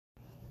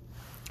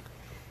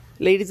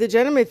Ladies and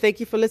gentlemen, thank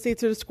you for listening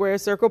to the Square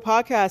Circle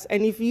podcast.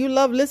 And if you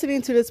love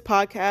listening to this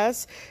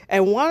podcast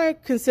and want to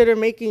consider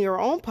making your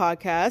own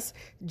podcast,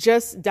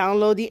 just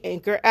download the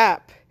Anchor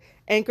app.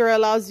 Anchor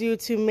allows you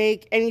to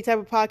make any type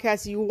of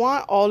podcast you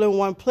want all in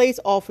one place,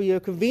 all for your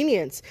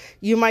convenience.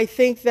 You might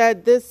think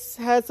that this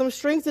has some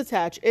strings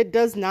attached. It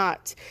does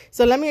not.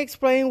 So let me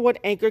explain what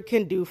Anchor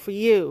can do for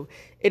you.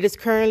 It is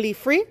currently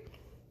free.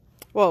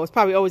 Well, it's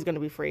probably always going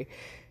to be free.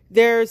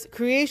 There's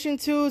creation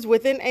tools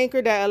within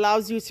Anchor that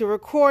allows you to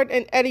record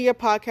and edit your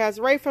podcast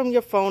right from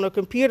your phone or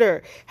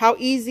computer. How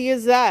easy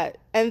is that?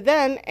 And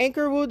then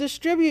Anchor will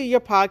distribute your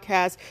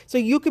podcast so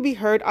you could be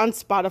heard on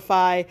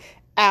Spotify,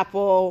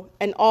 Apple,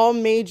 and all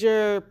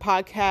major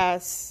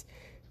podcast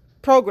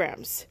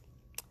programs.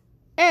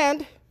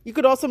 And you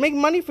could also make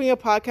money from your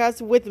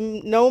podcast with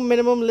no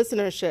minimum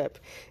listenership.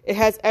 It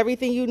has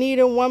everything you need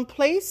in one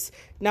place.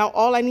 Now,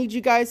 all I need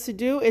you guys to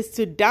do is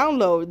to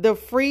download the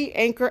free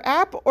Anchor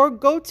app or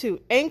go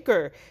to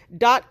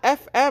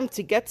anchor.fm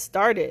to get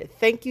started.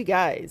 Thank you,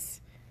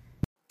 guys.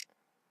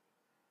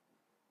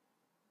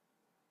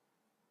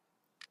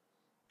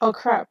 Oh,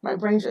 crap. My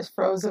brain just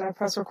froze and I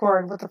pressed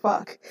record. What the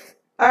fuck?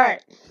 All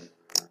right.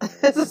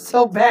 This is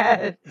so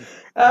bad.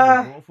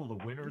 A world full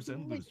of winners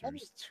and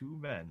losers, two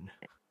men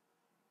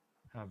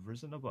have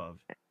risen above.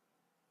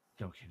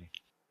 No kidding.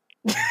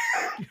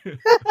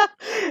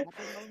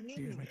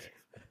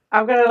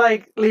 I'm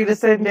gonna leave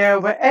this in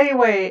there, but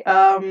anyway,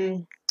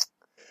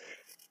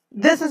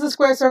 this is the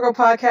Square Circle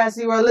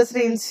podcast. You are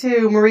listening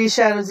to Marie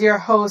Shadows, your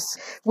host.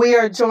 We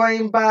are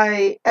joined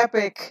by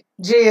Epic,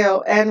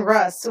 Jill, and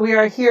Russ. We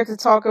are here to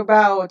talk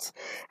about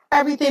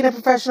everything in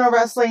professional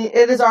wrestling.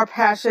 It is our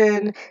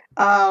passion,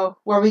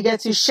 where we get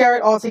to share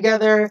it all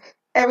together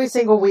every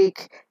single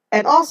week.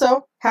 And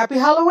also, happy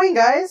Halloween,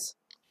 guys.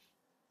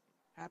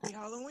 Happy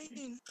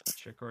Halloween.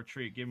 Trick or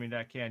treat, give me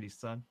that candy,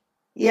 son.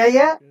 Yeah,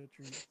 yeah. Good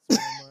treat,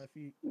 smell my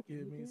feet,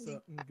 give me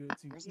something good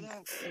to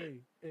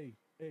eat. Hey.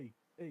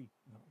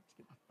 No, I'm just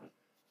kidding.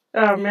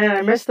 Oh man,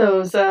 I miss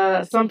those.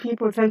 Some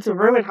people tend to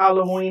ruin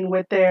Halloween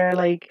with their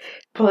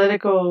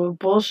political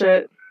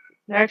bullshit.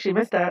 I actually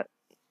miss that.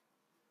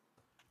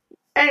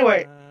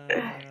 Anyway,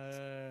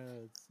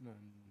 It's not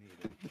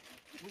needed.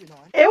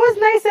 it was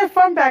nice and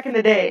fun back in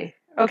the day.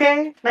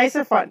 Okay, nice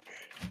and fun.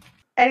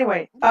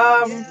 Anyway,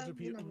 A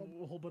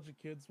whole bunch of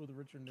kids with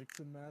Richard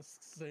Nixon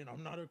masks saying,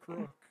 "I'm not a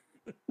crook."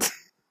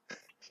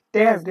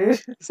 Damn, dude.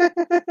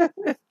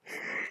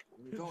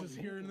 Just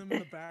hearing them in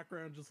the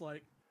background, just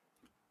like,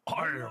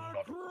 I am not a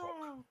not a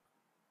crook.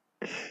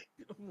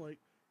 I'm like,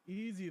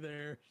 easy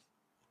there,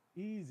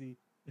 easy.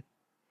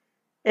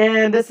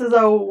 And this is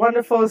a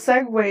wonderful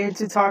segue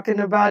into talking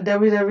about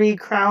WWE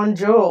Crown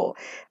Jewel.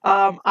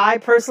 I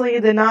personally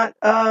did not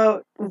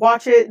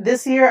watch it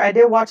this year. I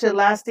did watch it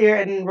last year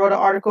and wrote an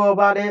article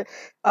about it.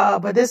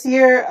 But this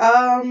year,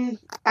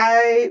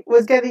 I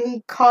was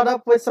getting caught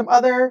up with some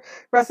other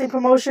wrestling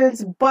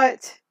promotions.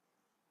 But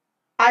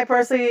I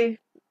personally,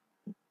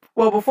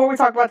 before we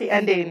talk about the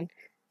ending,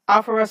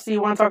 Alpha Russ, do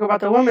you want to talk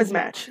about the women's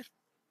match?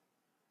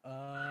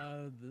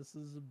 This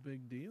is a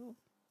big deal.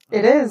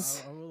 It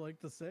is. I would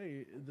like to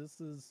say this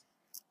is,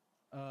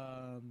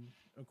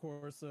 of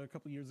course, a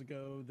couple years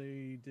ago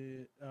they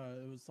did.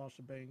 It was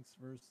Sasha Banks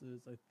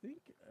versus I think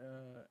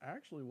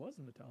actually was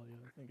Natalya.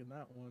 I think in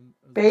that one.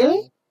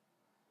 Bailey?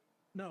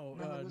 Well.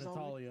 No,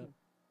 Natalya.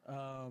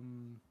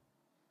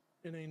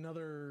 In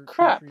another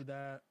Crap. country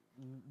that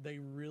they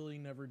really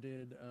never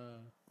did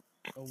a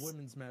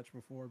women's match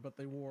before, but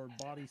they wore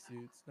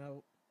bodysuits.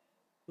 Now,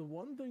 the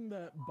one thing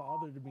that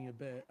bothered me a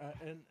bit,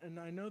 and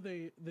I know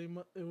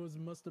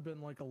must have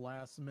been like a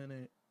last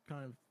minute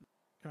kind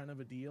of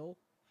a deal,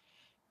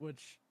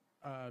 which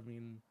I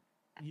mean,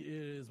 it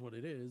is what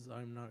it is.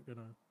 I'm not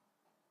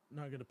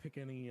gonna pick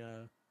any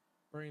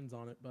brains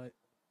on it, but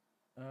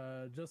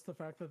just the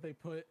fact that they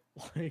put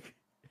and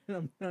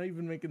I'm not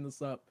even making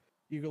this up.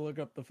 You can look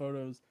up the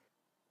photos.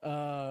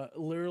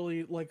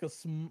 Literally like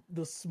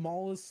the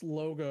smallest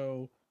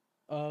logo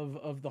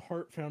of the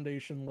Hart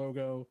Foundation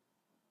logo.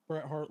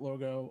 Bret Hart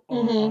logo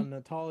on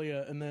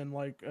Natalya, and then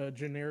like a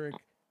generic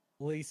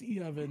Lacey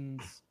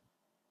Evans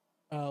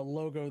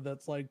logo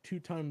that's like 2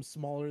 times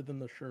smaller than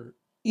the shirt.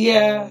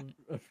 Yeah.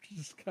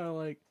 Just kind of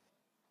like,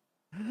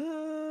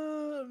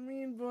 I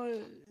mean, but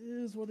it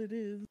is what it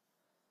is.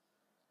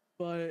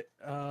 But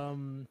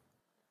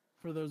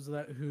for those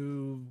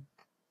who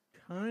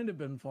kind of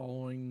been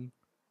following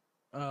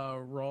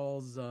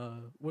Raw's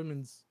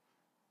women's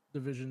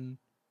division,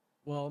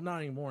 well, not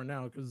anymore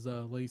now because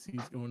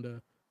Lacey's going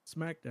to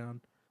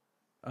SmackDown.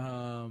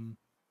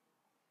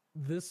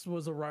 This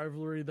was a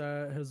rivalry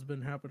that has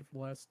been happening for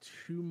the last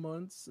 2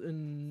 months,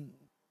 and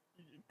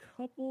a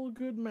couple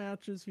good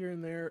matches here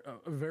and there.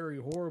 A very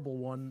horrible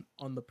one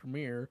on the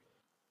premiere.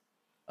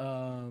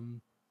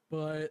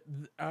 But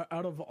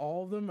out of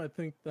all of them, I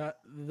think that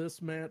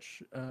this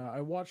match,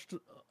 I watched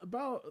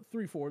about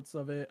 3/4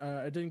 of it.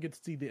 I didn't get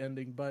to see the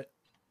ending, but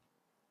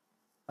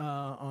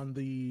on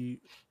the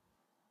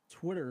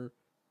Twitter,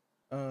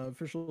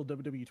 official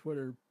WWE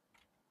Twitter,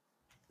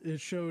 it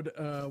showed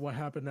what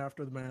happened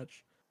after the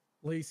match.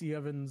 Lacey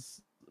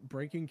Evans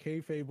breaking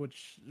kayfabe,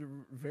 which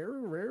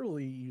very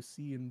rarely you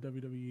see in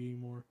WWE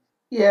anymore.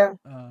 Yeah.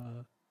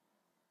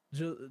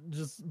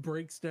 Just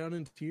breaks down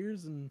in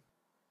tears, and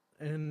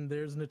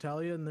there's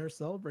Natalya, and they're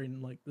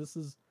celebrating. Like, this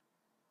is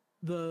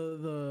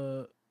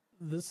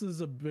this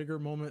is a bigger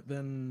moment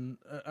than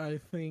I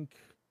think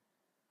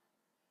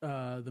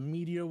the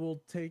media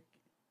will take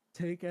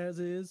as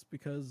is,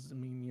 because I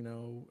mean, you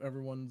know,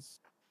 everyone's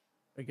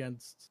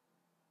against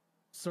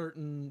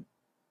certain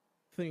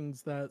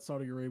things that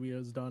Saudi Arabia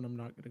has done. I'm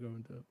not going to go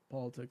into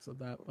politics of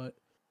that, but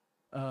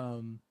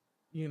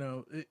you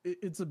know,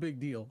 it's a big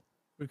deal,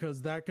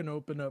 because that can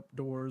open up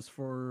doors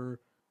for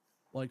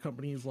like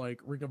companies like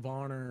Ring of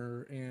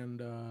Honor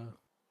and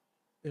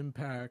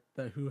Impact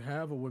who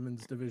have a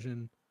women's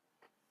division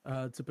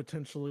to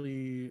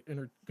potentially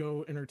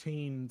go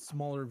entertain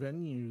smaller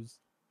venues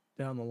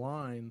down the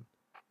line,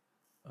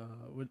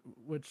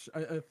 which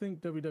I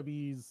think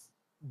WWE's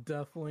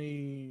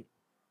definitely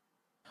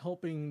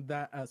helping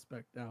that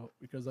aspect out,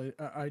 because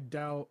I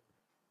doubt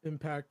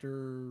Impact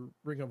or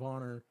Ring of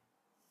Honor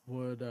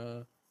would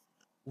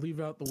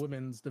leave out the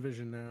women's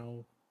division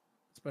now,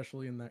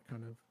 especially in that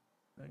kind of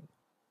thing.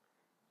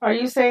 Are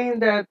you saying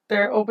that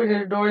they're opening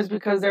the doors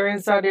because they're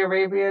in Saudi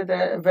Arabia,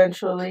 that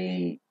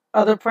eventually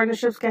other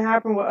partnerships can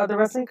happen with other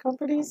wrestling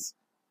companies?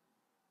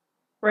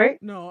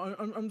 Right? No,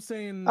 I'm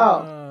saying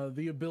Oh.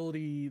 the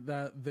ability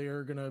that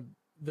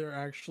they're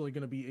actually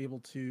gonna be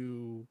able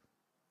to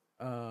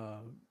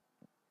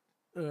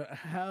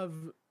have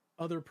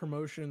other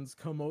promotions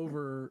come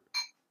over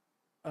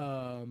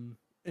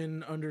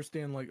and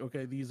understand, like,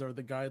 okay, these are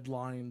the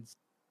guidelines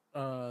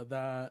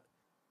that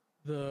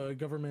the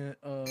government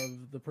of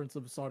the Prince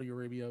of Saudi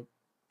Arabia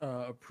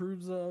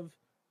approves of.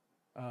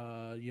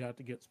 You have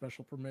to get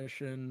special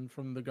permission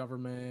from the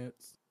government,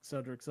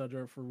 et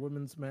cetera, for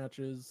women's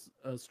matches,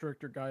 a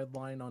stricter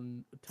guideline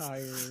on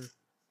attire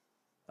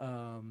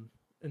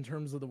in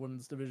terms of the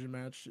women's division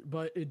match.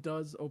 But it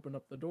does open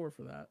up the door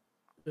for that.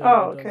 It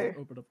okay. does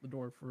open up the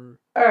door for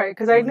all right,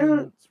 because I knew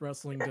women's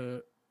wrestling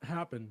to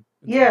happen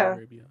in Saudi yeah.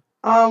 Arabia.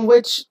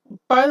 Which,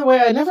 by the way,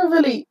 I never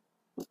really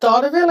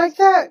thought of it like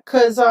that,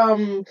 because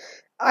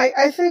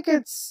I think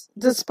it's,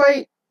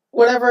 despite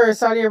whatever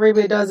Saudi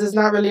Arabia does is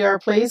not really our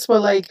place,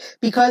 but like,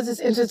 because it's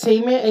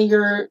entertainment and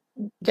you're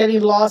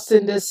getting lost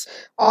in this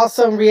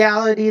awesome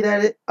reality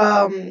that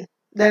that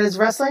is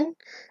wrestling.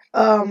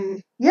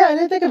 Yeah, I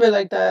didn't think of it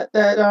like that.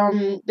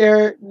 That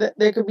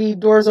there could be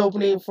doors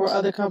opening for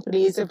other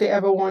companies if they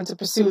ever want to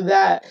pursue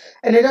that.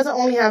 And it doesn't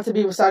only have to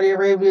be with Saudi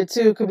Arabia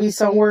too. It could be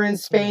somewhere in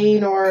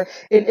Spain or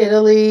in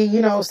Italy,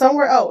 you know,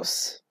 somewhere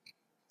else.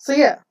 So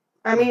yeah,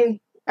 I mean,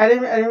 I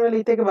didn't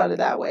really think about it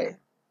that way.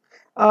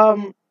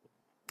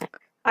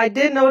 I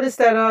did notice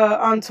that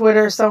on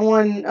Twitter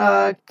someone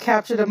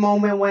captured a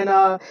moment when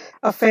a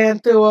fan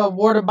threw a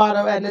water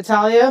bottle at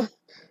Natalya,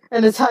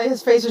 and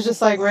Natalya's face was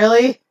just like,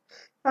 really?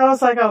 I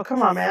was like, oh,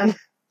 come on, man.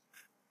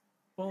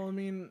 Well, I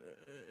mean,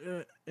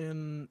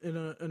 in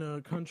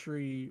a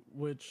country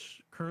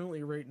which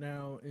currently right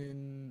now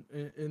in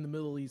the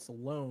Middle East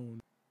alone,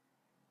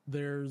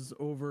 there's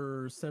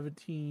over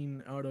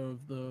 17 out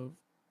of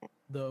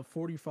the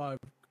 45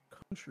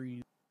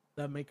 countries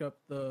that make up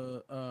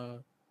the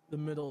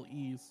Middle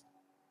East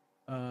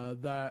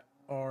that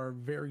are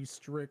very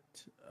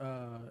strict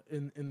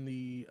in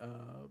the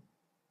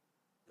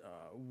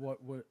what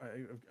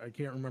I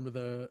can't remember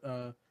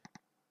the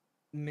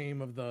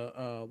name of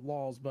the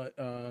laws, but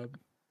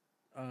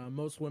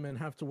most women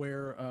have to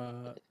wear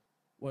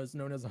what's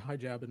known as a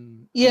hijab,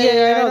 and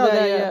Yeah, I know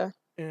that. Yeah.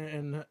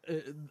 and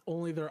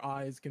only their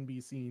eyes can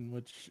be seen,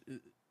 which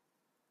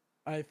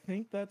I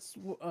think that's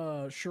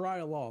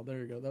Sharia law. There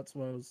you go. That's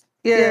what I was.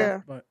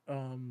 Yeah. But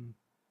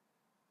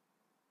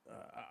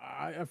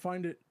I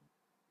find it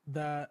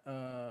that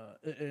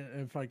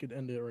if I could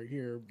end it right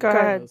here, Go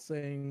ahead.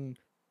 saying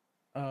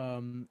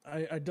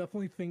I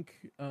definitely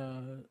think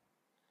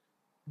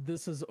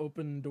this has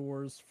opened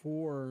doors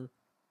for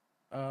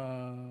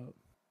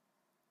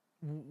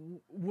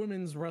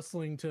women's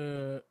wrestling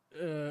to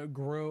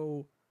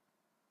grow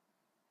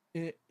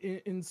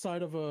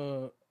inside of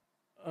a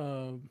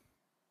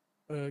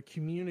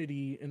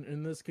community,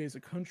 in this case, a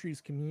country's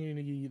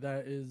community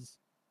that is,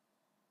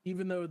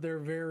 even though they're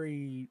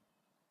very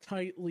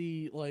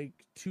tightly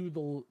like to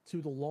the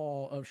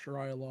law of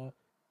Sharia law,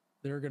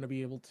 they're going to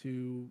be able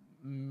to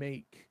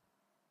make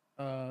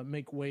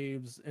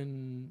waves,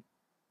 and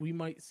we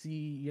might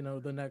see, you know,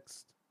 the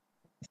next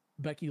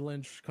Becky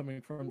Lynch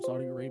coming from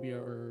Saudi Arabia,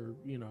 or,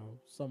 you know,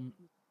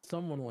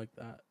 someone like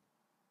that.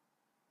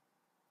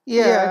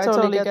 Yeah, I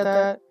totally get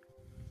that.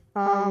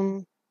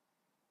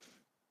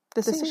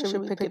 This thing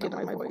should be picking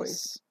up my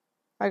voice.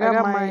 I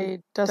got my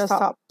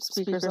desktop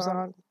speakers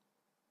on.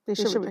 They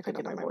should be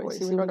picking up my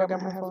voice, even though I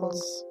got my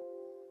headphones.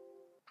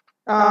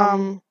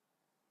 All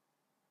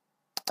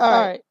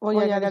right.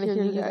 Well, yeah, I gotta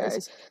hear you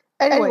guys.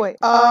 Anyway,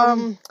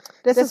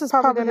 this is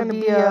probably going to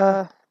be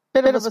a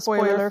bit of a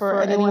spoiler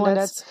for anyone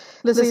that's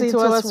listening to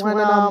us when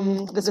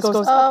this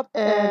goes up,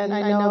 and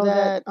I know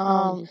that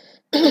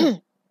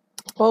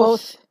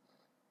both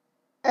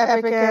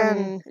Epic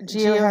and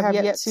Gio have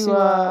yet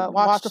to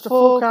watch the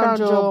full Crown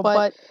Jewel,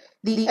 but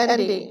the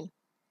ending.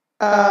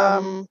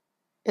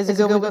 Is it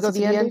good we go to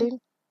the ending?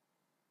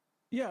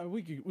 Yeah,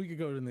 we could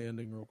go to the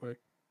ending real quick.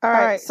 All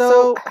right.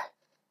 So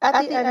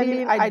at the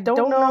ending, I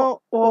don't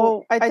know.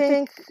 Well, I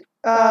think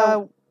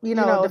the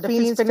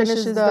Fiend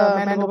finishes the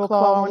Mandible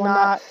Claw and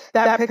whatnot.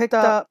 That picked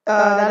up.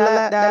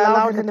 That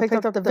allowed him to pick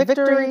up the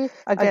victory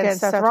against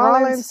Seth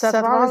Rollins. Seth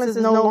Rollins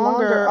is no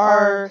longer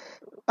our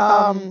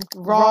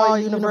Raw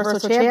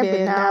Universal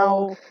Champion.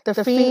 Now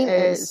the Fiend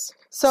is.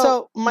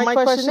 So my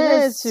question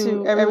is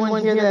to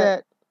everyone here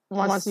that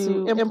wants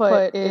to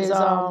input is,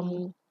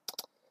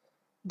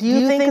 do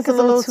you think it's a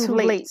little too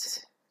late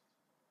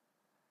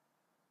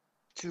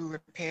to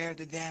repair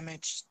the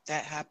damage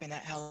that happened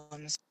at Hell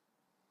in a Cell?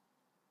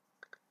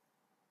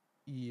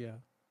 Yeah.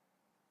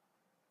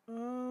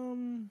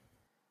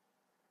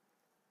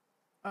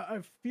 I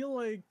feel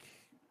like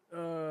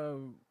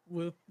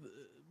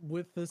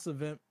with this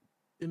event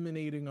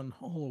emanating on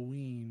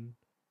Halloween,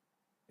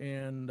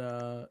 and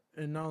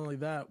not only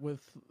that,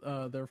 with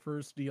their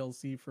first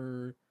DLC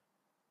for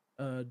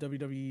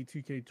WWE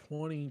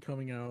 2K20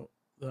 coming out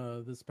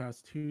this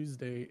past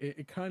Tuesday,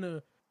 it kind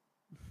of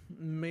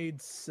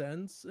made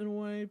sense in a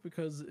way,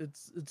 because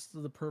it's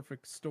the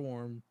perfect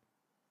storm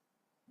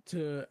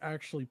to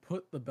actually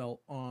put the belt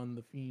on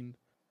the Fiend.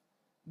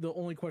 The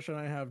only question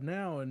I have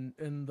now, in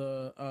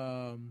the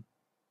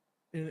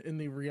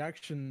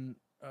reaction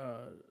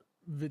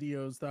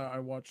videos that I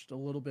watched a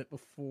little bit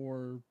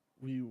before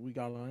we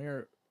got on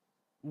air,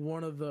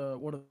 one of the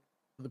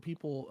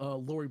people,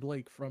 Lori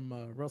Blake from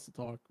Wrestle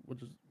Talk,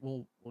 which is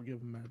we'll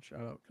give him a mad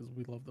shout out because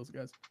we love those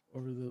guys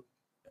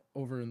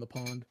over in the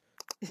pond.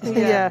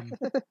 Yeah.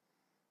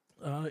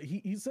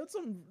 He said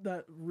something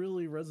that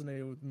really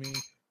resonated with me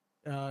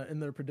in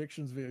their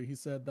predictions video. He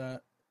said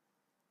that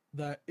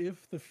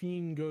if the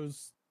Fiend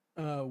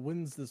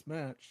wins this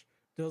match,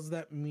 does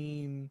that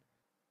mean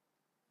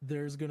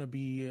there's gonna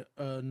be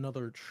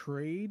another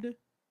trade?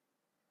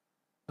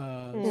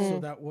 So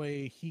that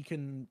way he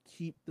can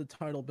keep the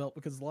title belt,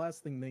 because the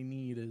last thing they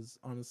need is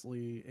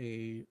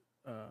honestly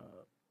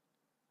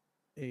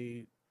a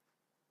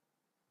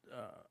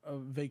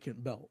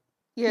vacant belt.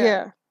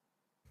 Yeah.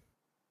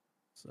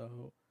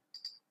 So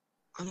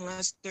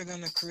Unless they're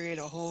gonna create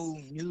a whole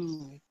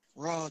new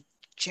Raw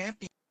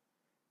champion.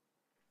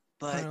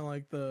 But kind of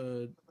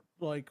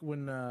like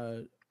when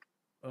the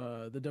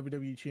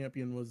WWE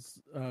champion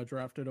was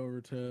drafted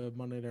over to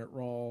Monday Night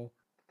Raw,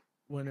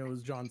 when it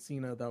was John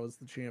Cena that was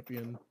the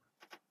champion,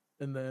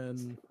 and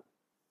then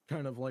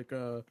kind of like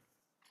a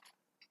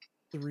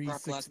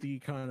 360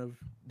 kind of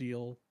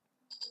deal.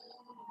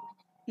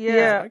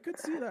 Yeah. I could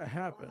see that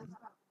happen.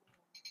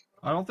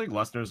 I don't think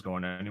Lesnar's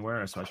going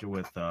anywhere, especially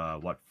with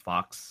what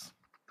Fox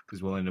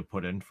is willing to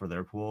put in for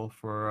their pool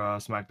for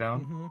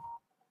SmackDown. Mm-hmm.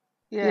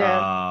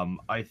 Yeah.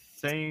 I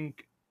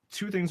think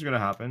two things are going to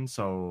happen.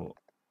 So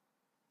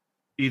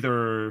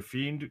either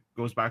Fiend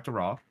goes back to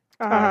Raw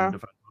and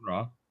defends on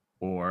Raw,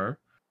 or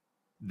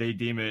they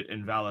deem it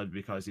invalid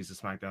because he's a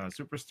SmackDown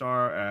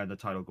superstar and the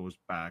title goes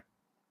back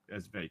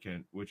as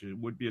vacant, which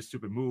would be a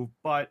stupid move.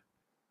 But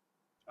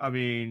I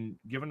mean,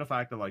 given the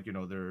fact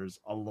that there's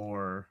a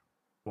lore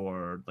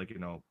for I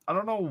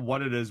don't know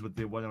what it is what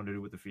they want to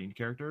do with the Fiend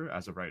character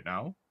as of right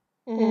now,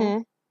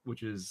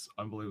 which is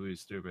unbelievably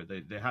stupid.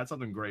 They had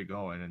something great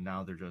going, and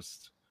now they're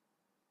just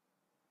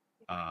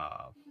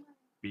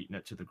beating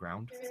it to the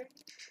ground.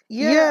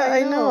 Yeah,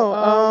 I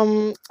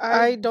know.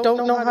 I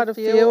don't know how to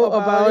feel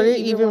about it.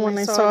 Even when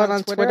I saw it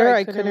on Twitter,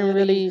 I couldn't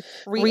really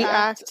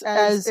react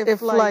as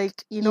if I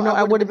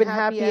would have been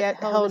happy at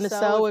Hell in a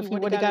Cell if he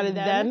would have got it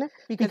then,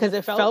 because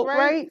it felt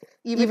right.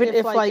 Even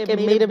if it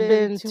may have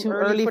been too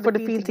early for the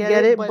Fiend to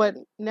get it, but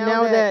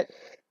now that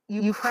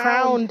you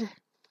crowned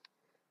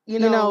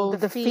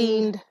the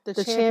Fiend,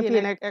 the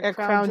champion at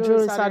Crown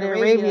Jewel in Saudi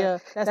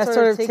Arabia, that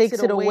sort of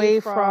takes it away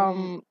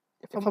from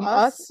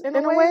us in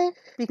a way,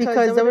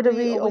 because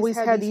WWE always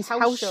had these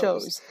house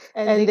shows,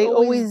 and they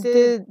always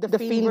did the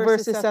Fiend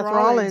versus Seth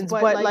Rollins,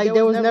 but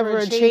there was never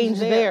a change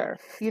there.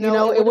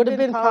 It would have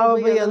been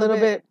probably a little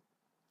bit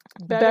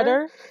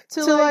better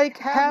to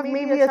have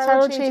maybe a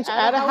title change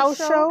at a house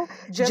show,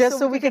 just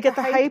so we could get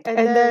the hype, and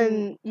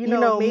then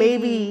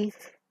maybe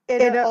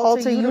in an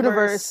alternate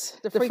universe,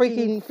 the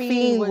freaking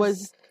Fiend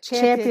was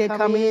champion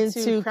coming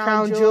into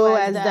Crown Jewel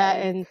as that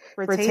and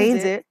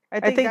retains it.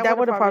 I think that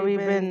would have probably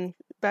been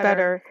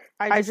better.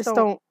 I just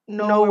don't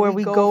know where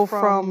we go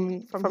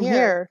from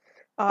here.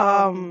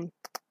 And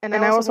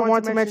I also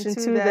want to mention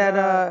too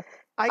that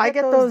I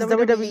get those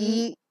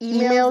WWE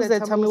emails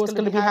that tell me what's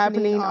going to be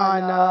happening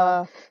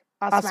on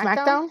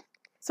SmackDown.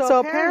 So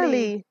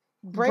apparently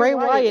Bray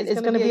Wyatt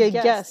is going to be a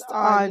guest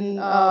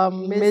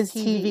on Miz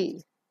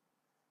TV.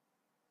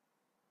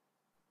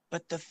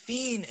 But the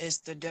Fiend is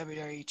the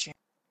WWE champion.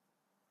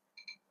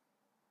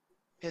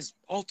 His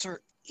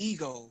alter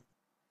ego.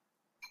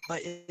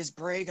 But is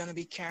Bray going to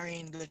be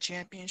carrying the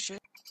championship?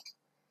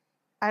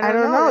 I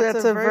don't know.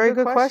 That's a very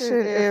good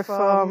question. If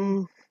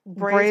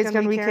Bray's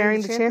going to be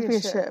carrying the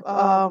championship.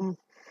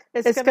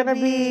 It's gonna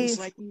be. It's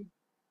like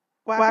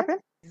What happened?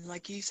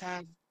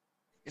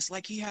 it's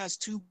like he has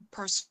two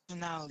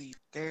personalities.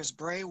 There's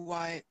Bray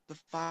Wyatt, the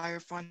Fire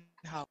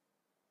Funhouse,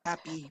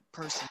 happy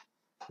person.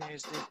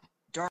 There's the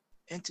dark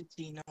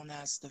entity known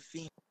as the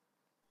Fiend.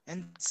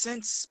 And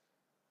since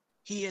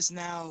he is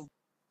now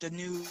the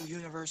new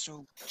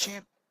Universal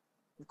Champion,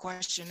 the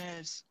question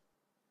is,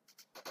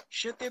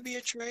 should there be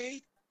a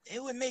trade?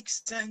 It would make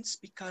sense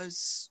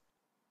because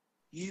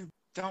you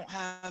don't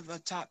have a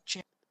top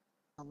champion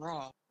for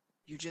Raw.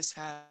 You just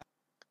have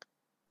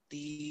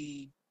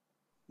the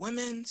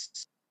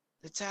women's,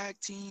 the tag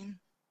team,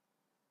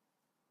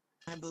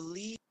 I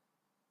believe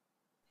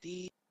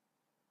the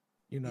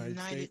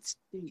United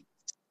States.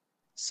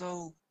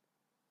 So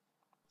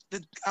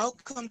the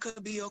outcome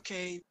could be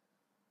okay.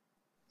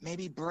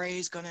 Maybe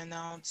Bray's gonna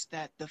announce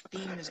that the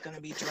Fiend is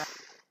gonna be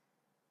drafted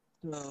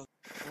to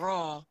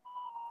Raw,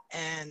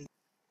 and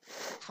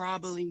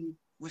probably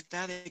with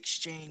that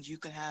exchange, you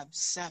could have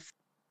Seth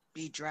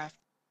be drafted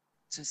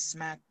to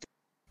SmackDown,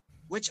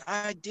 which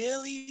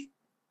ideally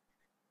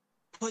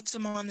would put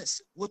him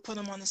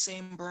on the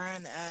same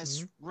brand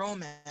as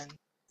Roman, and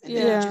then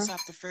you just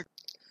have to figure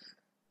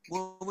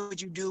what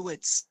would you do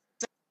with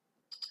Seth,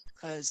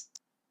 because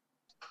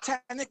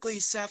technically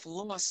Seth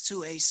lost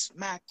to a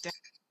SmackDown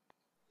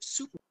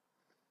Super.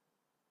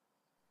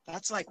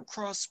 That's like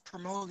cross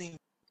promoting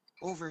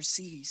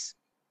overseas.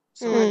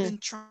 So I've been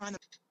trying to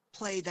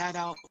play that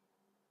out.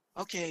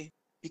 Okay,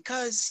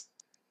 because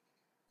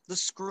the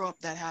screw up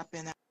that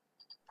happened at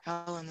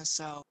Hell in a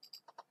Cell,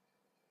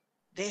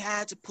 they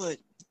had to put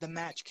the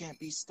match can't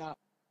be stopped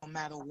no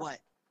matter what.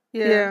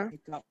 Yeah.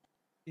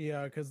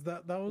 Yeah, because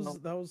that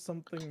was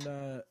something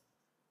that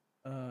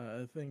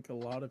I think a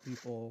lot of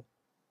people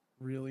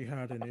really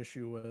had an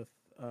issue with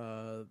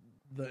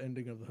the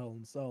ending of the Hell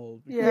in a Cell.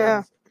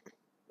 Yeah.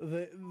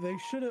 They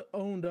should have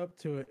owned up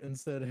to it and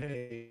said,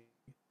 "Hey,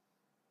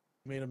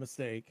 made a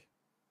mistake.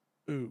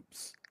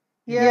 Oops."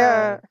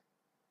 Yeah.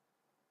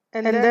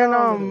 And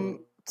then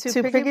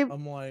to piggy,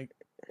 I'm like,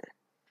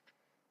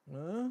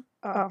 huh?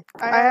 I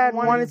had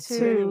wanted Say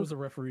it to. was a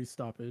referee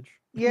stoppage.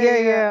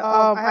 Yeah.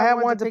 I had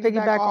wanted to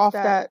piggyback off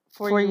that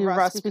for you,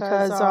 Russ,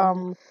 because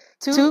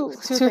two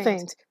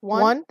things.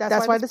 One,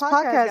 that's why this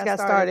podcast got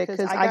started,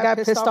 because I got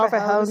pissed off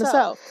at Hell in a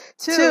Cell.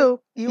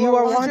 Two, you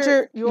are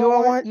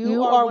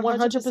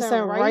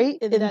 100% right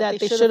in that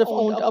they should have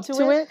owned up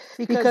to it,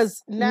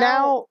 because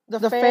now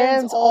the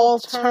fans all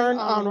turn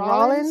on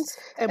Rollins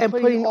and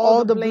putting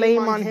all the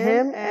blame on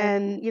him,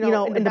 and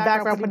in the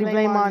background putting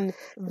blame on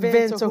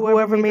Vince or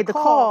whoever made the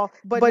call.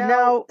 But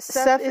now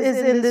Seth is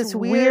in this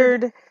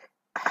weird.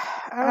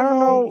 I don't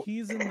know.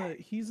 He's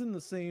in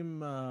the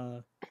same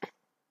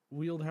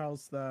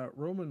wheelhouse that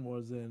Roman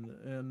was in,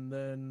 and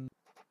then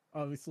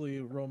obviously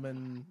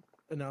Roman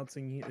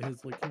announcing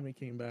his leukemia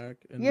came back,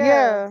 and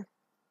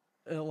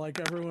and like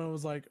everyone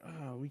was like,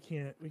 we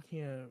can't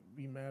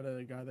be mad at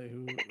a guy that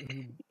who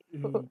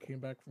came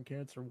back from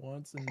cancer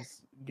once and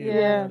getting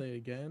mad at it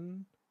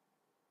again.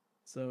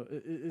 So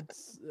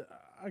it's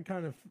I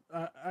kind of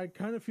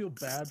feel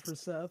bad for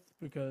Seth,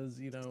 because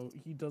he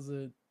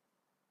doesn't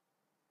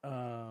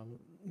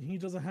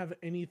have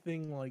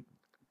anything like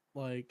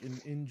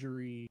an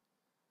injury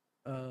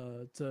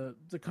to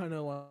kind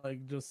of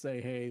like just say,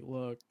 hey,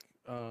 look,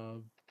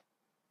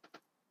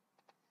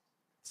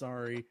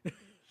 sorry.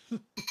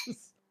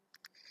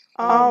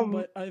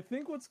 But I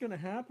think what's gonna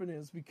happen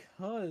is,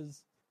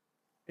 because,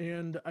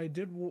 and I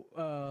did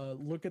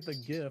look at the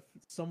GIF.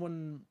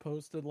 Someone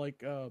posted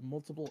like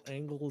multiple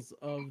angles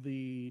of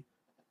the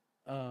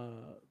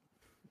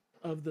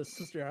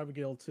Sister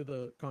Abigail to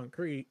the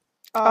concrete.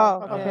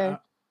 Oh, okay.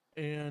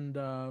 And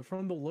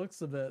from the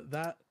looks of it,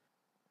 that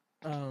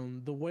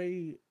the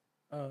way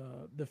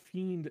the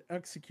Fiend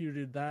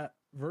executed that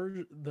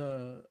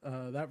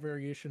that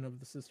variation of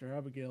the Sister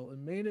Abigail, it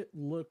made it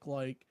look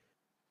like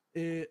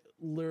it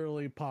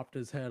literally popped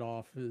his head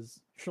off his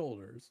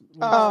shoulders.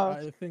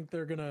 I think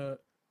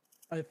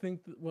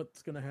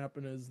what's gonna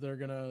happen is they're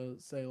gonna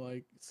say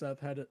like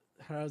Seth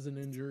has an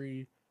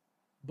injury,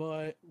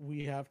 but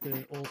we have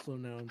to also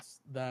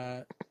announce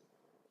that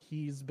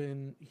he's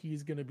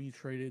gonna be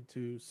traded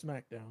to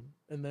SmackDown,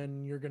 and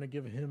then you're gonna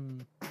give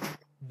him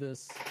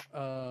this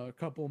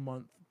couple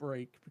month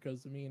break,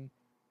 because I mean,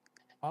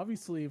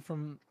 obviously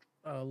from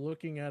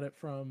looking at it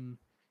from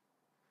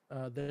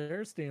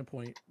their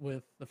standpoint,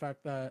 with the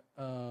fact that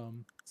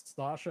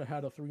Sasha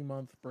had a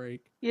 3-month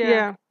break.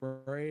 Yeah.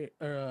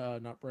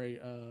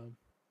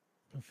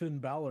 Finn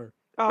Balor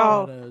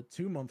Oh. had a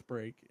 2-month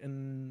break,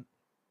 and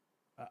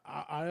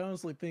I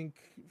honestly think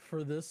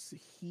for this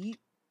heat,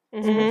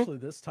 especially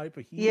this type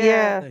of heat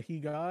that he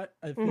got,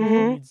 I think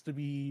he needs to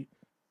be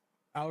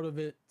out of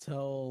it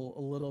till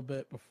a little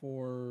bit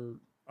before,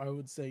 I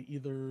would say,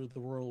 either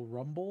the Royal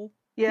Rumble,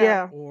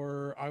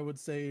 or I would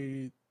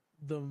say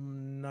the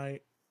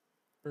night,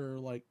 or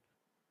like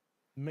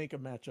make a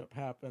matchup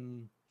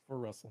happen for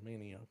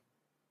WrestleMania.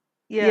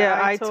 Yeah,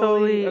 I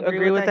totally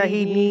agree with that.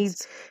 He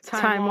needs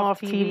time off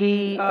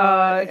TV,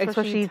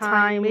 especially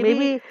time,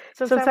 maybe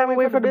some time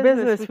away from the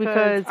business,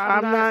 because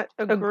I'm not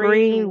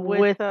agreeing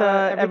with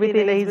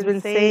everything that he's been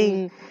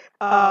saying.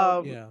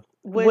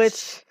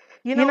 Which,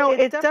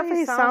 it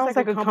definitely sounds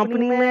like a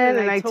company man,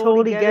 and I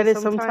totally get it.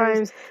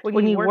 Sometimes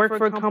when you work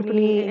for a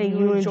company and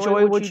you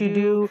enjoy what you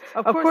do,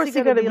 of course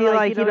you're gonna be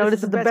like,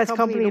 this is the best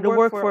company to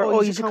work for.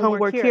 Oh, you should come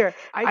work here.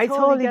 I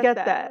totally get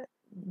that.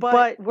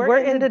 But we're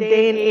in the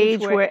day and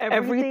age where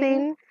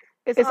everything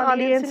is on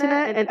the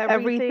internet and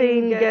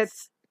everything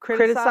gets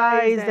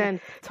criticized and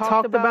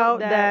talked about,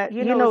 that,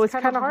 it's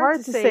kind of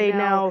hard to say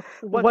now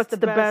what's the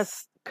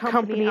best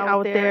company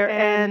out there.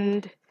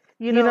 And,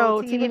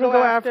 to even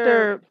go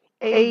after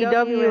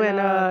AEW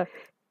and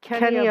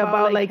Kenny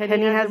about, like,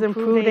 Kenny hasn't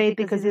improved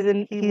anything because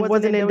he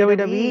wasn't in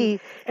WWE.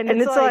 And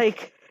it's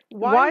like,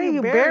 why are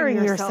you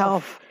burying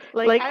yourself?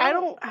 Like, I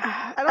don't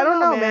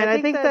know, man.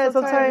 I think that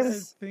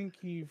sometimes... I think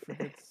he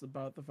forgets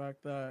about the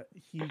fact that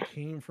he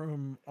came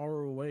from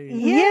ROH.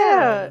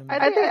 Yeah,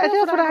 I think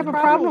that's what I have a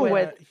problem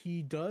with.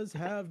 He does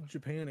have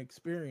Japan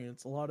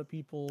experience. A lot of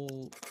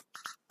people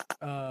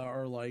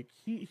are like,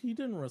 he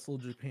didn't wrestle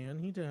Japan.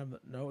 He didn't have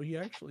that. No, he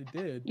actually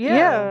did.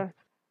 Yeah.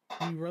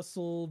 He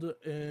wrestled,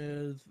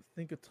 I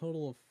think, a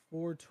total of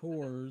 4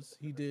 tours.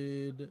 He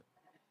did...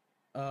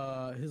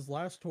 his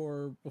last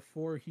tour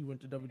before he went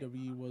to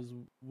WWE was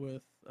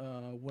with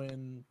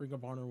when Ring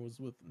of Honor was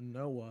with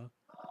Noah,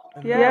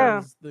 and that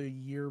was the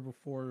year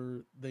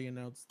before they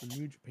announced the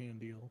New Japan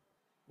deal,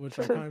 which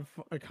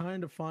I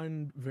kind of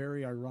find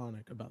very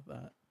ironic about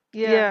that.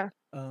 Yeah.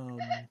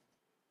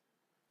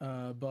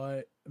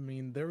 But I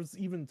mean, there was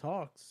even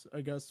talks.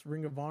 I guess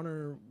Ring of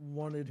Honor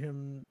wanted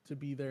him to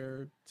be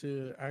there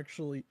to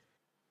actually,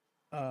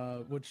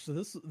 which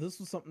this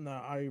was something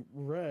that I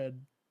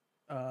read.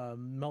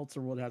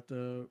 Meltzer would have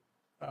to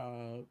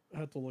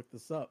look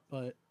this up,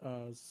 but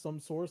some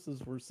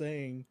sources were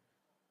saying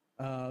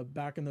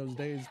back in those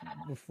days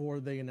before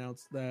they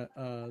announced that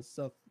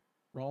Seth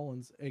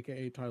Rollins,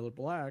 aka Tyler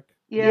Black,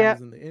 who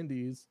was in the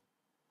Indies,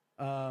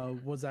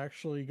 was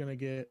actually going to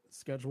get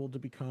scheduled to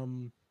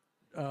become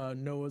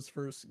Noah's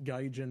first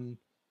Gaijin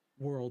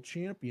world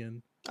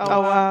champion.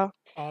 Oh wow!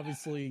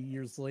 Obviously,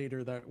 years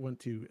later, that went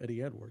to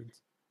Eddie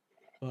Edwards,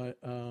 but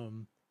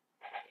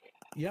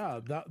yeah,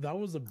 that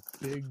was a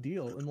big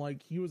deal, and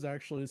like he was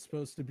actually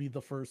supposed to be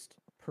the first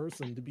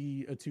person to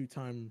be a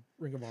 2-time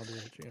Ring of Honor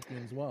World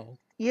Champion as well.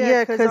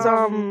 Yeah, because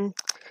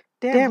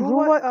damn, who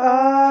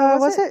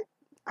was it?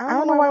 I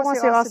don't know why I want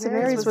to say Austin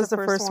Aries was the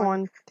first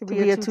one to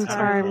be a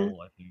 2-time.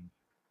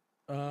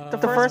 The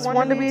first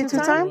one to be a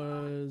 2-time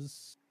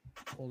was.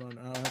 Hold on,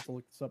 I'll have to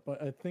look this up.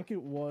 But I think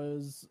it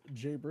was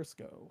Jay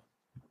Briscoe.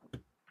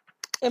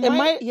 It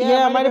might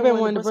have been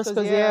one of the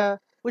Briscoes. Yeah.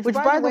 Which,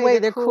 by the way,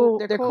 they're cool.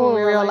 They're cool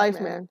in real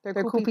life, man. They're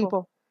cool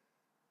people.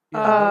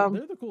 Yeah,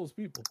 they're the coolest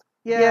people.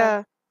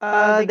 Yeah.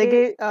 They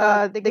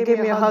gave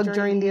me a hug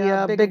during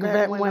the big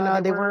event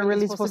when they weren't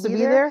really supposed to be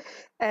there,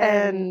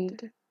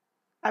 and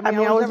I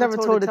mean I was never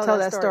told to tell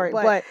that story,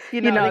 but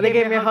they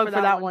gave me a hug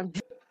for that one.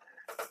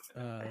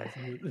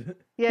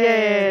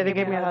 Yeah, they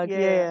gave me a hug.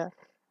 Yeah.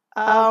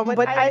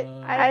 But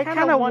I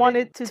kind of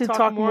wanted to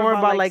talk more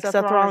about like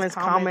Seth Rollins'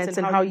 comments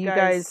and how you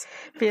guys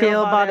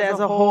feel about it as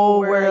a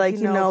whole, where like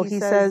he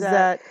says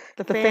that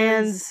the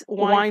fans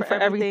whine for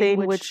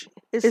everything, which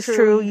is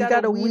true. You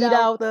got to weed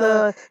out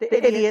the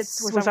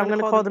idiots, which I'm going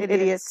to call them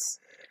idiots.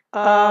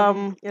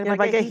 And if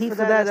I get heat for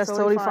that, that's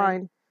totally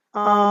fine.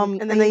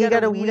 And then you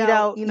got to weed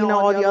out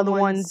all the other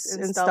ones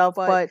and stuff.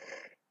 But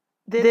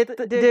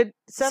did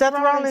Seth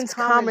Rollins'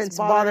 comments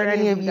bother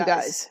any of you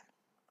guys?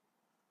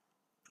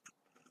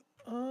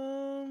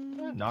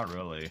 Not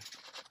really.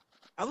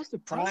 I was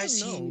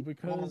surprised he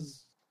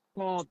because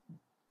called,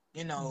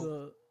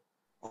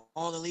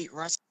 All Elite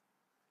Wrestling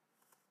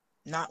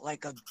not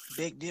like a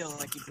big deal,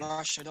 like he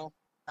brushed it off,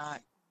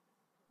 not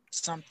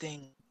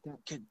something that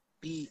could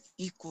be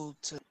equal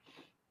to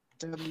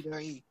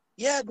WWE.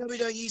 Yeah,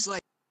 WWE's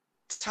like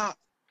top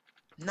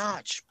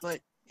notch, but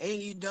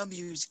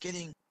AEW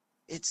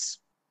is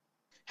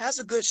has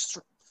a good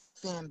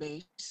fan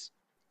base.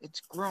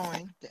 It's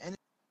growing, the end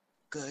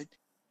good.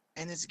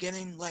 And it's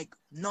getting like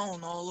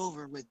known all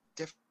over with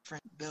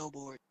different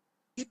billboards.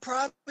 He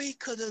probably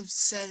could have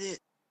said it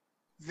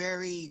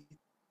very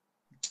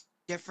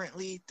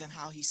differently than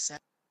how he said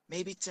it.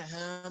 Maybe to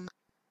him,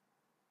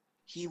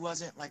 he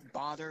wasn't like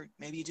bothered.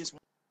 Maybe he just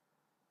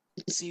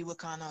wanted to see what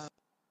kind of...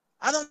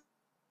 I don't...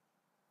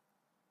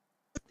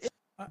 It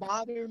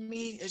bothered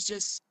me. It's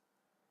just,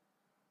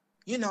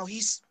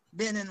 he's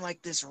been in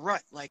like this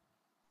rut. Like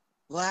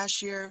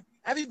last year,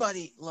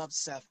 everybody loved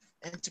Seth.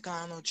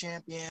 Intercontinental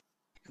champion.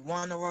 He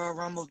won the Royal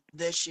Rumble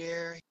this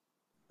year. He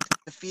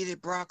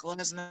defeated Brock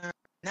Lesnar.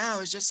 Now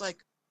it's just like,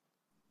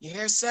 you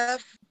hear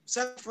Seth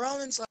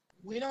Rollins, like,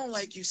 we don't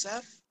like you,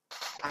 Seth.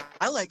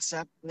 I like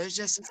Seth. But it's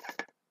just,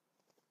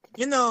 if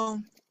you're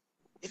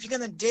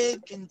going to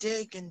dig and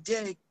dig and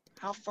dig,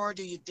 how far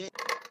do you dig?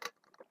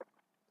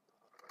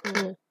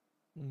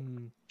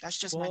 That's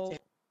just my take.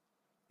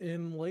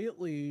 And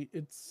lately,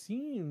 it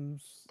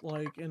seems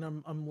like, and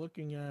I'm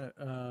looking at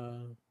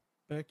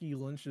Becky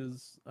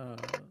Lynch's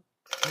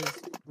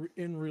his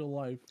in real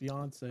life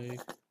fiance,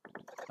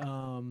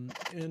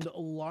 and a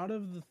lot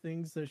of the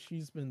things that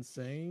she's been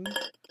saying,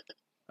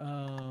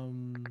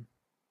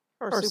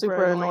 Or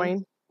super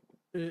annoying.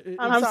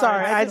 I'm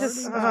sorry.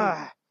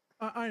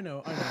 I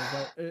know,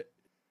 but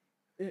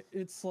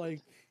it's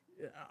like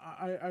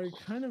I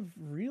kind of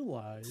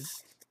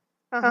realized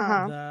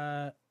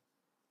that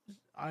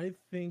I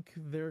think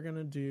they're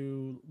gonna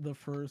do the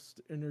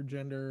first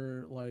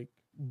intergender like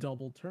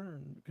double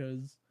turn,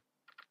 because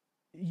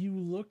you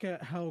look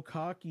at how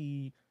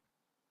cocky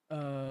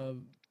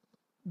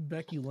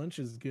Becky Lynch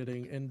is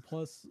getting, and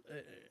plus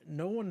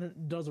no one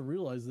doesn't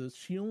realize this,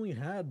 she only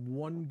had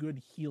one good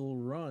heel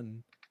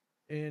run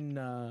in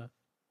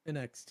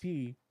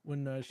NXT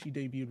when she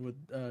debuted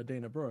with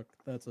Dana Brooke.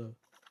 That's a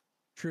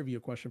trivia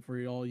question for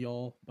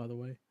y'all, by the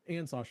way,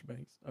 and Sasha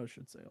Banks, I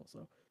should say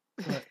also.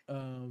 But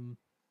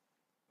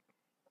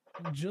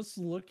just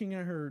looking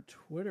at her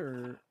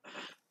Twitter,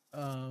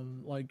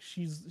 like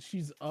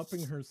she's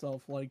upping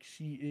herself like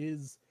she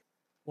is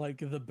like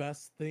the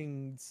best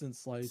thing since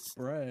sliced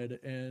bread,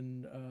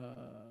 and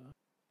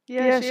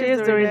yeah, she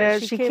is doing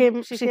that. She came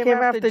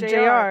after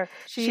JR.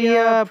 She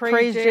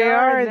praised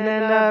JR and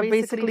then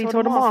basically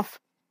told him off.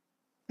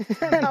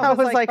 And I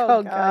was like,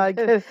 oh God,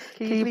 can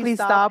you please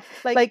stop?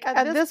 Like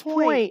at this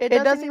point, it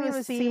doesn't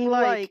even seem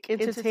like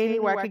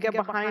entertaining where I could get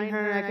behind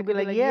her and I could be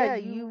like, yeah,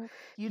 you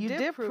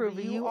did prove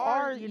it. You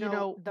are,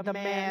 the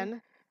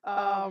man.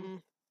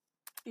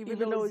 Even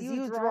though it's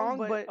you wrong,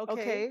 but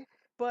okay.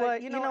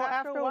 But,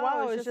 after a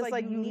while, it's just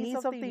like you need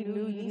something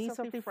new. You need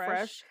something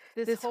fresh.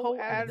 This whole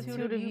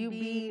attitude of you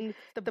being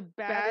the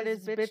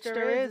baddest bitch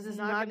there is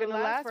not going to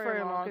last very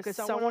long, because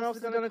someone else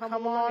is going to come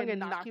along and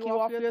knock you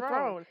off your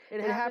throne.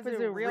 It happens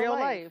in real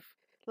life.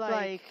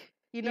 Like,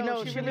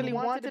 if she really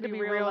wants it to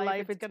be real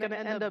life, it's going to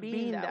end up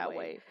being that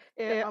way.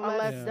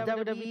 Unless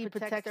WWE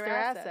protects their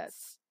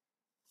assets.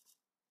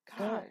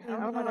 God, I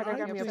don't know why that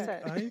got me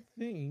upset. I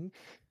think...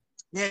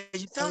 Yeah,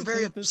 you sound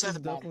very upset. This is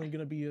definitely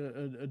going to be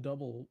a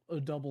double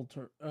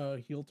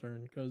heel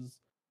turn, because,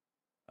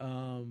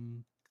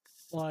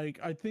 like,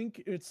 I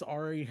think it's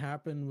already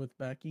happened with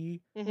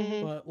Becky,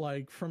 but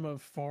like from a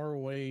far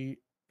away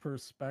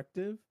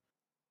perspective,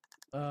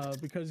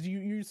 because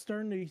you're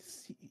starting to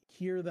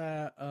hear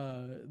that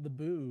the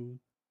boo,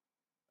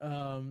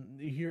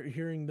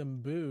 hearing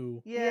them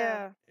boo,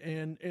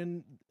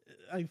 and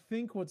I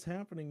think what's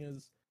happening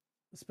is,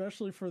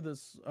 especially for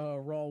this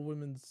Raw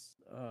Women's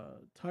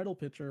title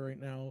picture right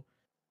now,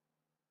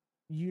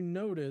 you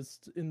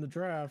noticed in the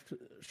draft,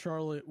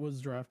 Charlotte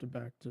was drafted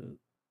back to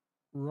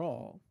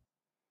Raw.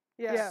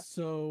 Yeah.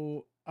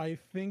 So I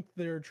think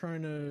they're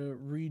trying to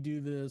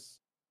redo this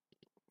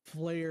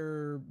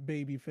Flair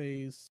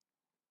babyface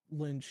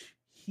Lynch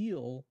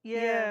heel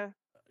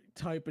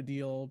type of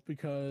deal,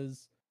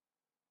 because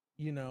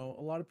a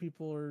lot of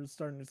people are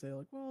starting to say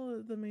like,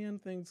 well, the man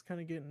thing's kind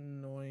of getting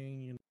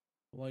annoying,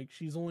 like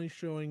she's only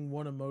showing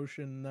one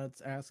emotion,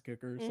 that's ass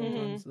kicker.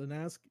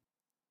 Sometimes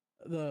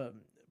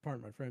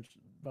pardon my French,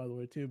 by the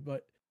way, too,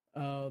 but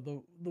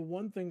the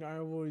one thing I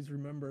always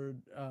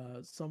remembered,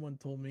 someone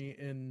told me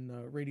in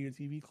radio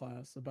TV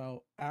class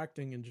about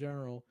acting in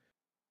general,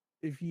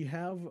 if you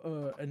have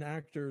an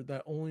actor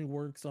that only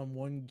works on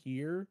one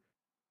gear,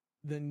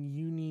 then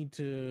you need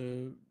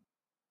to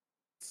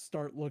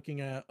start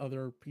looking at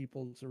other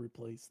people to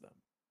replace them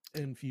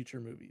in future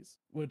movies,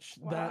 which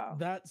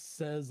that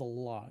says a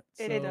lot.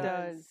 It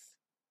does.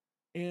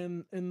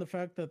 And the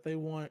fact that they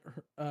want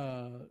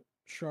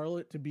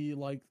Charlotte to be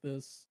like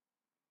this,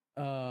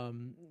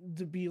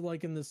 to be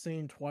like in the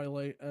same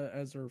Twilight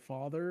as her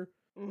father.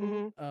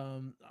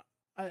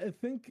 I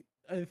think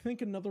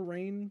another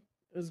reign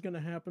is going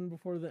to happen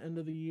before the end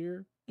of the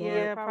year.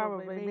 Yeah,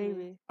 probably,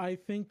 maybe. I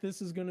think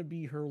this is going to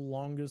be her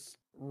longest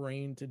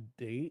reign to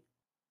date.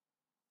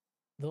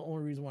 The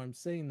only reason why I'm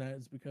saying that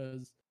is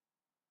because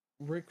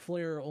Ric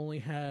Flair only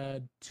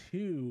had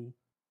two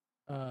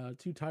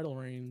title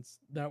reigns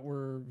that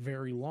were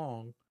very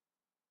long,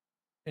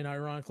 and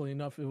ironically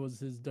enough, it was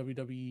his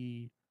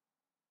WWE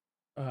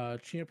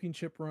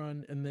championship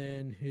run, and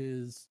then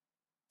his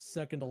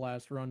second to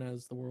last run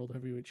as the World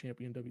Heavyweight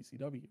Champion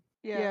WCW.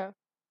 Yeah.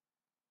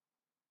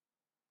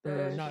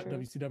 Or not true.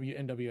 WCW,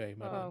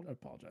 NWA. I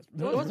apologize.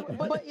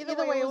 But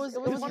either way, it was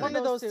one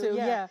of those two.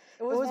 Yeah,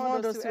 it was one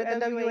of those two,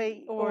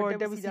 NWA or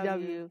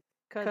WCW.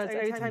 Because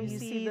every time you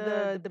see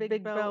the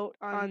big belt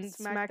on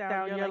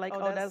SmackDown, you're like,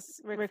 oh,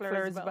 that's Ric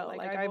Flair's belt.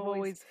 Like, I've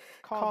always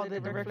called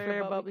it the Ric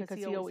Flair belt because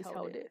he always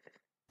held it.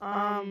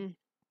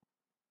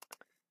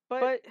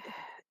 But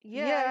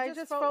yeah, I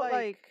just felt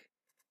like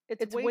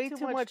it's way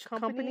too much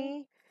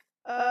company.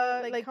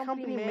 Like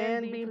company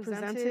man being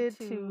presented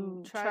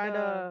to try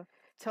to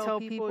tell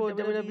people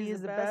WWE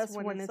is the best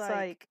when it's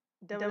like,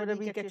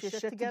 WWE, get your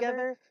shit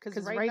together.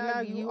 Because right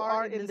now you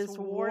are in this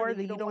war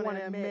that you don't want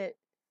to admit.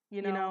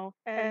 You know,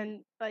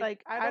 and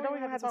like I don't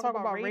even have to talk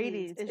about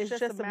ratings. It's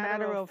just a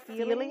matter of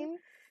feeling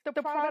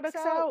the products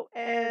out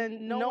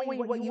and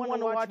knowing what you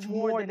want to watch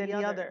more than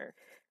the other.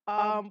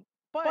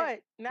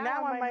 But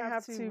now I might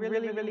have to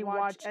really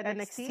watch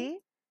NXT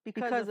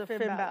because of Finn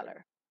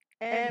Balor.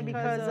 And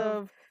because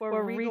of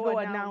what Regal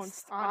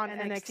announced on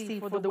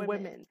NXT for the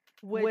women,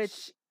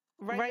 which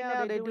right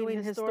now they're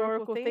doing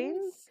historical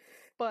things,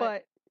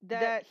 but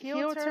that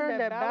heel turn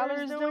that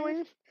Balor is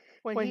doing,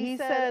 when he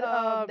said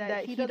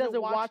that he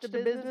doesn't watch the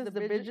business,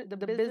 the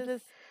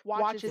business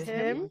watches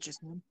him,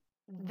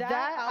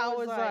 that I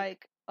was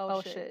like,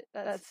 oh shit,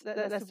 that's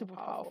super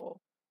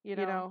powerful, you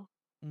know?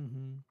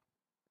 Mm-hmm.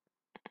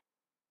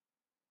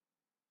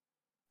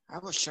 I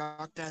was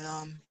shocked that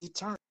he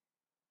turned.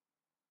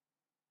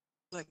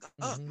 Like,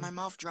 my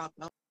mouth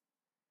dropped up.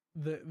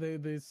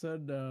 They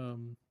said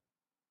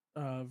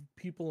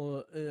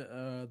people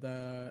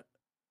that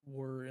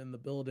were in the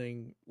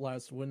building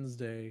last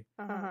Wednesday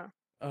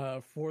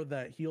for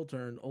that heel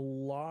turn, a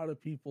lot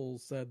of people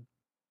said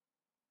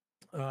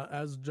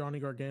as Johnny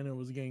Gargano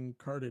was getting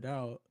carted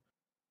out,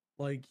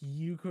 like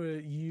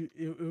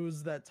it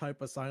was that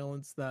type of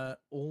silence that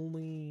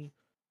only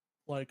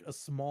like a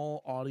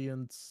small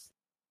audience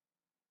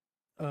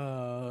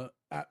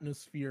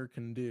atmosphere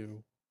can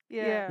do.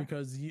 Yeah.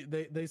 Because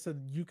they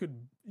said you could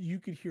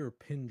hear a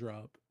pin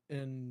drop,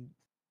 and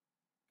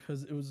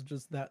because it was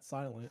just that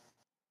silent,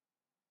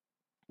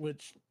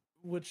 which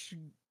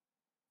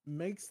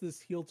makes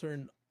this heel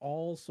turn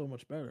all so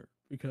much better,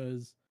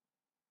 because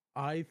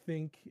I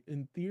think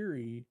in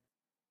theory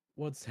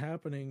what's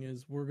happening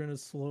is we're gonna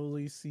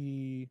slowly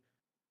see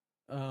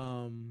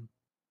and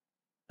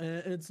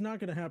it's not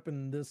gonna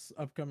happen this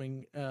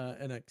upcoming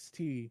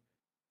NXT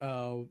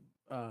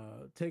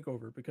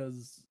takeover,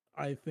 because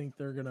I think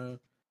they're gonna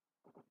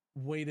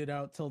wait it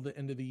out till the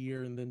end of the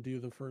year and then do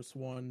the first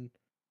one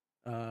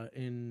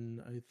in,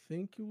 I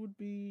think it would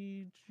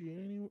be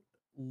January,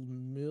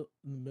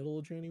 middle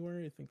of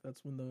January. I think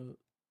that's when the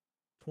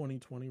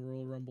 2020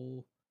 Royal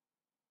Rumble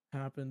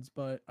happens.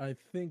 But I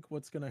think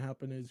what's going to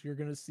happen is you're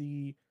going to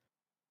see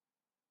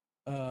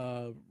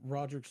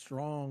Roderick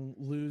Strong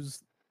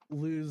lose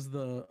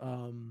the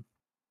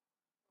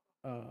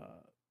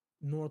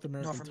North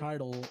American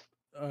title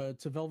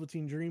to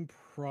Velveteen Dream.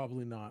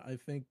 Probably not. I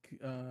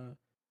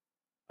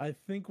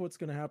think what's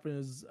going to happen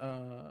is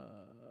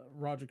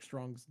Roderick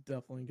Strong's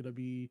definitely going to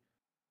be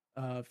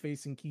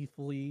facing Keith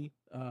Lee.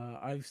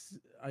 I've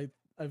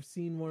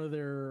seen one of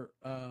their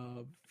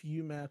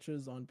few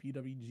matches on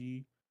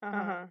PWG.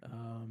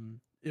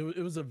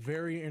 It was a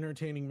very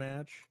entertaining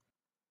match.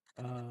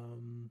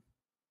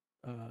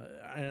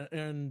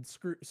 And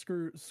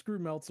screw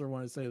Meltzer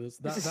when I say this.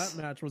 That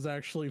match was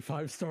actually a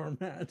 5-star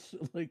match.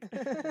 Like,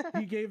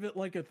 he gave it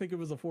like, I think it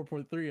was a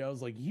 4.3. I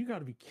was like, you got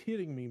to be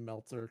kidding me,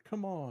 Meltzer!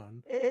 Come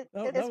on.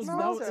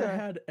 That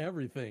had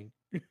everything.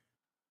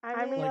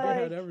 I mean, like,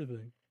 it had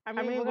everything. I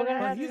mean, we're gonna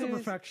have he's a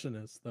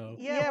perfectionist, though.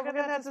 Yeah, we're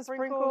gonna have to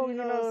sprinkle,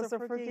 some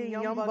freaking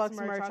Young Bucks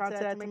merch onto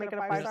that to make it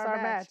a 5-star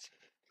match.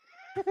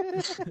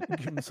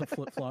 Give him some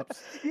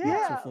flip-flops.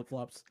 Yeah. Some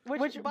flip-flops.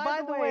 Which,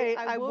 by the way,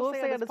 I will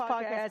say on this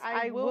podcast,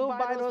 I will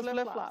buy those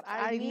flip-flops.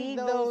 I need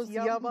those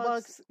Young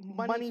Bucks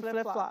money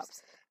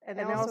flip-flops. And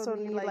I also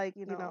need, like,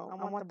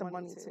 I want the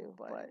money too,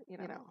 but, You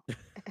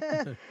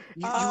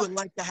would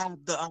like to have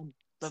the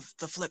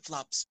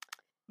flip-flops.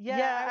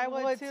 Yeah, I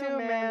would too,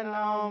 man.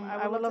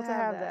 I would love to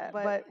have that,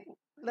 but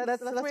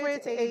let's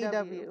wait to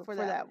AEW for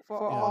that,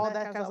 for all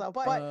that kind of stuff.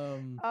 But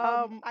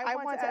I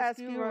want to ask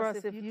you,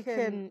 Russ, if you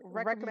can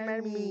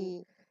recommend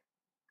me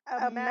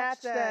a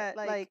match that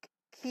like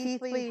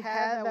Keith Lee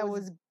had that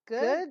was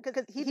good,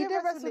 because he did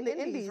wrestle in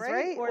the Indies,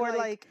 right? Or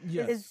like,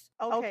 yes. Is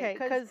okay,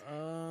 because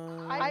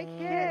I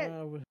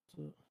can't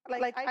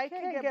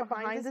get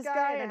behind this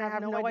guy, and I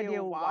have no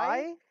idea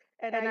why.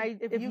 And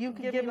if you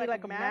could give me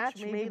like a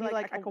match, maybe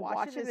like I could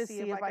watch it and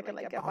see if I could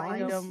like get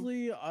behind him.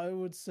 Honestly, I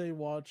would say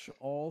watch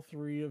all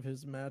 3 of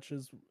his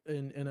matches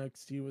in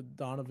NXT with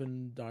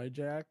Donovan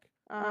Dijak.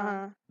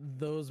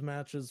 Those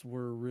matches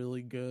were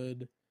really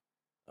good.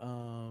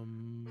 I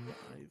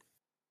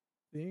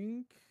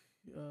think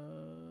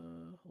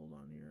hold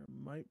on here, I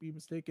might be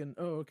mistaken.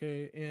 Oh,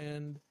 okay.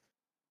 And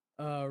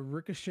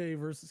Ricochet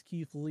versus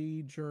Keith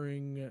Lee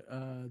during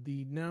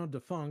the now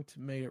defunct,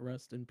 may it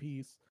rest in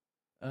peace,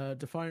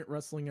 Defiant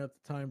Wrestling at the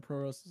time,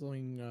 Pro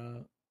Wrestling,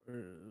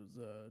 it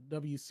was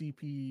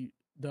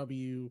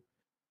WCPW,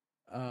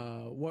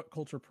 What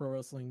Culture Pro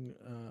Wrestling,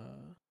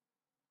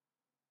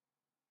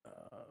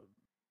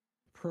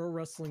 Pro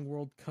Wrestling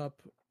World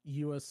Cup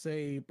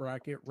USA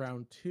bracket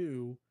round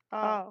 2.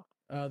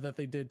 That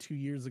they did 2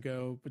 years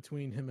ago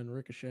between him and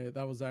Ricochet.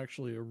 That was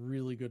actually a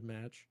really good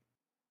match.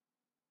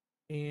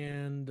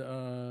 And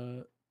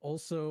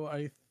also,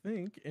 I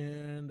think,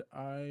 and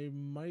I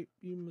might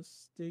be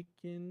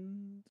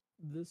mistaken,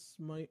 this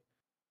might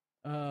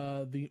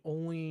the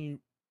only,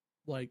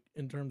 like,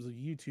 in terms of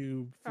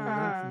YouTube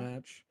full-length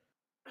match,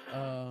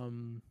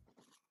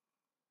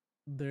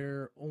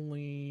 their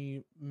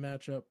only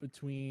matchup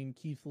between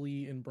Keith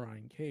Lee and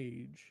Brian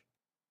Cage,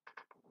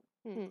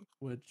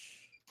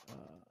 which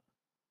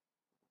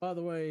By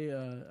the way,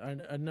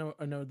 I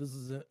know this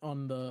is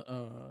on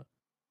the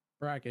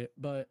bracket,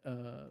 but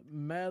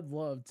mad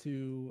love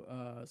to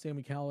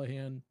Sami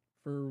Callihan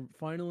for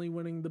finally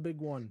winning the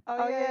big one.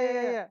 Oh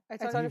yeah. I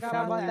totally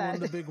forgot about that. Won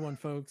the big one,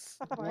 folks.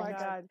 Oh my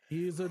god.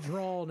 He's a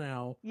draw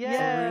now.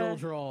 Yeah. A real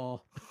draw.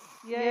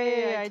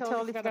 Yeah. I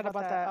totally forgot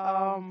about that.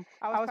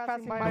 I was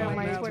passing by on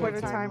my Twitter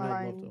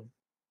timeline.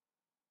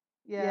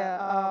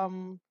 Yeah.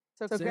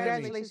 So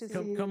congratulations.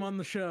 Come on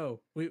the show.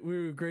 We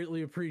would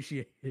greatly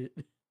appreciate it.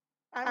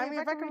 I mean,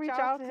 if I can reach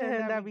out to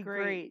him, that'd be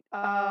great.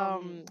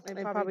 I'd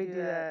probably do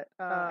that.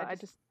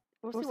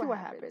 We'll see what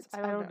happens.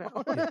 I don't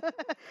know.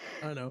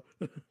 I know.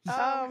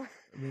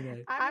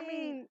 I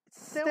mean,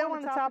 still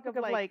on the topic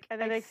of like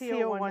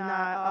NXT or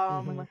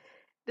whatnot.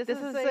 This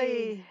is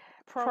a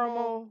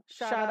promo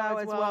shout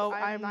out as well.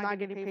 I'm not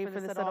getting paid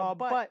for this at all,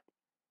 but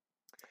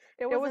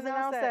it was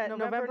announced that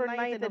November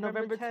 9th and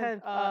November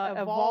 10th,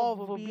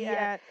 Evolve will be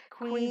at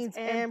Queens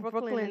and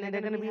Brooklyn, and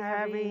they're going to be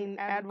having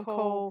Adam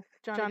Cole,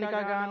 Johnny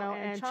Gargano,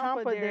 and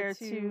Ciampa there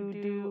to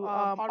do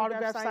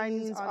autograph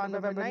signings on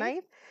November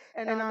 9th.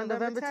 And on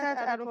November 10th,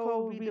 Adam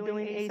Cole will be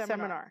doing a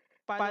seminar.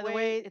 By the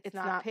way, it's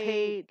not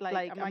paid.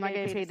 Like, I'm not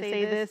getting paid to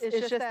say this.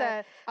 It's just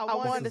that I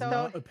wanted to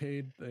throw... It's not a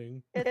paid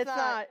thing. It's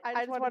not.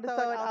 I just wanted to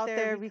throw it out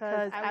there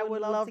because I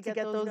would love to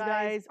get those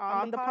guys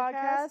on the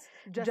podcast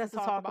just to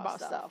talk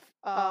about stuff.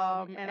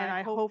 And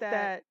I hope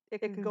that it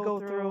can go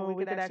through and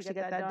we can actually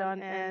get that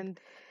done. And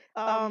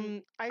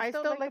I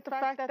still like the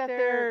fact that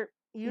they're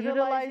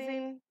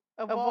utilizing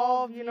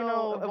Evolve.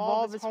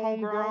 Evolve is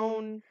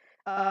homegrown.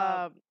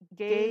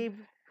 Gabe,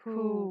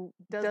 who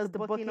does the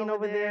booking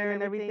over there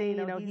and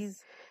everything,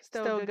 he's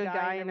still a good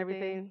guy and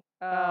everything.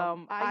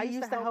 I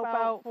used to help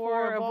out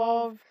for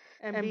Evolve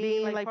and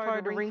being like part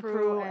of the ring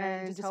crew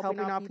and just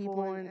helping out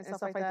people and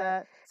stuff like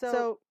that.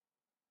 So,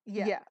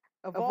 yeah,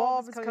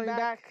 Evolve is coming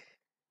back.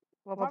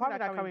 Well, probably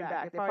not coming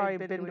back. They've probably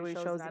been doing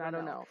shows and I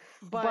don't know.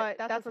 But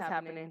that's what's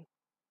happening.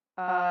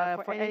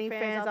 For any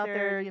fans out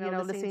there,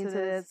 listening to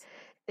this,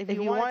 if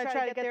you want to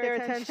try to get their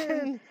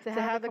attention to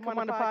have them come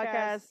on the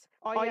podcast,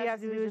 all you have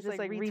to do is just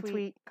like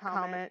retweet,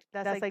 comment.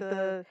 That's like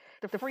the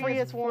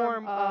freest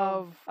form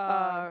of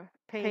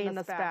paying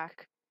us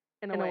back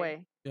in a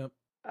way. Yep.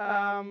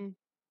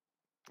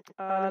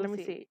 Let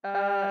me see.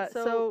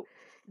 So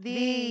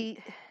the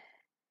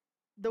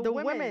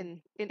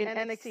women in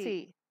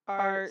NXT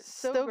are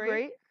still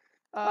great.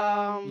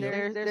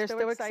 They're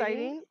still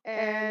exciting,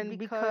 and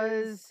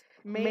because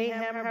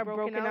Mayhem have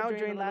broken out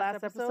during the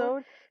last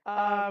episode,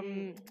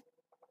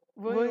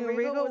 William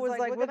Regal was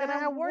like, we're gonna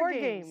have War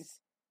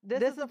Games.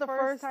 This is the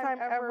first time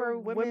ever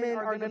women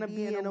are gonna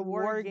be in a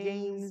War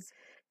Games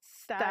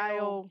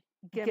style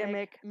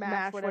gimmick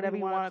match, whatever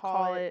you want to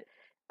call it.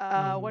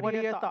 What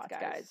are your thoughts,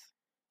 guys?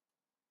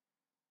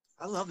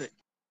 I love it.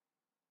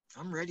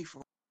 I'm ready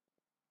for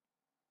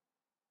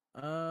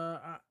it.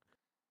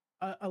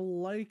 I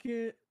like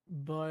it,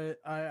 but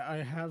I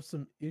have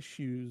some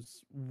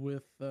issues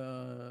with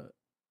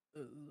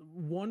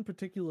one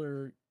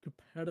particular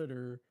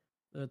competitor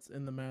that's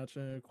in the match,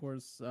 and of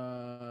course,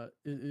 it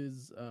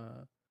is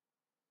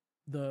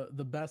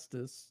the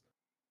bestest.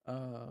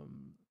 You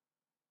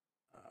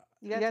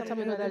gotta tell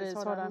me who that is.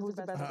 Hold on, who's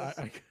the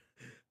bestest?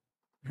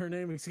 Her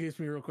name escapes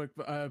me real quick,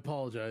 but I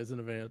apologize in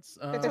advance.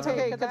 It's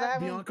okay, because I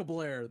haven't... Bianca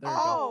Belair. There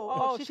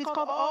she's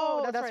called...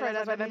 Oh, that's right.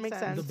 That makes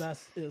sense. The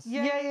bestest.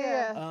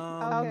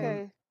 Yeah.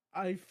 Okay.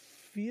 I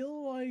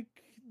feel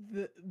like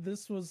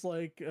this was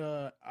like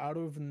out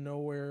of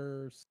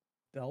nowhere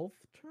stealth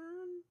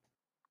turn,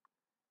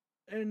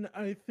 and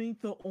I think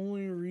the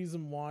only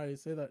reason why I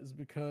say that is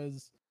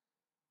because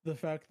the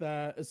fact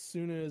that as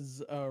soon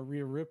as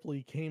Rhea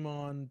Ripley came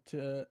on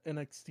to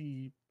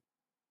NXT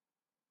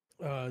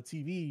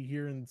TV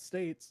here in the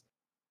States,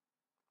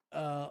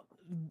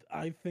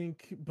 I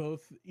think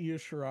both Io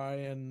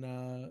Shirai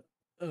and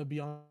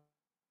Bianca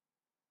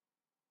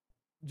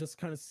just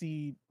kind of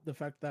see the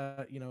fact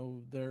that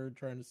they're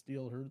trying to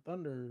steal her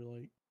thunder,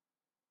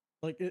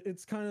 like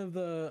it's kind of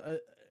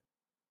the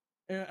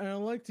and I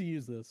like to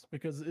use this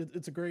because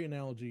it's a great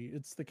analogy.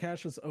 It's the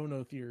Cassius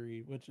Ohno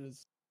theory, which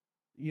is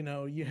you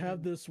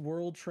have this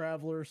world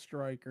traveler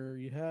striker,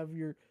 you have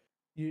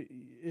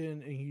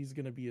and he's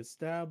going to be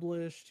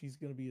established. He's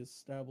going to be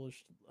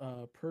established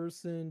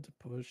person to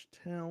push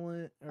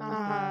talent,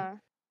 everything.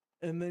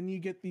 And then you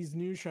get these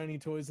new shiny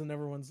toys, and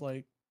everyone's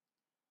like,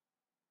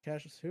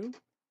 "Cassius who?"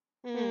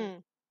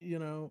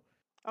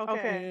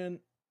 Okay.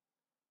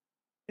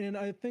 And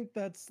I think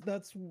that's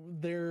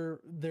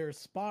their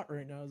spot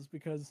right now, is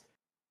because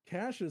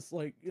Cassius,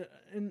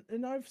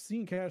 and I've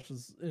seen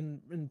Cassius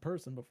in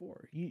person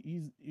before.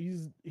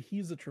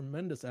 He's a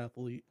tremendous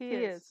athlete. He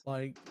is.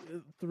 Like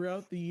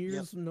throughout the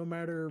years, no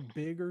matter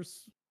big or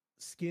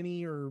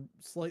skinny or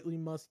slightly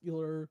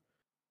muscular,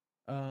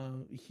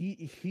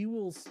 he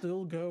will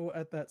still go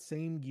at that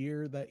same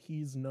gear that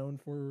he's known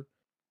for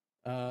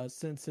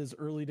since his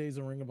early days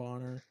in Ring of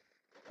Honor.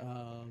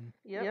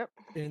 Yep.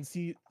 And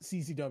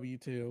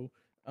CCW too.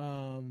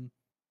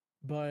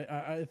 But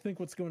I think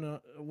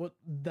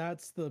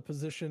that's the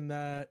position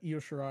that Io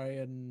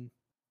Shirai and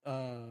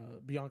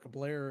Bianca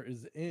Belair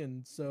is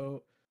in.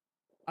 So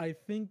I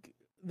think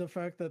the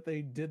fact that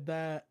they did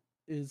that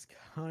is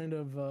kind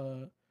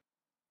of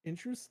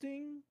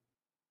interesting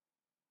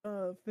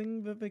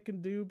thing that they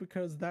can do,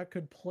 because that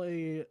could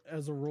play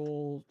as a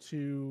role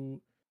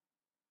to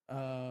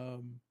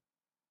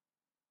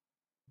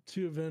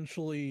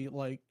eventually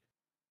like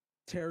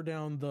tear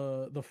down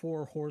the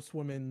four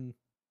horsewomen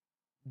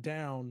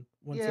down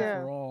once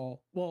and for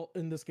all. Well,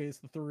 in this case,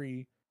 the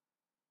three,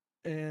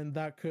 and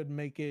that could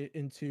make it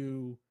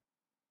into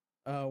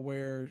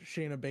where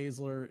Shayna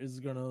Baszler is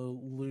gonna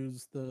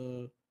lose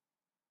the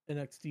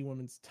NXT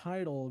Women's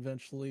title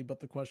eventually. But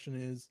the question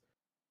is,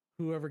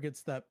 whoever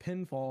gets that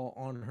pinfall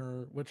on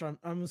her, which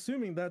I'm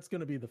assuming that's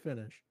gonna be the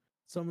finish.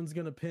 Someone's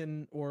gonna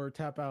pin or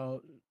tap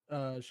out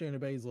Shayna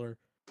Baszler.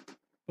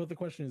 But the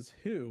question is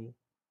who?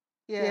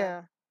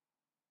 Yeah.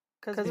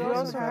 Because we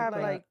also have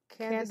like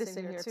Candice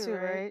in here too,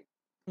 right?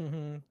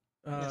 Mm-hmm.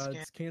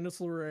 It's Candice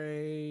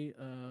LeRae,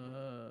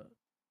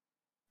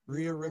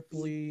 Rhea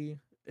Ripley,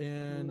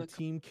 and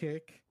Team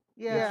Kick.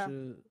 Yeah.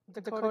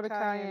 Dakota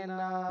Kai and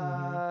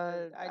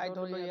I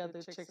don't know the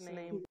other chick's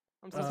name.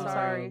 I'm so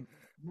sorry.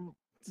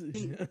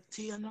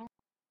 Tegan.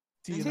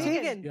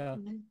 Yeah.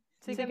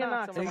 Tegan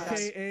Knox.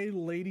 AKA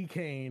Lady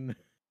Kane.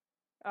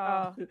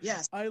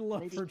 Yes. I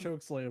love her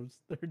choke slams.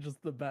 They're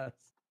just the best.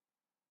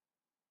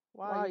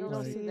 Wow, you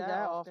don't see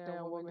that often,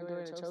 a woman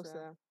doing a choke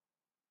slam.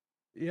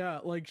 Yeah,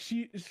 like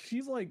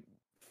she's like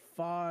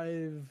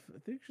 5, I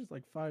think she's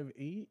like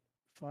 5'8",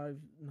 5'9",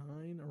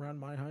 around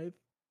my height.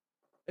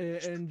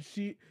 And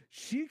she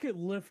could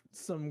lift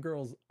some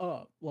girls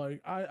up.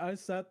 Like I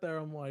sat there,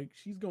 I'm like,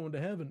 she's going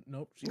to heaven.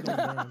 Nope, she's going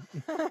down.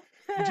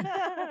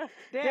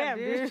 Damn,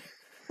 dude.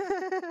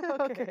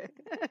 Okay.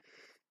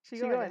 She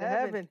going to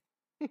heaven.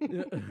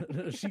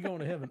 She going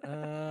to heaven?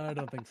 I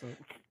don't think so.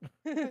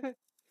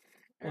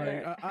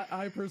 Like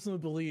I personally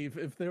believe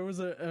if there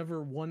was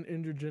ever one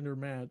intergender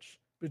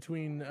match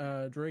between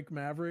Drake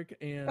Maverick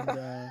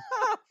and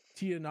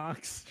Tia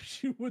Knox,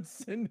 she would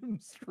send him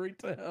straight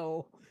to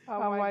hell.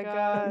 Oh my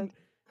god!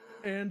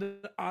 And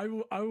I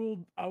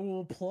will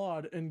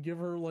applaud and give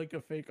her like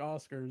a fake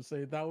Oscar.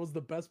 Say that was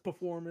the best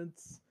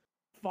performance.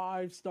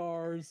 5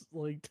 stars,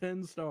 like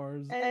 10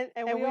 stars. And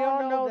we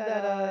all know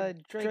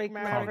that Drake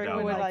Maverick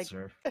would like.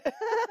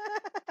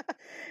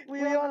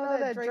 We all know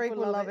that Drake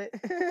would love it.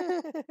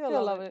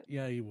 He'll love it.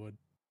 Yeah, he would.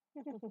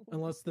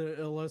 unless the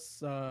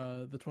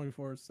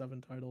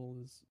 24/7 title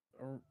is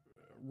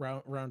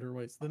round her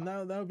waist, then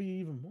that would be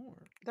even more.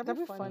 That'd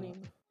be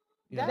funny.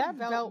 Yeah. That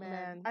belt,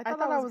 man. I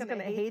thought I was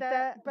gonna hate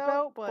that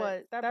belt,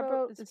 but that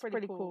belt is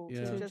pretty cool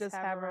to just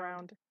have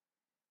around.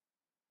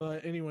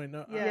 But anyway,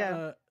 no.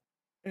 Yeah.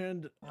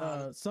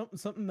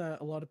 Something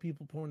that a lot of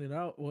people pointed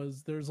out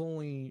was there's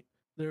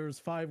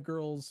 5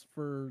 girls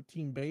for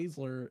Team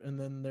Baszler, and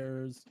then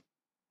there's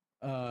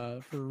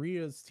for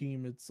Rhea's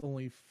team it's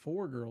only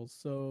 4 girls.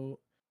 So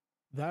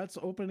that's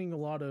opening a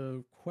lot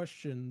of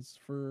questions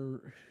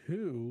for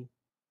who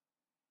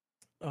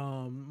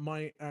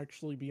might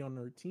actually be on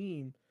her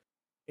team.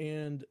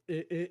 And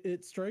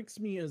it strikes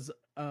me as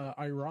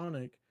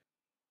ironic.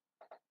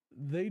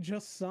 They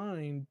just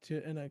signed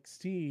to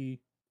NXT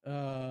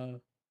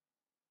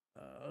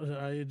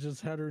I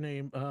just had her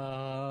name,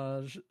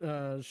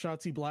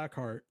 Shotzi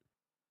Blackheart.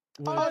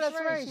 Oh, that's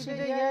right. She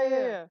did.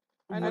 Yeah.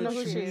 I know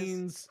who she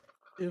means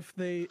is.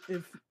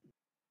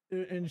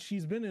 And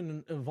she's been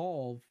in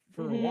Evolve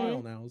for a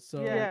while now,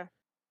 so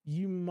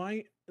you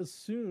might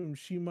assume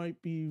she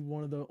might be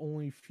one of the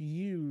only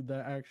few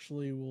that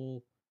actually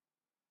will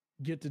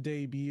get to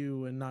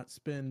debut and not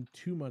spend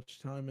too much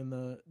time in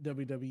the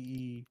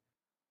WWE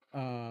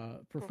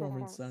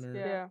Performance Center.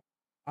 Yeah.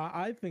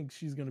 I think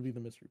she's going to be the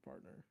mystery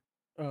partner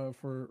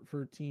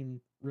for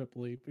Team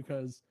Ripley,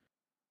 because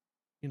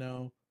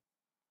they're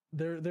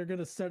going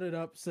to set it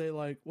up, say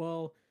like,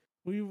 well,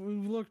 we've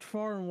looked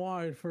far and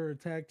wide for a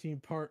tag team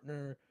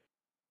partner.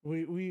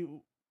 We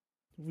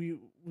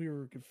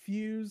were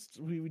confused.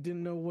 We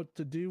didn't know what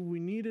to do. We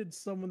needed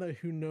someone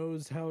who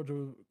knows how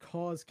to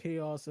cause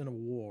chaos in a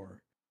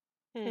war.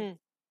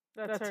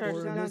 That's her.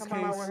 Or in this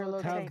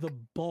case, have the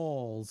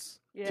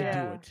balls to do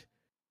it.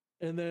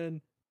 And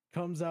then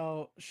comes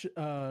out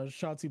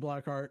Shotzi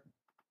Blackheart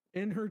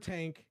in her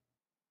tank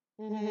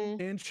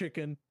and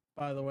chicken,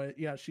 by the way.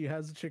 Yeah, she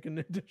has a chicken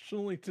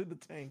additionally to the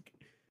tank.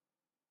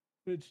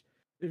 Which,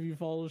 if you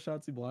follow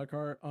Shotzi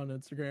Blackheart on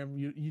Instagram,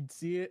 you'd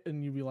see it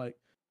and you'd be like,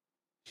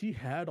 she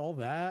had all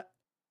that?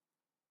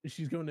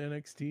 She's going to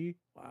NXT?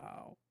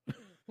 Wow.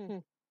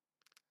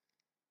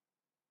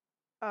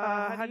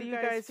 How do you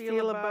guys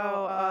feel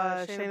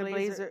about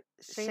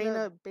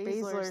Shayna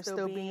Baszler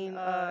still being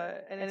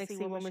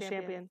NXT Women's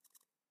Champion?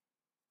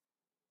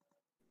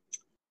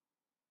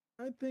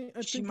 I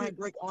think she might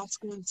break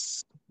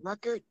Asuka's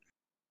record.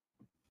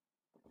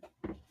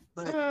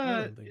 But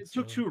it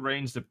took 2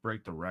 reigns to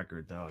break the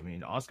record, though. I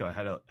mean, Asuka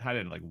had it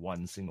in like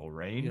one single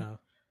reign. Yeah.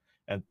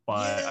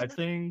 But I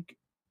think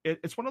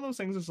it's one of those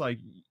things. It's like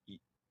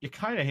you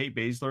kind of hate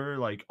Baszler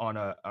like on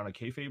a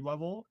kayfabe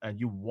level, and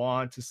you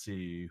want to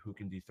see who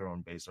can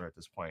dethrone Baszler at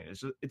this point.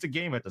 It's a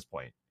game at this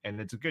point, and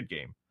it's a good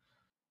game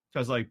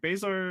because like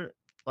Baszler,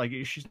 like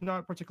she's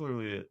not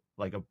particularly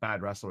like a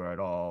bad wrestler at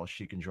all.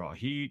 She can draw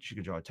heat, she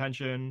can draw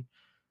attention,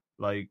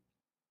 like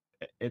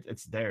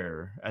it's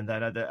there. And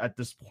then at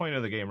this point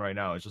of the game right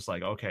now, it's just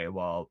like, okay,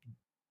 well,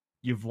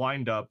 you've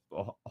lined up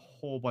a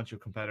whole bunch of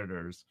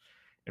competitors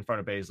in front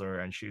of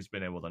Baszler, and she's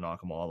been able to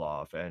knock them all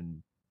off,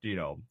 and you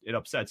know it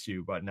upsets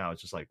you. But now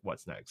it's just like,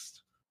 what's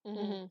next?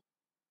 Mm-hmm.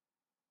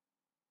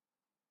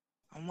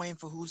 I'm waiting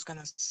for who's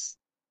gonna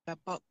step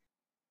up.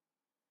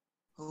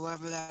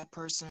 Whoever that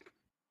person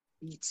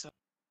beats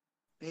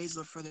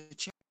Baszler for the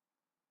champ,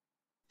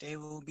 they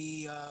will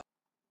be.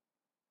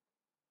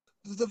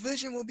 The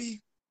division will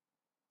be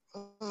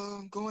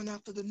going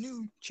after the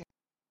new champ,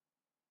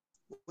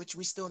 which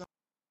we still don't.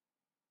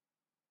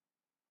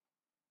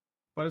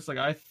 But it's like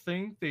I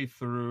think they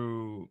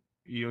threw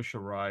Io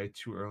Shirai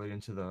too early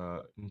into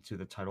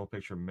the title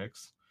picture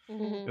mix.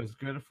 Mm-hmm. It was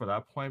good for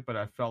that point, but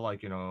I felt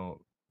like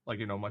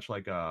much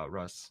like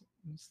Russ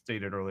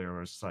stated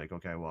earlier, it's like,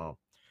 okay, well,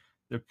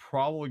 they're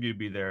probably gonna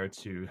be there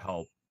to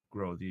help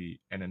grow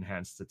and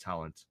enhance the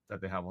talent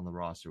that they have on the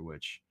roster,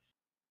 which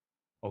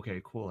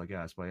okay, cool, I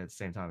guess. But at the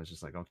same time, it's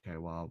just like, okay,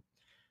 well,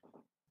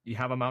 you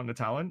have a mountain of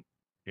talent,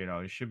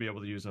 you should be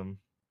able to use them,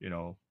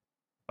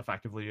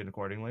 effectively and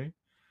accordingly.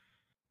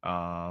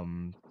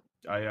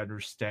 I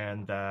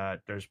understand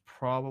that there's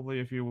probably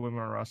a few women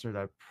on the roster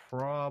that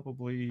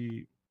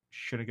probably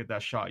shouldn't get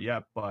that shot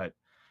yet, but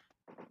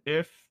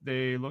if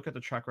they look at the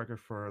track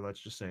record for, let's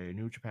just say,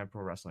 New Japan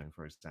Pro Wrestling,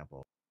 for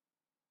example,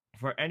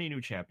 for any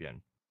new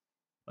champion,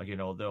 like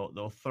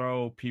they'll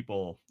throw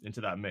people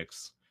into that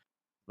mix.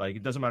 Like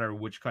it doesn't matter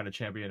which kind of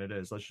champion it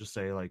is. Let's just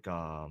say like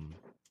the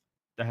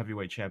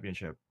heavyweight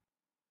championship.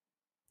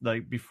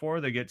 Like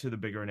before they get to the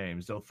bigger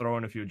names, they'll throw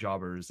in a few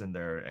jobbers in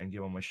there and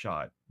give them a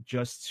shot,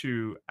 just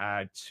to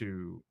add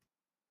to,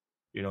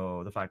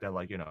 the fact that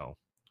like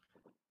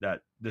that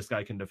this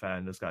guy can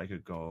defend, this guy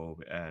could go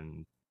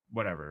and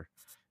whatever.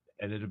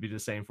 And it'll be the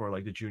same for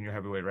like the junior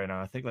heavyweight right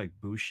now. I think like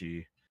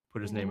Bushi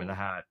put his name in the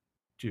hat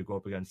to go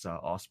up against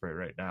Ospreay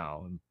right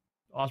now, and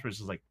Ospreay's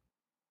just like,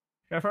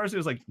 at first he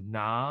was like,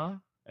 nah,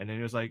 and then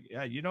he was like,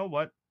 yeah, you know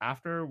what?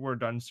 After we're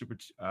done Super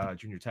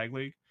Junior Tag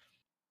League,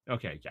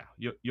 okay, yeah,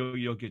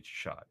 you'll get your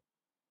shot.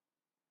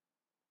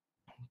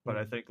 But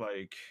I think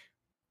like,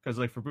 because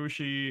like for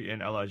Bushi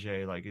and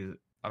LIJ, like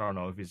I don't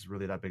know if he's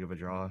really that big of a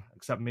draw,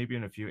 except maybe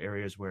in a few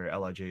areas where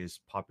LIJ is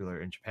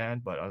popular in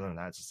Japan. But other than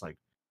that, it's just like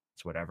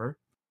it's whatever.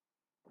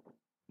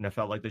 And I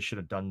felt like they should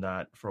have done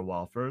that for a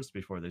while first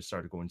before they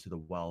started going to the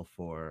well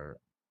for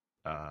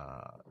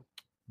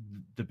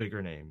the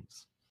bigger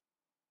names.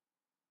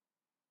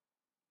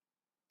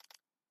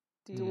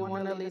 Do you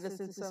want to lead us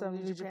into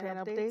some New Japan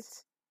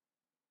updates?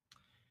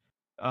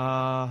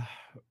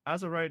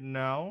 As of right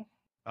now,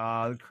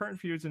 the current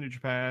feuds in New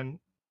Japan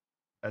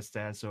as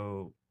stands.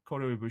 So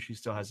Kota Ibushi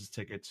still has his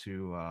ticket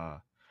to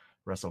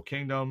Wrestle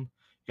Kingdom.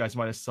 You guys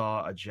might have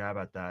saw a jab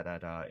at that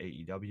at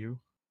AEW.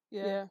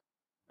 Yeah.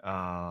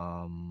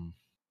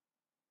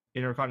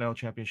 Intercontinental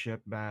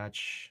Championship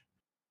match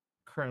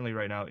currently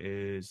right now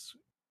is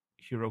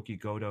Hiroki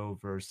Goto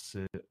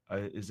versus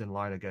is in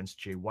line against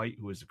Jay White,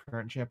 who is the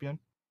current champion.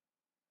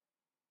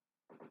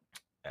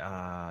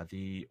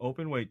 The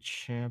Openweight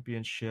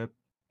Championship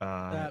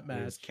that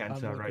match is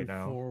Kenta right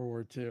now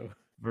forward to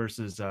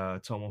versus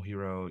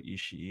Tomohiro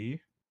Ishii,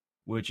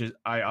 which is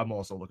I'm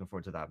also looking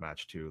forward to that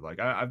match too.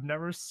 Like I've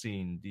never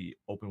seen the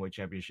Openweight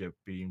Championship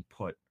being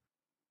put,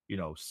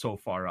 so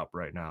far up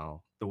right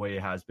now the way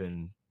it has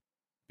been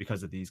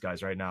because of these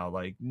guys right now.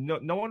 Like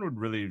no one would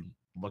really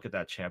look at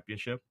that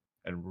championship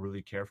and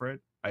really care for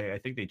it. I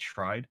think they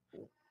tried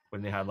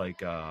when they had like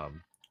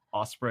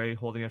Ospreay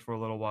holding it for a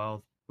little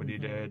while when he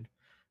did.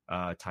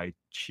 Tai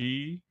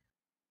Chi.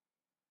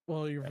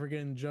 Well, you're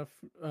forgetting Jeff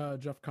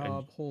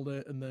Cobb hold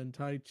it, and then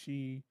Tai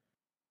Chi.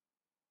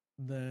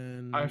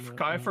 Then I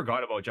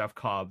forgot about Jeff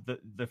Cobb.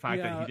 The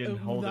fact that he didn't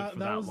hold it for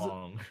that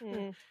long.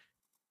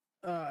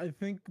 I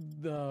think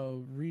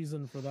the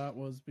reason for that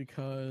was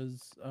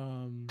because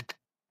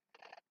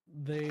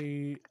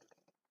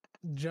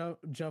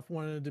Jeff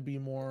wanted to be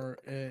more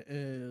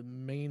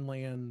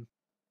mainland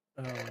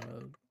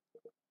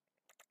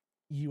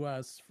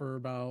US for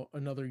about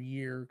another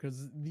year,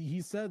 because he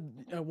said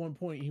at one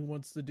point he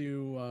wants to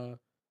do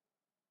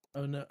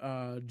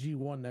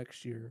G1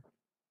 next year,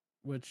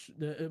 which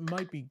it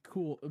might be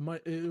cool.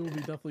 It will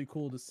be definitely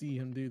cool to see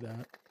him do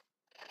that.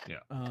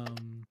 Yeah.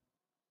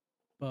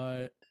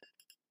 But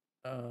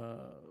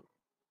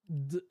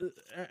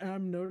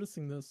I'm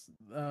noticing this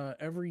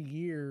every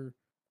year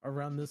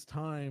around this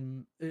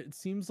time. It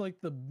seems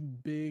like the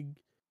big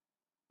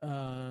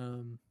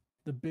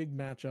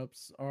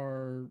matchups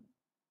are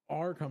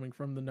coming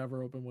from the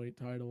Never Openweight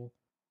title,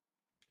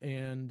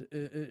 and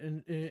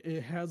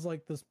it has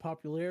like this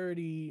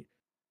popularity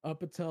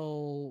up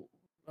until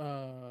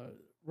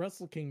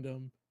Wrestle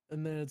Kingdom,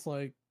 and then it's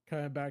like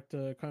kind of back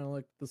to kind of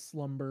like the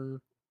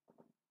slumber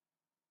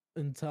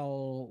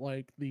until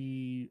like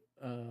the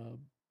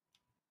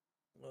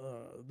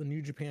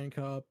New Japan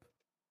Cup,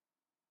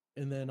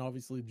 and then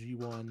obviously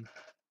G1,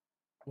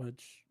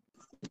 which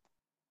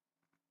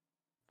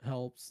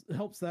helps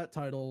that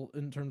title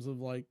in terms of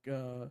like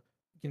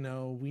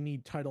we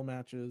need title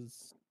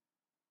matches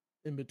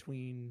in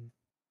between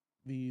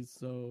these,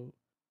 so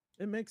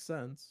it makes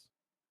sense.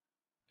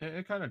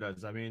 It kind of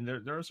does. I mean,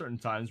 there are certain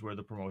times where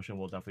the promotion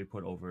will definitely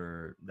put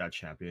over that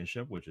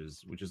championship, which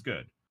is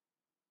good.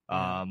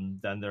 Yeah.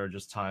 Then there are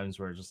just times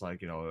where it's just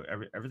like,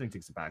 everything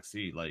takes a back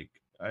seat. Like,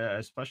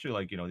 especially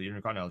like, the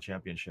Intercontinental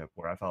Championship,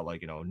 where I felt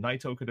like,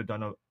 Naito could have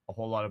done a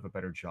whole lot of a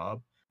better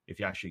job if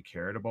he actually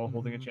cared about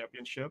holding a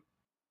championship.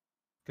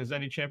 Because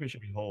any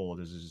championship you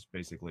hold is just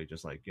basically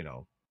just like,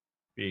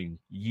 being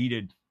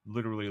yeeted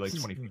literally like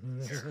 20 feet.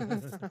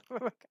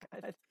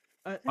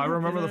 I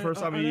remember the first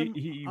time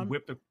he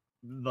whipped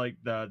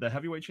the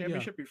heavyweight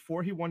championship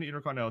before he won the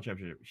Intercontinental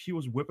Championship. He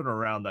was whipping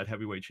around that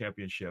heavyweight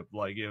championship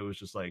like it was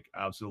just like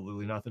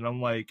absolutely nothing.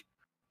 I'm like,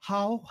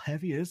 how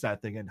heavy is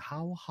that thing, and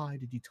how high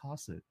did you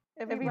toss it?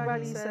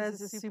 Everybody says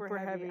it's super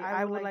heavy.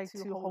 I would like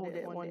to hold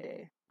it one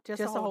day,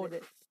 just to hold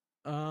it.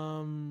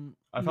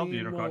 I felt the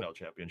Intercontinental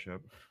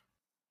Championship.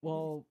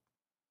 Well,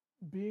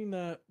 being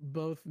that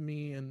both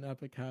me and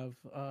Epic have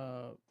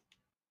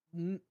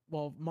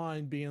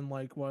mine being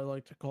like what I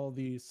like to call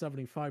the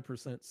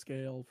 75%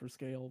 scale for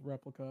scale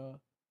replica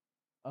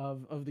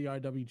of the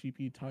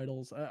IWGP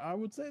titles, I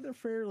would say they're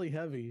fairly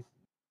heavy.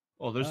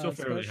 Oh, they're still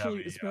fairly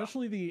heavy,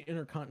 especially the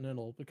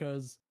Intercontinental,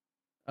 because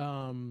they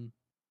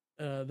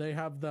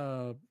have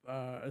the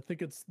I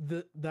think it's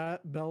that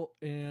belt,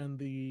 and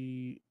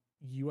the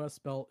US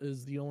belt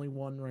is the only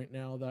one right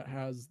now that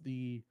has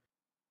the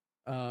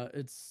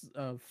it's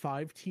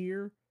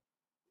 5-tier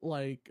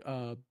like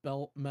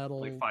belt metal,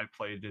 like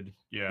 5-plated.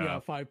 Yeah,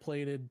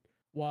 5-plated,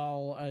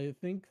 while I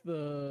think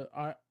the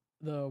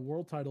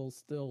world title is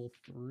still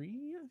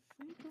 3,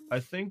 I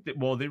think that,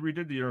 well, they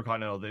redid the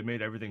Intercontinental. They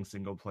made everything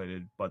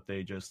single-plated, but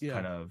they just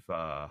kind of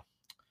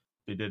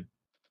they did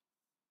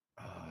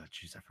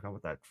jeez, I forgot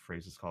what that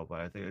phrase is called,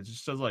 but I think it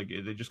just says like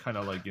they just kind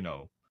of like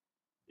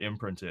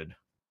imprinted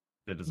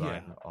the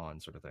design on,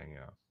 sort of thing.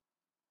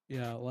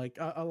 Yeah, like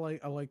I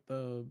like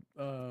the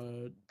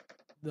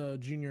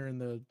junior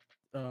and the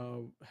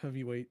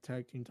heavyweight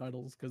tag team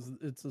titles, because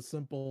it's a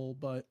simple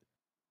but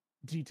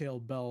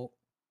detailed belt,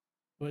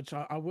 which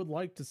I would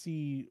like to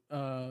see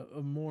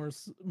more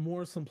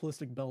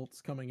simplistic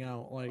belts coming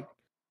out, like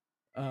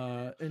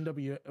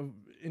NWA,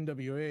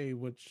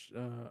 which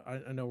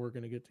I know we're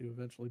going to get to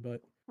eventually,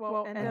 but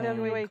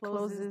NWA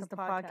closes the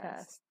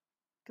podcast.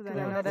 Because I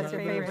know that's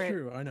your favorite. That's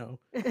true, I know.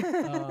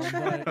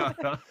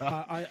 But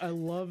I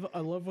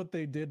love what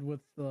they did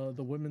with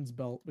the women's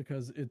belt,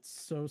 because it's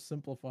so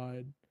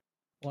simplified,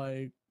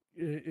 like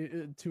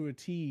it to a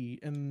T,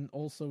 and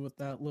also with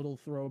that little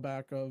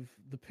throwback of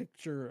the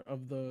picture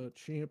of the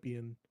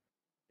champion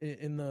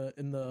in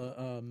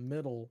the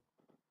middle,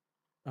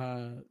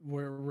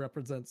 where it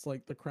represents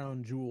like the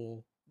crown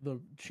jewel, the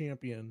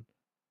champion,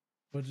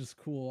 which is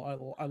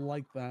cool. I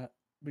like that,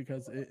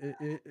 because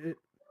it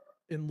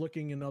in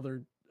looking in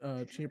other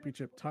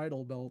championship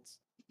title belts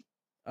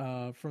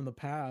from the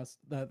past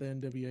that the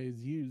NWA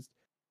has used,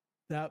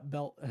 that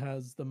belt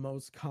has the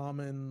most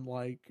common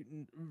like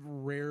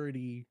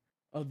rarity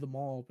of them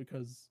all,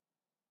 because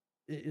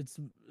it's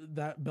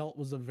that belt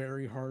was a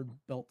very hard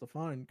belt to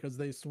find, because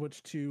they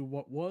switched to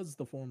what was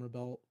the former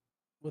belt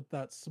with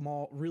that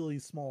really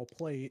small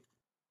plate,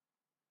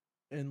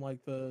 and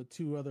like the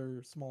 2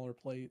 other smaller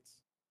plates.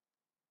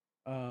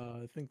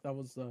 I think that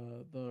was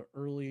the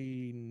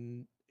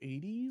early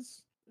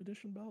 80s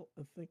edition belt.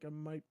 I think I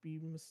might be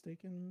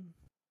mistaken,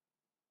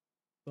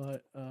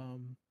 but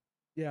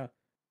yeah,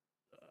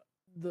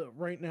 the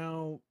right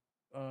now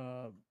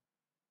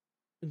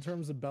in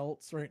terms of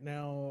belts right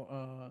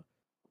now,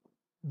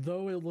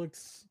 though it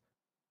looks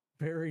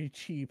very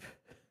cheap,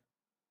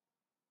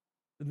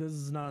 this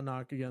is not a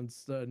knock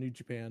against New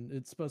Japan.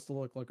 It's supposed to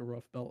look like a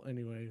rough belt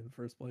anyway in the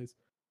first place.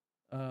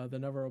 The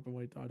Never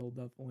Openweight title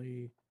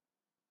definitely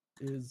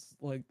is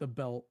like the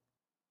belt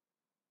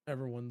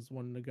everyone's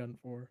wanting to gun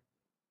for.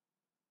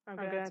 I'm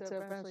gonna have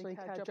to eventually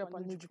catch up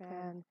on New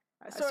Japan.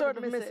 I sort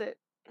of miss it.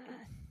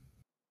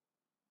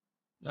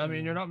 I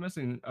mean, you're not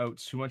missing out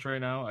too much right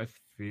now. I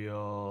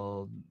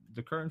feel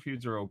the current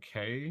feuds are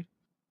okay.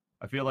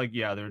 I feel like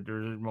their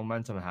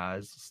momentum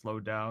has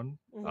slowed down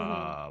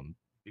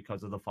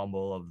because of the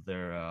fumble of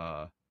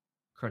their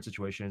current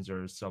situations.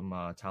 There's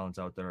some talents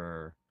out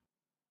there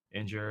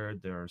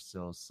injured. There are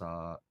still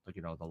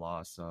the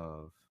loss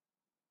of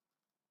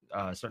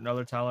certain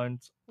other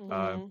talent,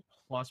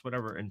 plus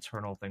whatever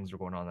internal things are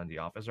going on in the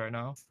office right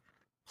now.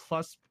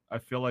 Plus, I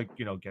feel like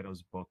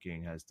Ghetto's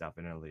booking has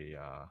definitely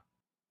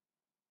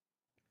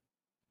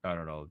I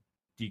don't know,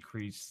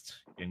 decreased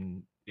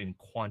in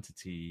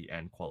quantity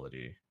and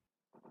quality.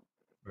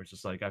 Where it's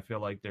just like I feel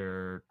like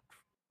they're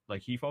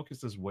like he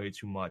focuses way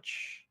too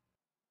much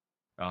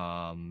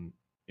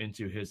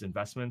into his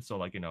investments. So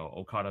like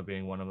Okada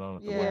being one of them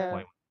at the one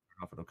point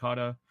off of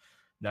Okada.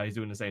 Now he's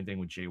doing the same thing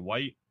with Jay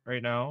White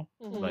right now.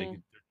 Mm-hmm. Like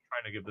they're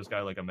trying to give this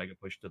guy like a mega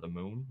push to the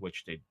moon,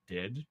 which they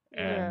did.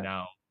 And Yeah.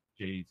 now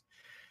Jay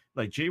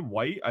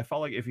White, I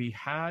felt like if he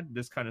had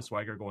this kind of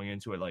swagger going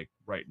into it like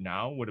right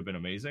now would have been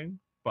amazing.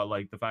 But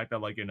like the fact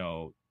that like, you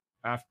know,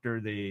 after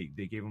they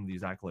gave him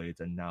these accolades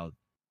and now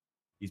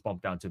he's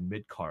bumped down to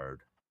mid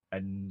card.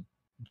 And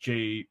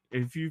Jay,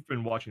 if you've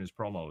been watching his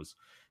promos,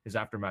 his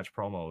after-match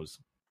promos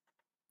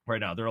right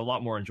now, they're a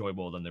lot more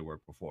enjoyable than they were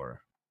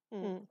before.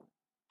 Mm.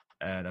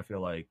 And I feel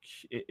like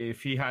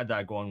if he had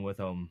that going with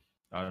him,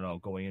 I don't know,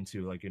 going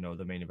into like, you know,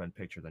 the main event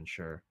picture, then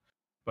sure.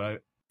 But I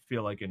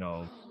feel like, you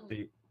know,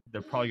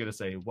 they're probably gonna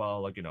say,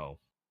 well, like, you know,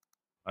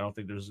 I don't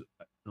think there's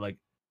like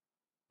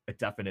a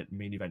definite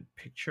main event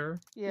picture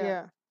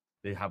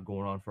they have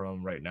going on for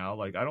him right now.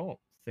 Like I don't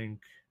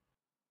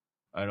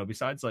know,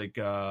 besides like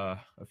a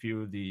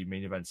few of the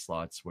main event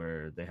slots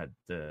where they had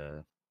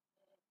the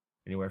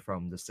anywhere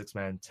from the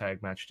 6-man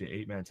tag match to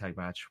 8-man tag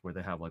match where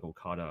they have like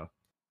Okada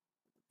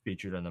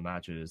featured in the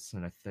matches,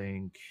 and I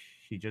think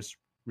he just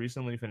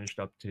recently finished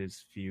up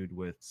his feud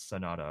with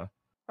Sonata.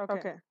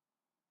 Okay.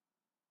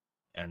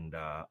 And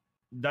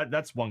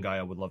that's one guy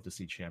I would love to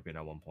see champion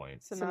at one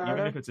point, Sonata?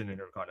 even if it's an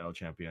Intercontinental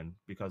champion,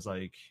 because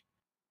like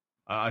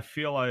I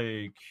feel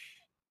like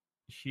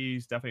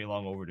he's definitely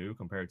long overdue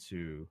compared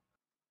to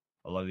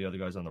a lot of the other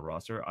guys on the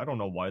roster. I don't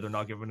know why they're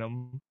not giving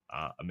him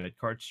a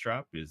mid-card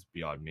strap is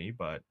beyond me,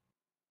 but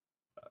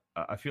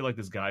I feel like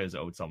this guy is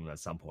owed something at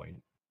some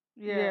point.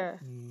 Yeah.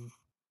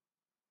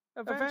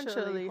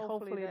 Eventually,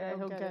 hopefully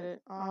he'll get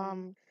it.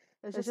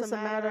 It's just a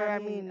matter. I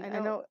mean, I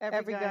know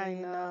every guy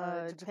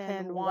in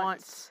Japan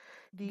wants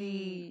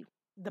the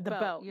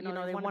belt. You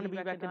know, they want to be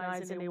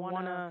recognized and they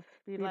want to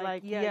be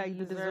like, yeah,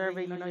 you deserve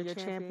it. You know, you're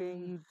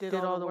champion. You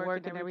did all the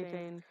work and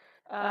everything.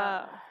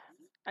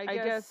 I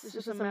guess it's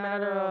just a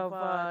matter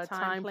of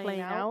time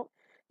playing out.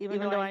 Even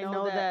though I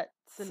know that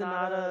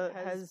Sonata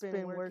has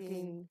been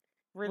working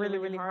really,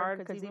 really hard,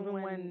 because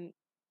even when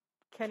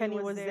Kenny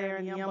was there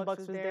and the Young Bucks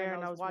was there,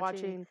 and I was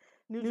watching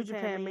New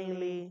Japan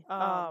mainly,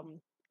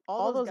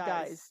 all those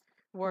guys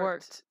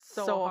worked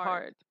so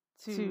hard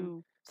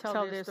to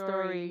tell their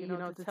story, you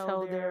know, to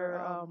tell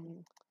their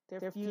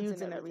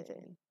feuds and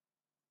everything.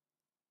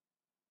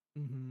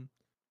 Mm-hmm.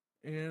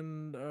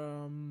 And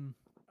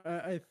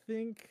I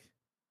think,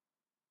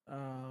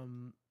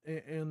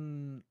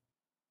 and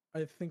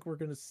I think we're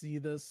gonna see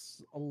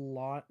this a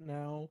lot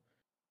now,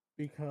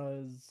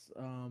 because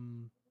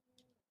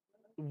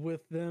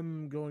with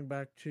them going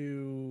back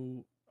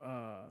to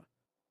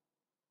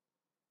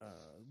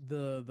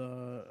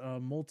the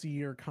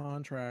multi-year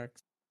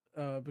contracts,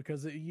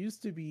 because it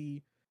used to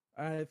be,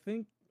 I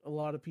think a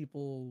lot of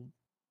people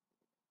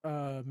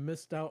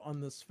missed out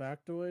on this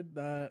factoid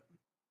that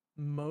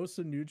most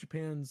of New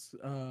Japan's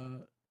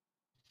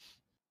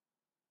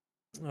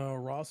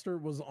roster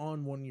was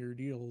on 1-year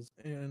deals,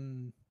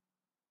 and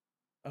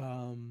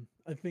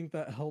I think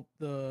that helped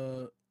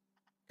the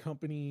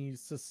company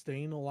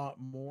sustain a lot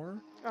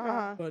more.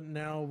 But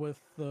now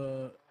with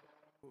the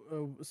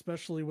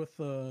especially with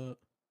the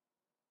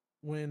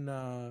when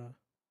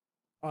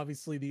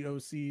obviously the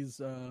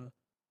OCs,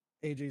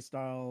 AJ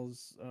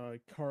Styles,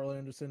 Carl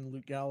Anderson,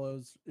 Luke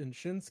Gallows, and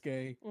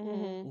Shinsuke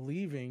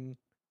leaving,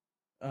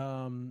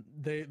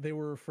 they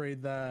were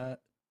afraid that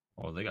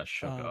they got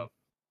shook up.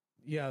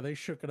 Yeah, they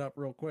shook it up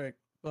real quick.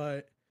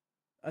 But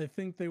I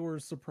think they were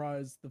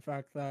surprised the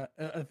fact that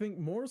I think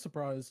more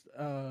surprised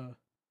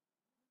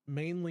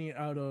mainly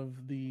out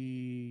of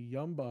the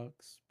Young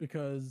Bucks,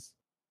 because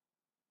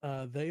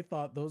they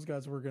thought those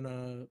guys were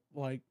gonna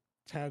like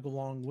tag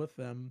along with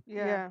them.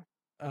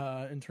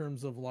 In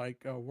terms of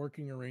like a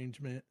working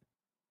arrangement,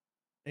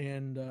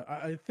 and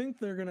I think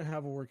they're gonna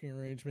have a working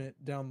arrangement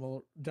down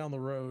the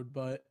road.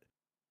 But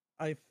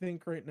I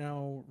think right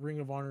now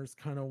Ring of Honor is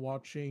kind of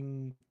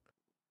watching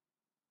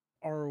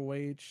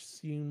ROH,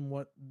 seeing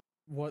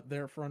what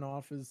their front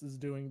office is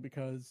doing,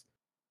 because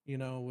you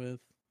know, with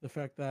the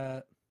fact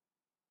that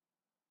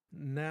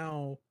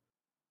now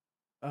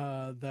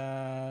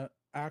that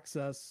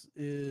Access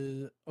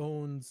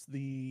owns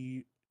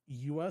the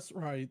US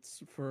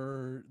rights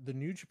for the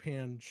New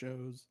Japan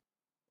shows,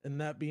 and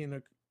that being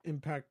a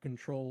Impact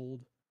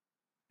controlled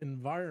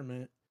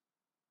environment,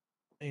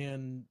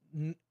 and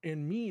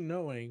me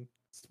knowing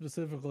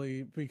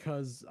specifically,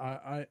 because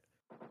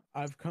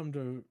I've come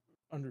to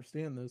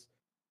understand this,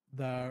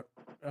 that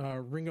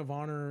Ring of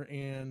Honor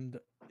and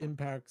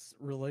Impact's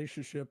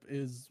relationship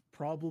is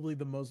probably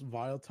the most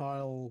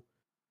volatile,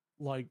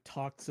 like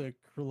toxic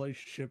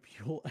relationship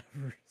you'll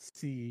ever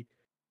see.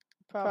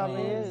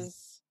 Probably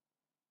is.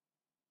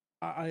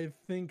 I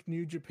think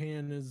New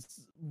Japan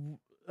is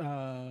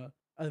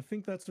I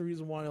think that's the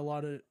reason why a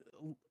lot of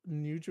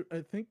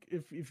I think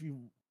if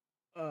you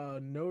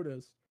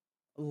notice,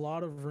 a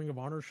lot of Ring of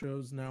Honor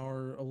shows now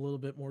are a little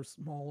bit more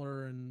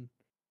smaller, and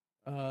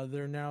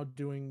they're now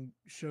doing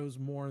shows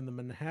more in the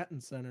Manhattan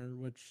Center,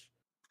 which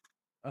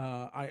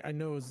I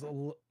know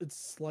it's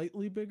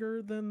slightly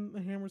bigger than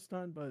the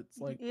Hammerstein, but it's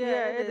like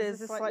it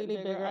is. It's slightly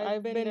bigger.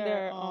 I've been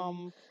there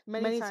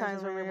many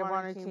times when Ring of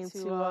Honor came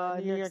to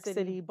New York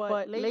City,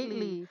 but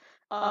lately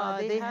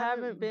they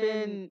haven't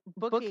been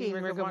booking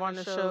Ring of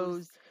Honor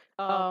shows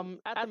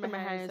at the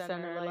Manhattan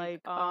Center.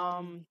 Like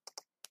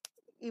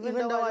even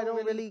though I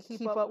don't really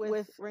keep up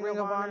with Ring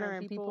of Honor,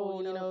 and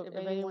people, if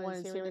anyone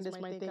is hearing this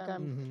might think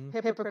I'm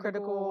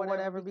hypocritical or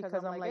whatever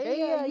because I'm like,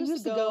 hey, I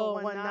used to go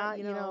and whatnot,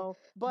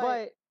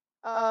 but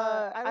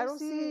I don't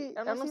see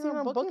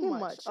them booking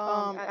much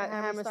at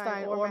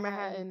Hammerstein or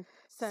Manhattan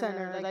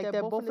Center. Like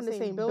they're both in the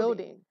same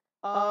building.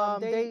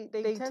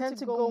 They tend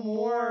to go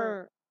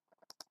more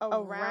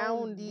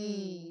around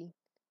the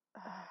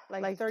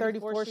like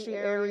 34th Street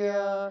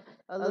area,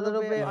 a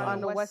little bit on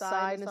the west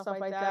side and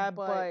stuff like that,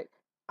 but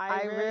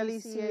I rarely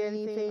see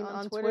anything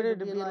on Twitter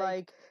to be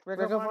like,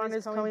 Ring of Honor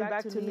is coming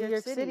back to New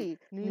York City.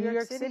 New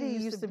York City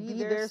used to be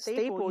their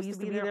staple, used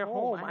to be their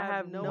home. I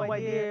have no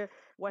idea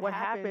what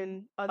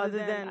happened other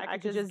than I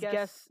could just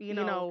guess,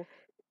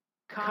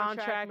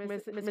 contract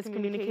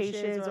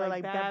miscommunications or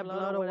like bad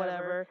blood or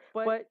whatever.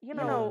 But,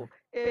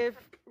 if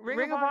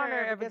Ring of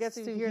Honor ever gets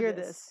to hear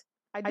this,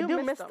 I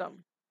do miss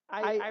them.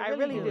 I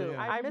really do.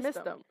 I miss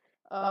them.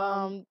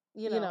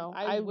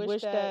 I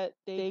wish that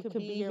they could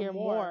be here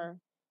more.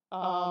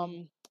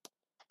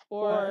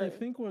 Or I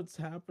think what's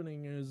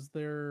happening is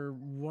they're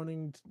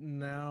wanting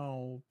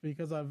now,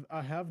 because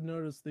I have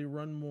noticed they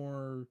run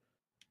more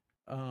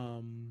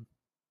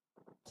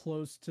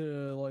close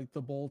to like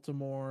the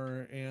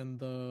Baltimore and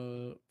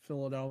the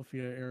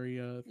Philadelphia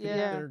area.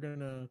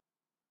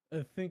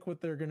 I think what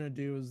they're gonna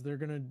do is they're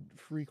gonna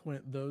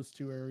frequent those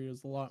two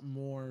areas a lot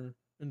more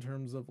in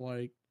terms of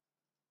like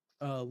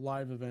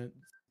live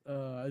events.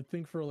 I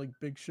think for like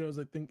big shows,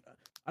 I think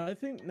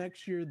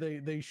next year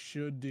they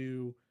should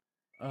do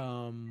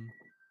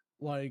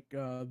like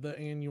the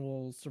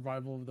annual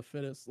Survival of the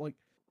Fittest like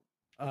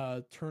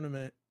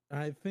tournament.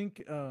 I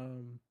think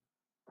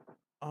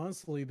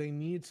honestly they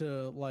need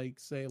to like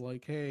say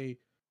like, hey,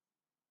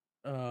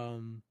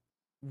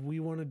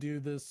 we want to do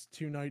this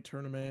 2-night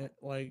tournament.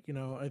 Like,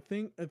 I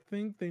think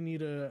they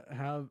need to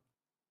have,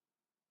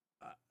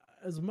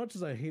 as much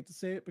as I hate to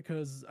say it,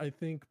 because I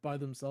think by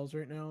themselves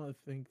right now, I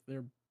think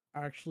they're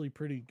actually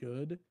pretty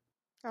good.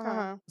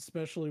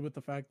 Especially with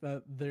the fact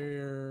that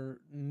their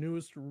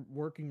newest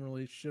working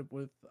relationship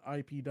with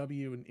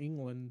IPW in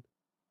England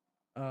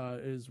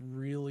is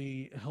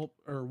really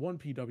or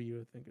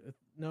 1PW, I think.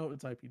 No,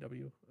 it's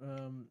IPW.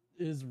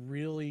 Is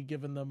really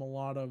giving them a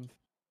lot of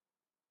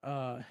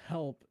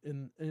help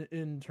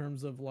in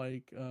terms of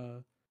like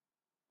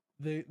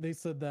they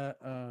said that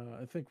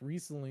I think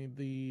recently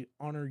the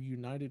Honor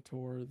United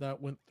tour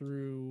that went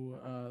through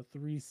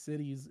 3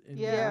 cities in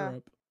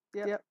Europe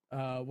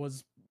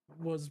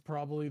was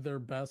probably their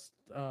best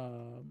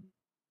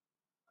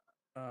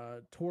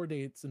tour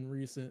dates in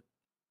recent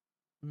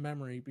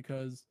memory,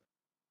 because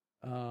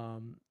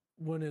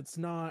when it's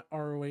not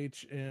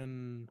ROH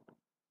and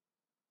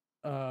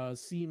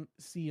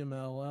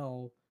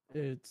CMLL,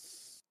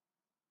 it's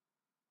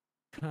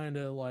kind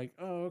of like,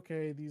 oh,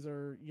 okay, these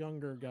are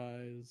younger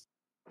guys.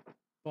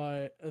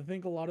 But I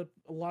think a lot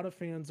of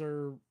fans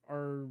are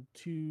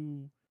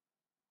too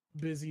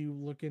busy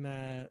looking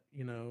at,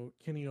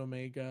 Kenny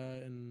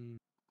Omega and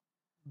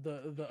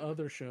the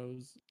other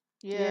shows.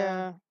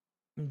 Yeah.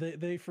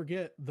 They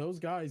forget those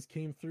guys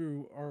came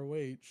through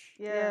ROH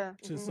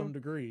to some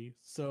degree.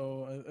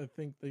 So I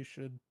think they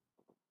should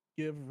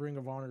give Ring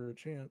of Honor a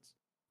chance.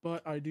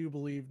 But I do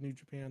believe New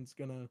Japan's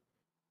gonna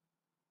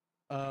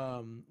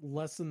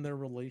lessen their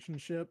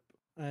relationship.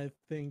 I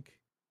think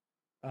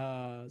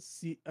I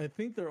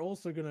think they're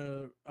also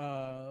gonna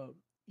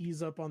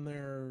ease up on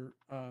their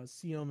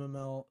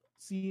CMLL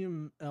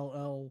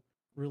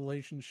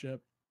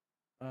relationship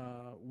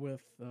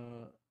with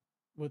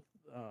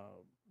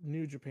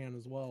New Japan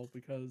as well,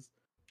 because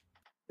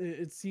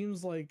it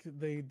seems like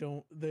they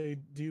do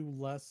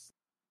less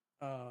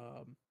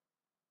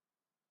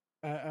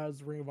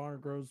as Ring of Honor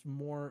grows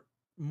more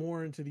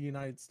into the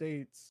United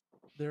States.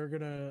 They're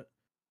gonna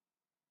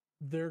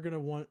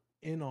want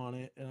in on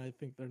it, and I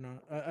think they're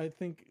not. I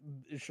think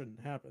it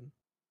shouldn't happen.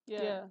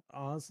 Yeah.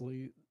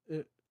 Honestly,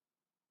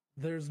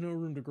 there's no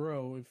room to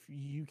grow if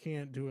you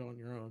can't do it on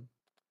your own.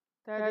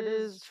 That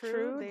is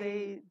true.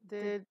 They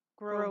did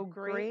grow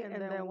great,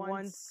 and then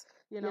once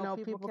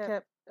people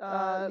kept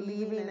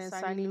leaving and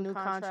signing new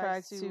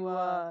contracts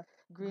to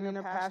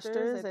greener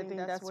pastures, I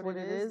think that's what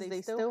it is.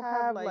 They still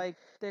have like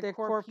their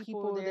core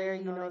people there.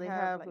 They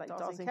have like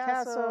Dalton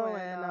Castle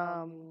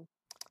and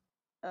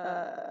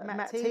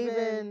Matt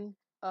Taven.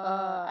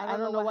 I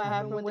don't know what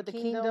happened with the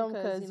Kingdom,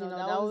 because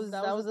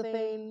that was a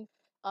thing.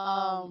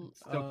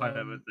 Still kind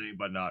of a thing,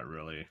 but not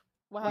really.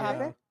 What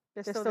happened?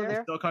 They're still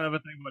there? Still kind of a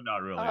thing, but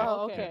not really.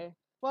 Oh, okay.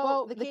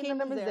 Well, the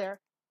Kingdom is there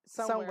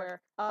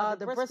somewhere.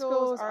 The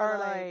Briscoes are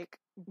like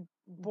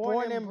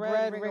born and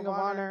bred Ring of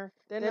Honor.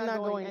 They're not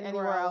going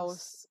anywhere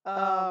else.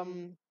 I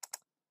mean,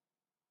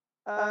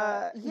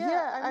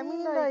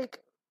 like,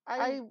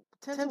 I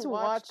tend to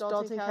watch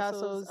Dalton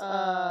Castle's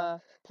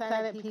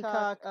Planet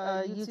Peacock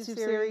YouTube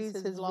series,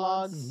 his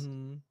vlogs.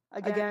 Mm-hmm.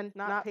 Again,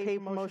 not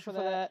paid promotion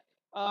for that.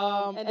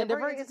 And they're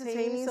very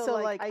entertaining.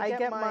 So like I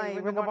get my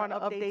Ring of Honor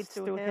updates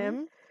through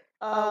him,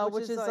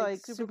 which is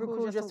like super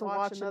cool just to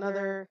watch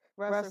another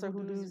wrestler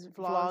who does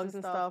vlogs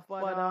and stuff.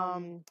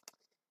 But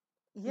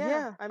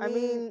yeah, I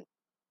mean,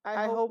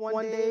 I hope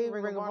one day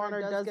Ring of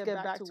Honor does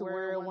get back to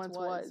where it once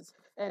was,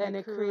 and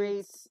it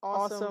creates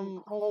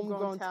awesome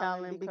homegrown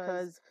talent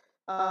because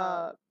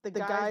the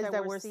guys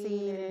that we're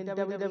seeing in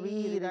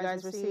WWE, the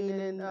guys we're seeing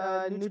in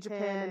New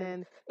Japan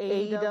and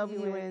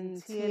AEW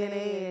and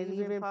TNA and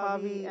even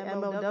probably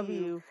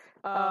MLW,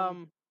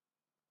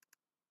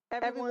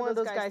 every one of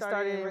those guys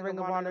started in Ring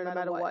of Honor no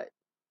matter what.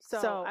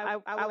 So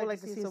I would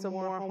like to see some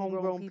more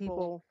homegrown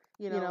people,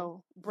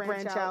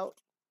 branch out,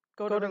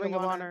 go to Ring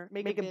of Honor,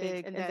 make it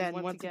big, and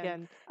then once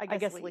again, I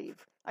guess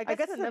leave. I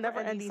guess it's a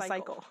never-ending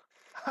cycle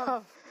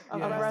of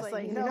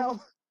wrestling,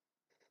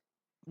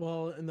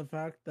 Well, and the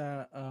fact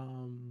that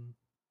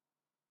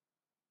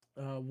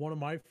one of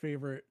my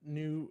favorite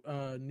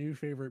new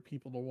favorite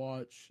people to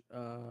watch,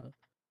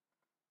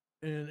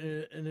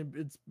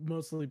 it's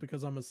mostly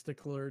because I'm a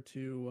stickler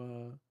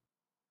to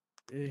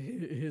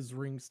his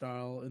ring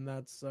style, and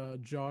that's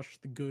Josh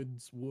the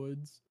Goods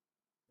Woods.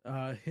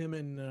 Him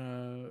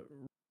and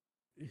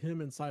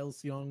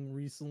Silas Young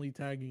recently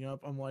tagging up.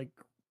 I'm like,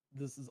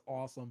 this is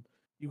awesome.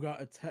 You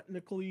got a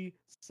technically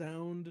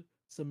sound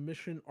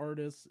submission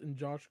artist in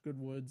Josh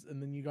Goodwoods,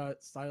 and then you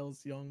got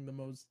Silas Young, the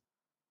most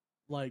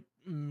like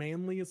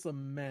manliest of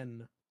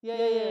men.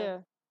 Yeah.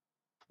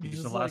 He's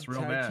Just the last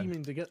real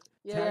man.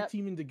 Tag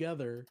teaming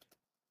together.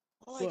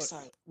 I like Look,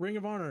 Silas. Ring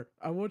of Honor,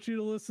 I want you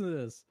to listen to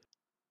this.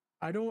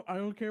 I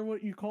don't care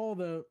what you call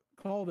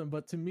them,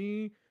 but to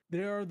me,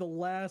 they are the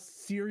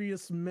last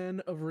serious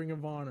men of Ring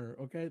of Honor.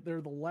 Okay, they're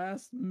the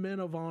last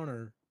men of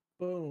honor.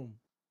 Boom.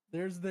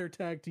 There's their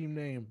tag team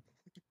name.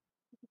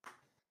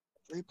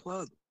 Free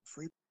plug.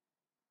 Free.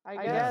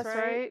 I guess,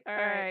 right? All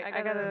right,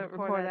 I gotta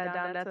record that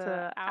down. That's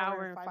an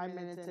hour and 5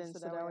 minutes in, so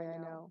that way I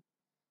know.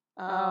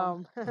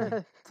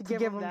 To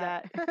give them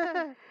that.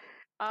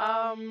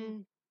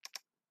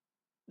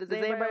 Does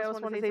anybody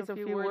else want to say some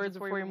few words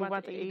before we move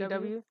on to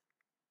AEW?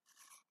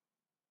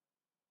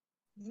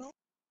 No.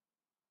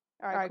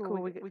 All right,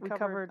 cool. We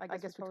covered. I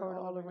guess we covered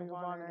all the Ring of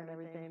Honor and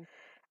everything.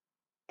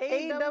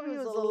 AEW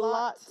is a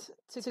lot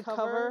to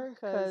cover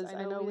because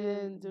I know we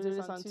didn't do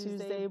this on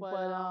Tuesday,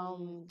 but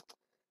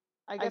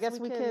I guess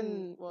we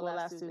can. Well,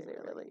 last Tuesday,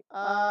 really.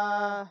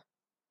 I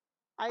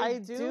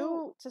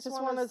do just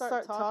want to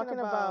start talking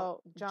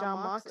about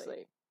Jon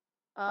Moxley.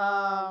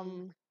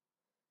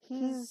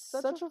 He's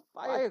such a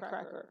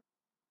firecracker.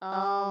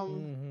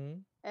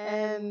 And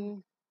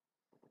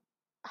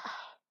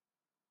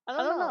I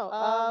don't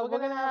know. We're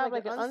gonna have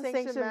like an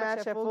unsanctioned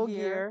match at Full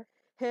Gear.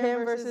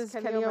 Him versus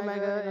Kenny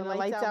Omega in a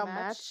lights out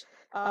match.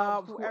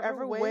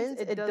 Whoever wins,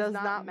 it does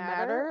not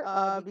matter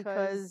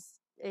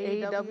because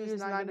AEW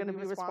is not going to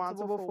be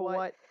responsible for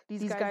what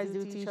these guys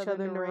do to each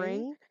other in the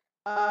ring.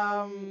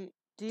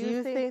 Do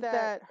you think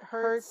that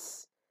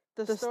hurts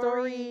the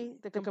story,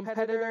 the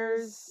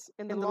competitors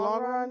in the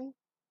long run?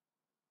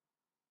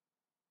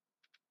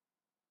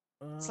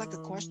 It's like a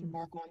question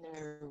mark on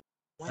there.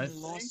 I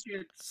think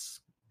it's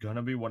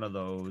gonna be one of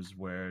those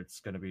where it's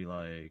gonna be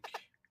like,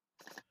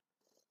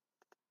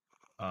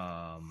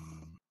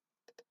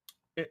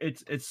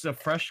 it's a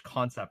fresh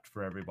concept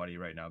for everybody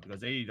right now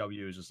because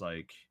AEW is just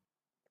like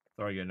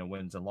throwing in the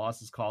wins and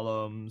losses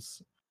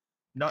columns.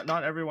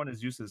 Not everyone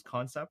is used to this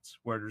concept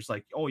where they're just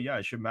like, oh yeah,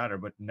 it should matter,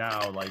 but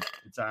now like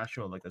it's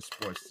actual like a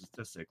sports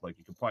statistic. Like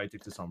you could probably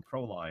take this on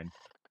Proline,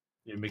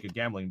 you make a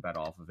gambling bet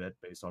off of it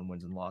based on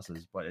wins and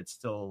losses, but it's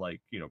still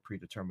like,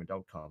 predetermined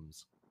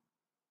outcomes.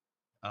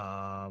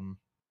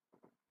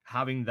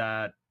 Having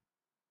that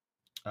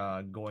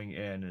going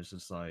in is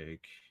just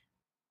like,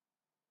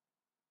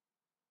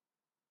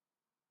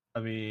 I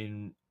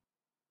mean,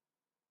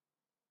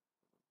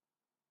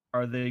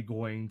 are they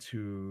going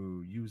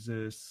to use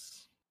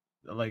this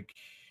like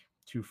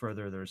to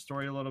further their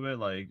story a little bit?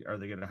 Like, are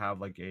they going to have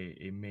like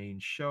a main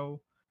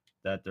show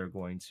that they're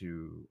going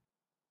to,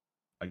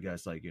 I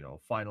guess, like,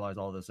 finalize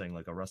all this thing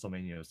like a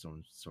WrestleMania of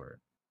some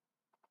sort,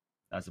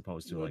 as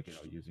opposed to like,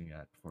 using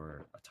it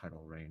for a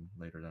title reign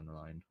later down the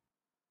line?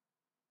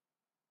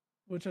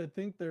 Which I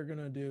think they're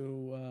gonna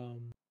do.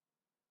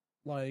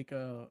 I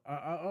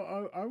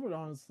would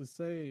honestly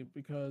say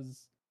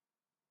because,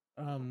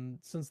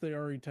 since they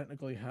already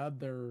technically had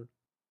their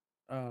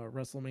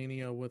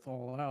WrestleMania with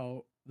All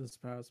Out this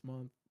past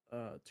month,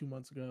 2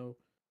 months ago,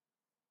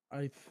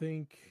 I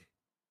think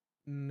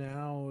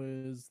now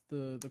is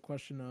the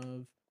question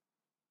of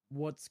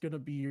what's gonna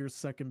be your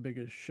second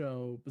biggest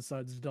show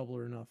besides Double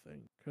or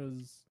Nothing,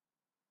 because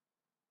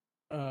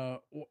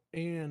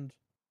and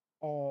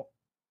all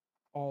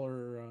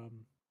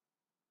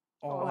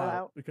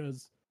out,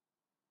 because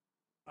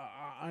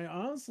I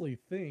honestly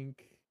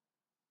think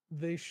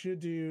they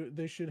should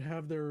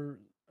have their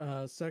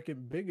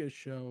second biggest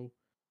show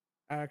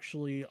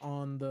actually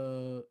on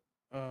the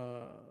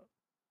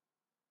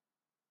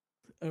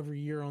every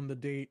year on the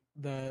date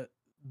that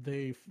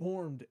they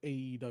formed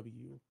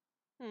AEW.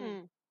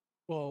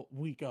 Well,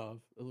 week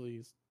of, at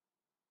least.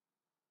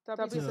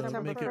 That'll be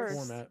September make 1st. It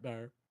format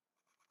better.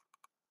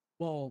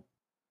 Well,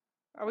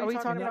 are we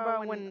talking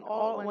about when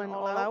All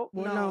Out?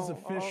 When it was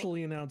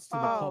officially announced to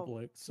the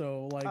public.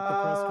 So, like, the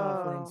press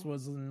conference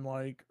was in,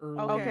 like,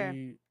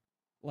 early,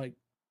 like,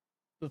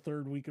 the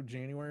third week of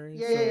January.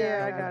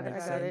 Yeah, I got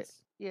it.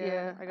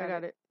 Yeah, I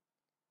got it.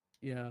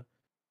 Yeah.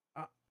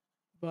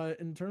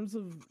 But in terms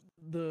of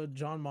the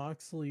Jon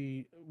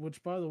Moxley,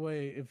 which, by the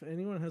way, if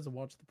anyone hasn't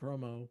watched the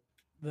promo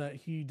that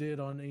he did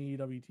on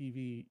AEW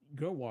TV,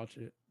 go watch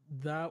it.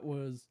 That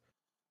was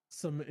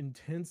some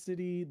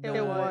intensity.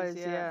 It was,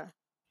 yeah.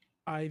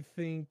 I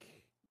think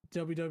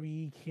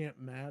WWE can't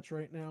match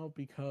right now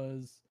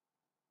because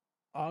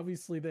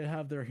obviously they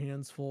have their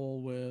hands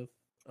full with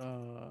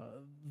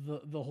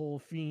the whole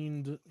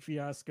Fiend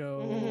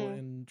fiasco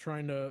and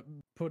trying to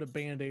put a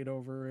Band-Aid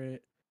over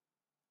it.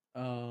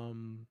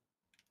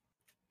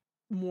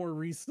 More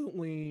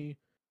recently,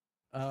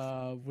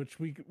 which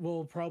we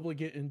will probably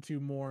get into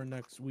more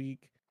next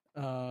week,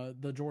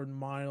 the Jordan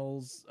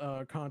Miles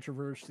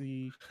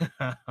controversy.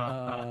 Wait,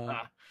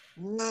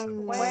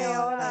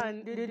 hold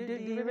on. Do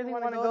you really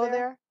want to go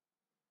there?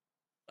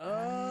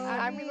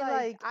 I mean,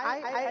 like,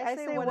 I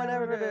say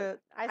whatever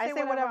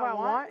I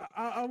want.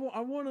 I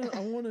want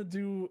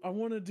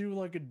to do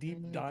like a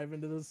deep dive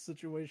into this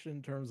situation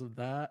in terms of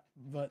that.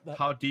 But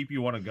how deep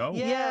you want to go?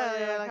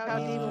 Yeah, like how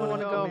deep you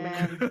want to go,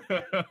 man.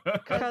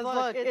 Because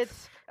look,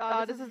 it's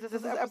this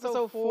is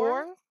episode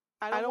 4.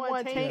 I don't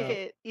want to take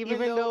it, even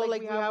though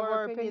like we have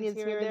our opinions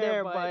here and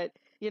there. But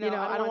you know,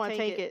 I don't want to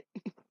take it.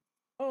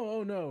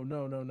 Oh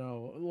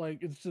no!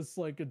 Like, it's just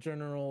like a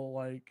general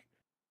like.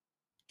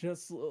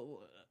 Just,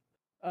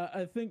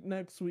 I think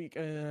next week,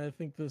 and I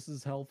think this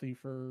is healthy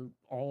for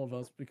all of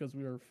us because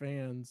we are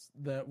fans,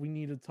 that we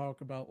need to talk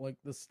about like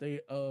the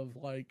state of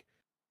like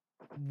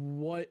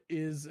what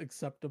is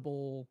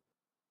acceptable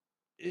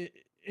in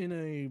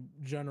a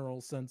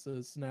general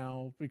census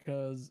now.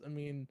 Because I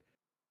mean,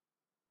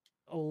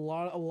 a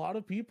lot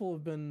of people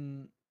have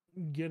been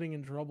getting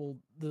in trouble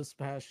this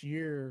past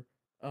year.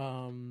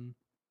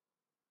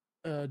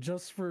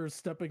 Just for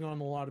stepping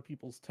on a lot of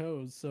people's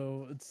toes.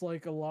 So it's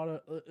like a lot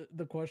of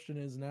the question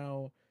is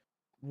now,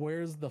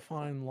 where's the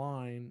fine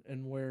line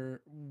and where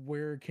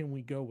can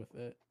we go with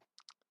it?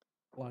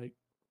 Like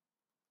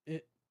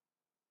it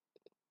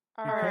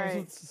comes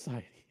with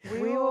society.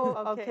 We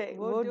will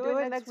we'll do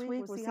it next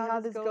week. We'll see how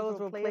this goes.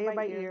 We'll play it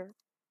by ear.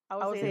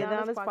 I would say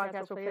on this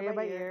podcast, we'll play it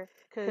by ear.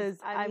 Because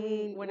I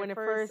mean, when it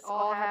first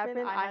all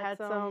happened, I had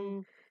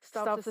some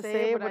stuff to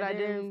say, but I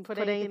didn't put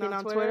anything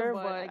on Twitter.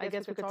 But I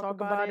guess we could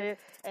talk about it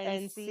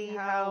and see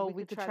how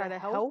we could try to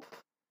help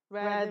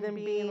rather than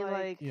being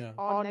like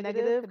all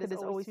negative. Because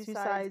there's always two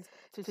sides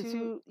to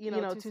two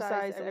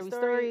sides to every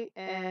story.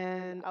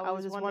 And I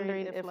was just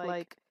wondering if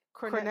like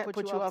Cornette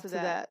put you up to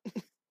that.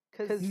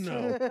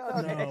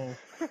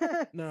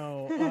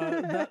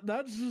 No.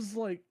 That's just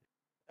like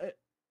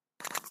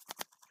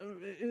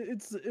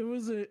it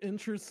was an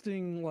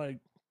interesting like.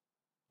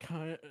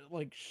 Kind of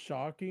like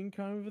shocking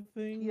kind of a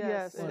thing.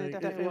 Yes, like,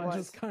 it definitely was. It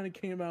just kind of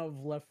came out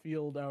of left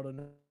field, out of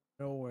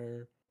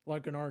nowhere,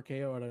 like an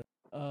RKO.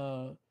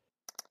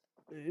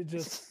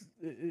 It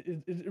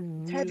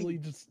really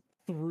just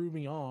threw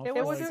me off. I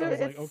was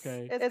like,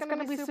 okay, it's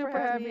gonna be super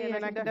heavy,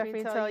 and I can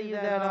definitely tell you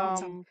that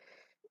it's gonna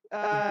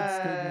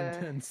be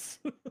intense.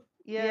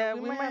 Yeah,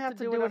 we might have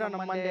to do it on a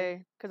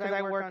Monday because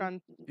I work on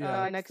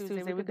next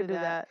Tuesday. We could do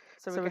that,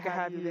 so we could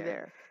have you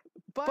there.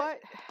 But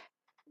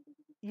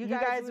you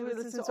guys will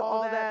listen to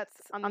all that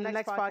on the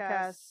next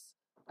podcast.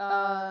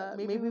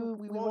 Maybe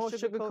we won't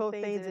sugarcoat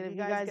things, and if you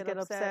guys get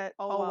upset,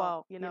 oh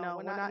well. You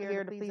know, we're not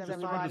here to please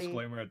everybody. Just a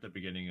disclaimer at the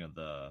beginning of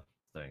the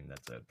thing.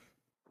 That's it.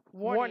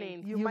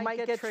 Warning: you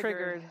might get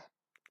triggered.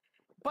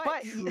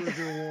 But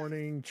trigger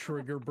warning,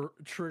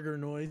 trigger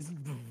noise.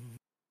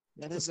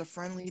 That is a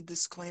friendly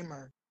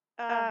disclaimer.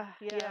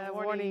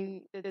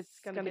 Warning: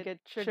 it's gonna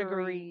get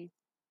triggery.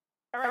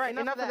 All right,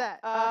 enough of that.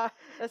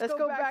 Let's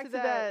go back to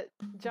that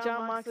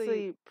Jon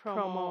Moxley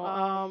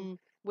promo,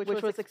 which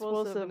was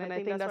explosive, and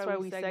I think that's why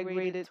we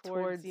segregated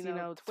towards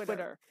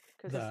Twitter,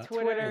 because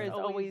Twitter is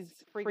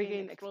always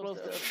freaking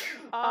explosive.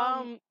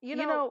 I'm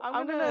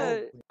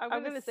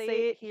gonna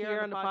say it here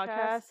on the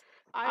podcast.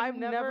 I've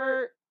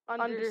never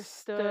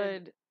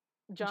understood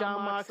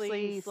Jon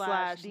Moxley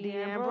 / Dean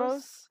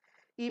Ambrose,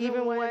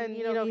 even when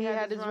he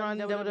had his run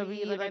in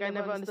WWE. Like, I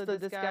never understood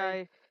this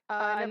guy.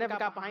 I never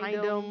got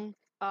behind him.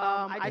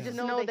 I just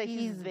know that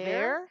he's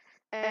there,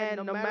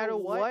 and no matter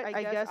what,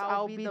 I guess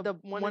I'll be the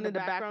one in the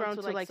background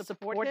to like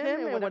support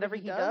him and whatever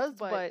he does.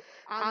 But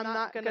I'm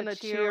not gonna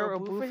cheer or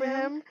boo for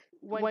him.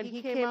 When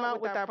he came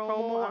out with that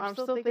promo, I'm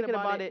still thinking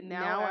about it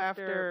now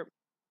after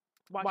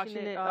watching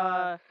it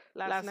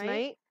last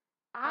night.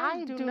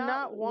 I do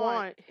not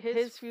want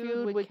his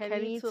feud with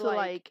Kenny to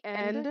like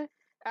end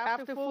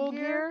after Full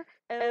Gear,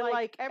 and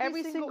like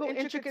every single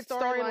intricate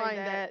storyline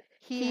that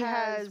he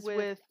has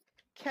with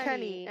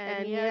Kenny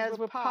and he has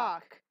with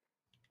Pac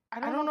I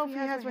don't know if he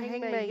has with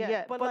Hangman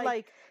yet, but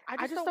like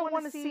I just don't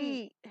want to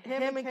see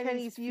him and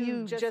Kenny's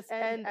feud just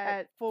end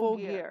at Full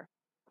Gear.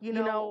 You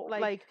know,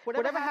 like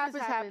whatever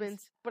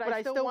happens, but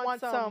I still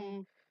want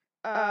some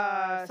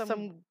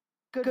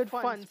good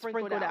fun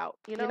sprinkled out.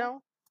 You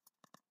know?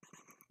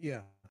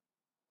 Yeah,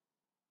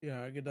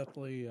 I could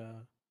definitely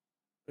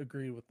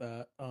agree with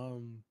that.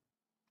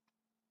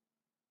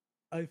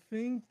 I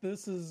think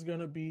this is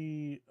gonna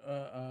be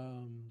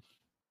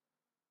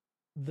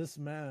this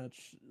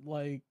match,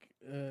 like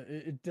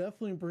it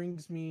definitely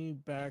brings me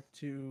back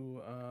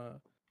to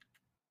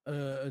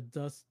a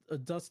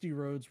Dusty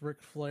Rhodes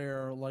Ric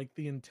Flair, like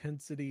the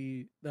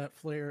intensity that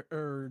Flair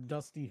or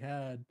Dusty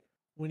had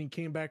when he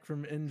came back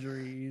from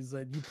injury. He's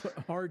like, you put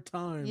hard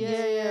times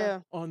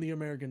on the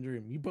American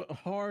Dream. You put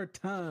hard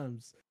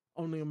times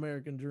on the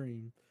American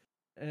Dream,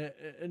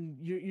 and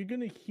you're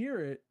gonna hear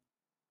it,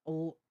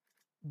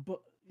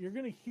 but you're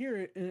gonna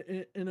hear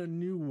it in a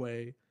new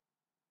way.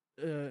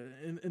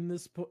 In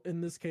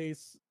this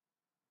case,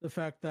 the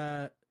fact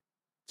that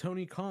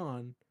Tony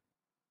Khan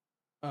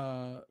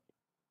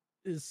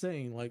is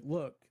saying, like,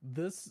 look,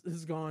 this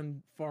has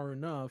gone far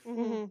enough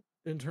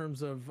in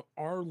terms of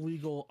our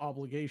legal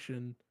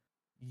obligation.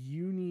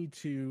 You need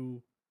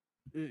to,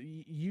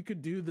 you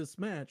could do this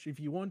match if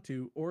you want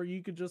to, or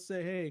you could just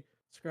say, hey,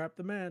 scrap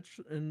the match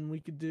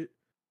and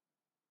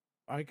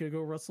I could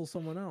go wrestle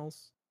someone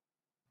else.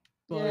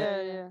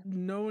 But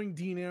knowing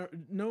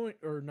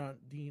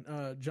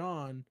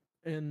John,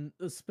 and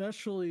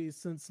especially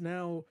since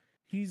now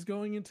he's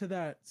going into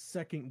that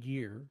second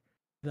gear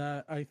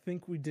that I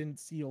think we didn't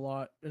see a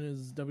lot in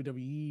his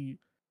WWE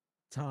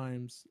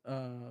times.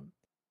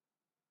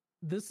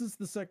 This is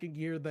the second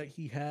gear that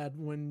he had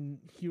when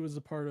he was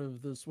a part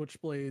of the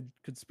Switchblade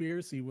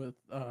conspiracy with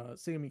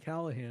Sami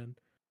Callihan.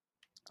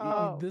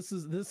 Oh. This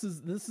is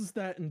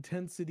that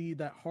intensity,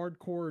 that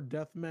hardcore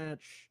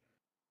deathmatch,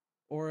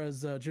 or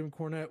as Jim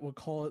Cornette would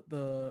call it,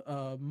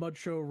 the mud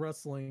show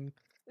wrestling.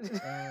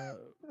 I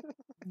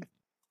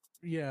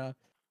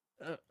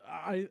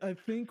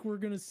think we're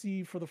gonna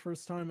see for the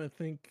first time, I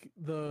think,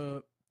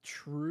 the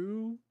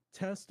true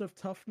test of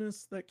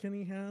toughness that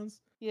Kenny has.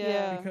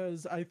 Yeah.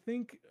 Because I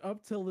think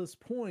up till this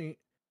point,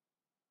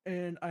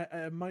 and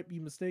I might be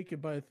mistaken,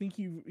 but I think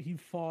he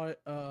fought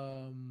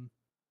I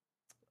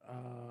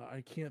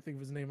can't think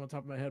of his name on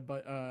top of my head,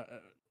 but I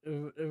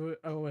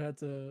would have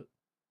to.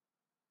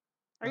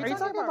 Are you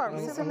talking about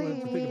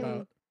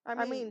recently?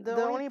 I mean,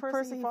 the only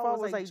person he fought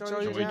was like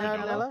Joey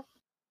Janela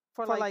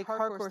for like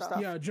hardcore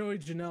stuff. Yeah, Joey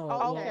Janela.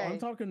 Oh, okay. Well, I'm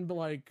talking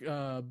like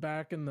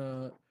back in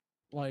the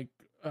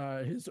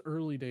his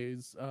early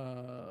days.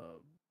 How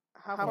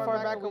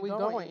far back are we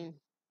going?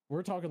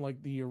 We're talking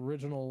like the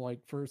original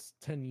like first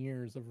 10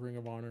 years of Ring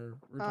of Honor.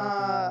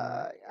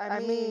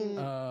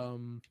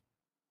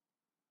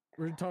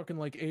 We're talking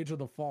like Age of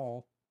the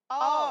Fall.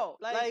 Oh,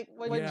 like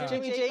when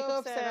Jimmy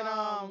Jacobs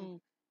and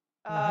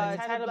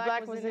Tyler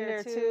Black was in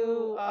there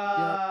too.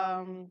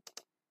 I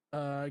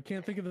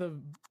can't think of the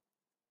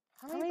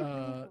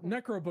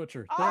Necro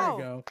Butcher. There you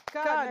go.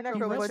 God,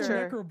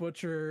 Necro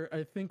Butcher,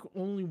 I think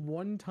only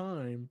one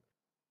time,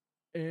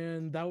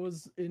 and that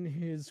was in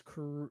his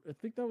career. I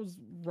think that was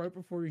right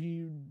before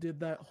he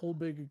did that whole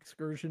big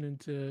excursion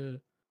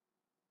into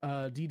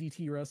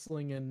DDT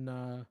wrestling and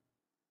I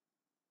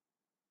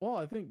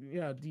think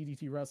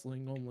DDT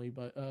wrestling only,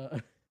 but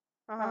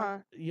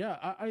I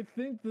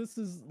think this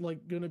is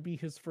like gonna be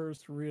his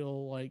first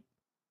real like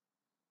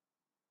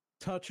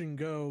touch and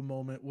go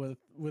moment with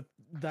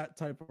that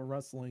type of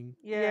wrestling.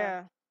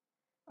 Yeah.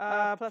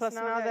 Plus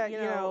now that, you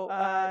know,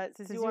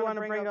 since you want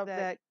to bring up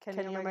that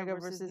Kenny Omega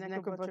versus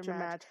Necro Butcher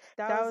match,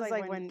 that was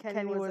like when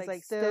Kenny was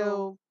like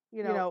still,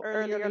 you know,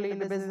 early in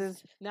the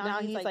business. Now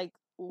he's like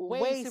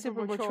way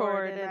super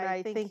matured, and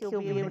I think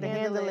he'll be able to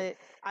handle it.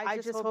 I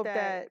just hope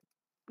that,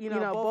 you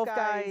know, both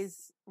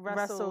guys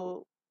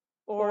wrestle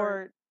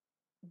or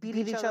beat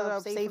each other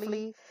up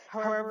safely.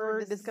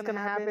 However this is going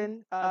to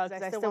happen, because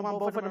I still want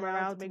both of them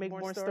around to make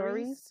more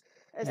stories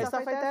and stuff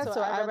like that.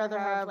 So I'd rather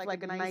have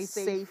like a nice,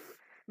 safe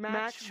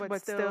match,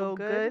 but still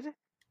good.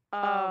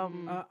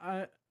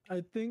 I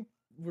think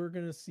we're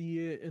gonna see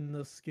it in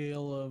the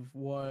scale of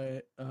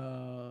what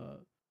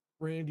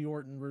Randy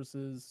Orton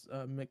versus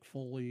Mick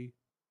Foley,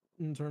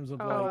 in terms of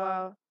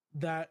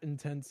that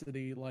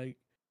intensity, like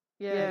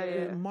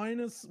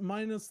minus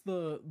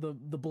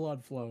the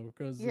blood flow,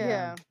 because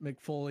Mick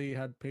Foley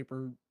has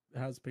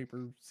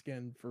paper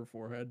skin for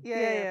forehead.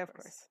 Yeah, of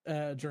course.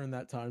 During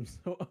that time,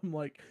 so I'm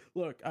like,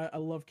 look, I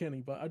love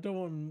Kenny, but I don't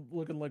want him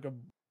looking like a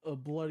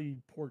bloody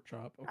pork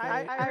chop. Okay?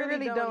 I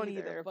really don't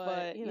either,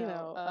 but you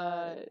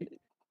know,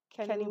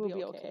 Kenny will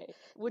be okay.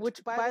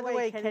 Which by the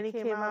way, Kenny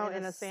came out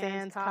in a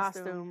Sans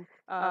costume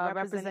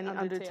representing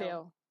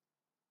Undertale,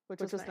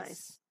 which was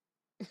nice.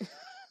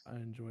 I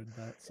enjoyed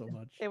that so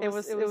much. It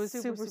was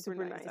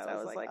super nice. I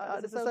was like, oh,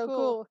 this is so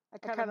cool. I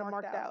kind of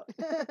marked out.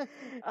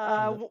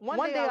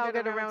 One day I'll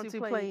get around to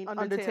playing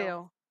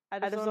Undertale. I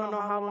just don't know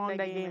how long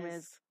that game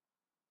is.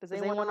 Does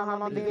anyone know how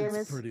long the game is?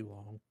 It's pretty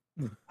long.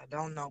 I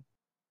don't know.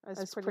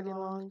 It's pretty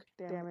long.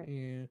 Damn it.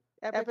 Yeah.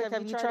 Epic,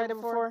 have you tried it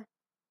before?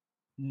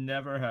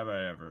 Never have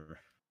I ever.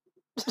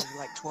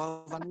 Like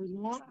 12 hours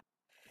long?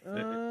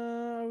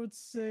 I would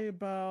say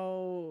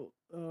about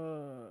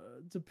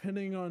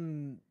depending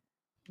on,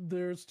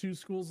 there's two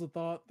schools of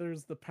thought.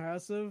 There's the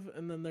passive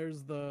and then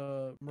there's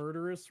the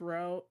murderous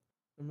route.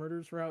 The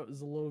murderous route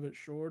is a little bit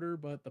shorter,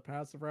 but the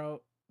passive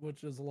route,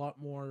 which is a lot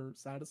more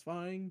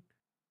satisfying,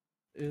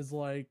 is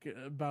like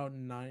about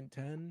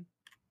 9-10.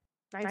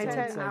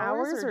 9-10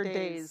 hours or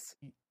days?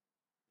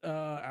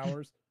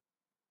 Hours.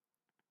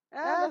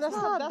 That's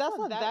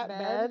not that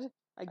bad,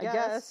 I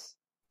guess.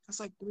 That's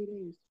like 3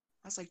 days.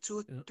 That's like 2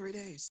 or 3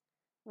 days.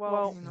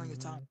 Well, depending on your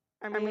time.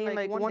 I mean,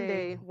 like one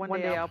day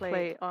I'll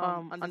play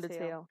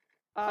Undertale.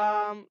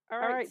 All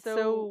right,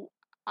 so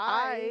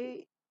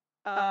I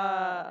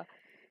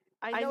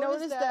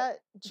noticed that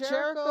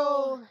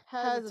Jericho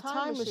has a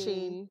time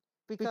machine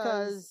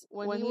because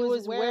when he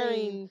was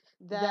wearing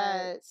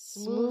that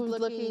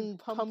smooth-looking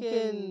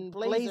pumpkin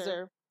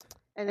blazer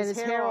and his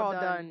hair all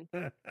done,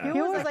 he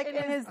was like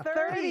in his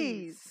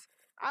 30s.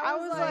 I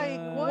was like,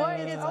 what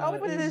is up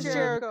with this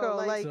Jericho?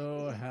 Like,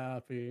 so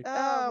happy.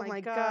 Oh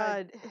my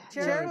god,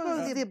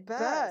 Jericho's the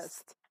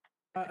best.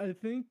 I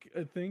think,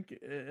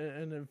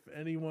 and if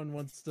anyone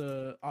wants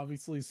to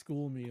obviously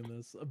school me in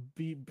this,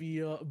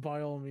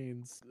 by all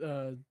means,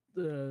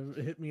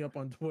 hit me up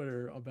on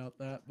Twitter about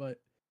that.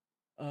 But,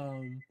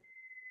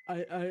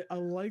 I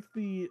like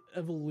the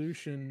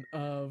evolution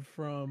of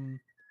from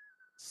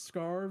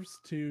scarves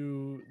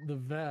to the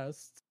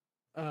vests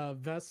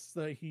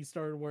that he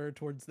started wearing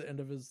towards the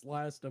end of his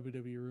last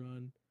WWE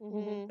run,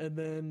 and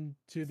then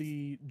to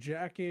the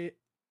jacket.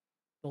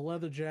 The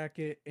leather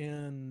jacket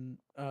and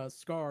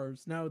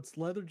scarves. Now it's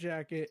leather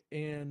jacket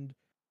and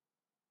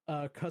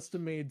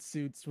custom-made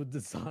suits with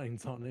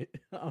designs on it.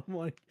 I'm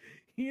like,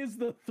 he is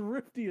the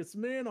thriftiest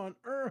man on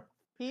earth.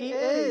 He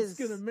is.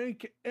 He's gonna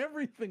make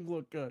everything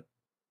look good.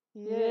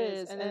 He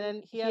is, and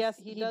then he does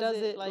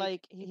it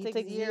like he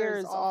takes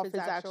years off his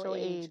actual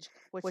age,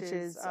 which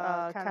is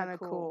kind of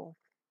cool.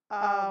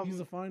 He's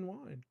a fine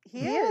wine.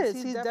 He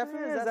is. He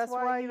definitely is. That's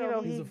why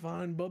he's a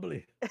fine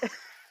bubbly.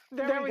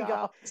 There we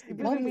go. You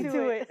beat me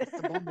to it.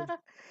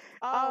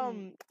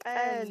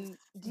 And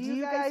do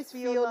you guys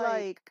feel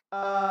like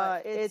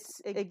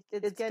it's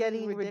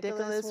getting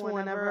ridiculous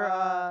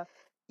whenever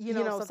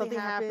something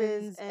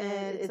happens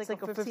and it's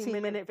like a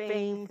 15-minute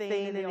fame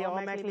thing and they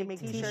automatically make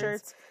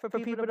T-shirts for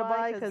people to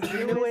buy?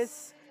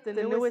 Because the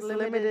newest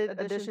limited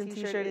edition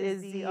T-shirt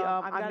is the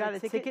I've got a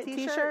ticket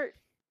T-shirt.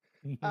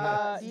 Do you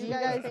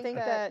guys think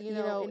that in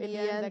the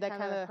end that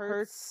kind of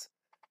hurts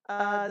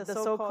the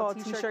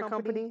so-called T-shirt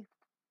company?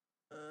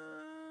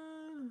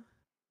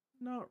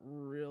 Not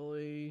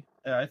really.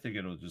 Yeah, I think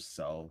it'll just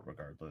sell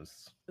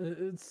regardless.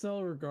 It'd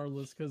sell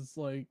regardless because,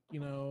 I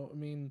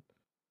mean,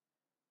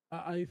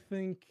 I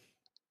think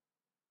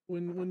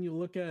when you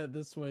look at it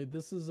this way,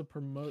 this is a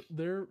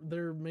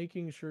they're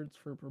making shirts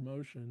for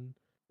promotion.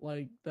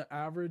 Like, the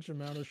average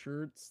amount of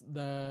shirts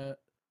that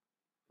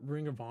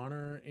Ring of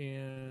Honor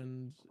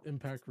and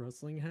Impact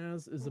Wrestling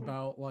has is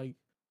about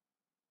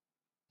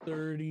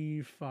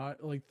 35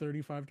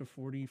 to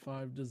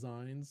 45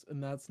 designs,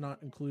 and that's not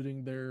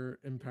including their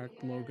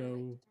Impact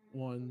logo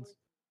ones.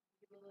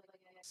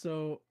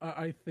 So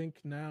I think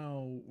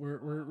now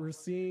we're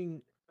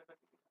seeing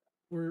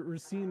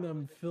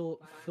them fill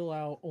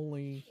out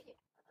only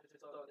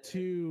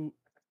two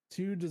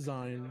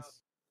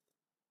designs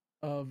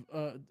of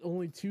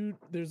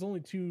there's only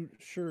two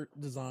shirt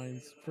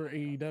designs for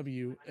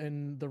AEW,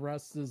 and the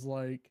rest is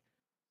like,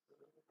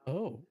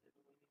 oh,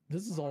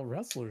 this is all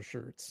wrestler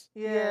shirts.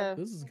 Yeah.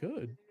 This is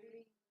good.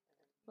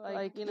 We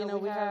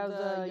have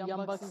the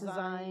Young Bucks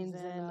designs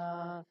and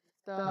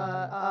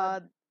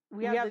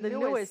we have the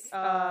newest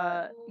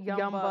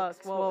Young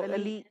Bucks,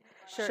 Elite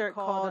shirt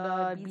called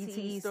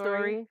BTE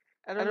Story.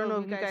 I don't know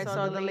if you guys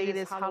saw the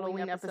latest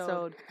Halloween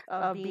episode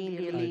of Being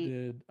the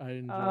Elite. I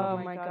enjoyed it. Oh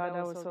my god,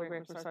 that was so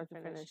great from start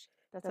to finish.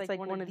 That's like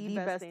one of the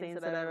best things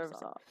that I ever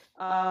saw.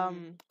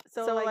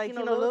 So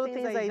little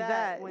things like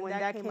that, when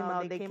that came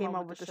out, they came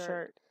out with the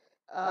shirt.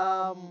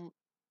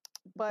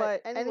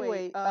 But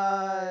anyway,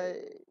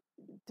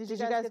 did you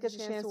guys get a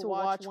chance to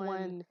watch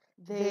when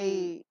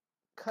they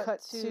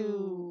cut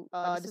to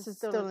this is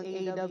still in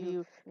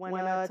AEW when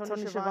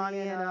Tony Schiavone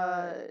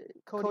and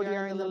Cody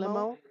are in the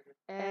limo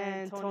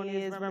and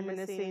Tony is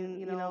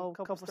reminiscing, a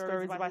couple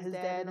stories about his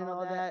dad and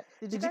all that.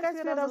 Did you guys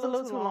feel that was a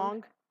little too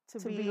long to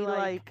be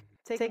like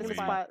taking the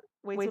spot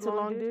way too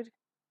long, dude?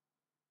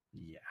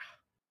 Yeah,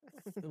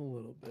 a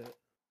little bit.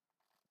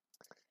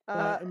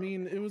 I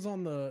mean, it was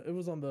on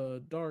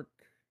the dark.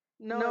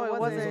 No, it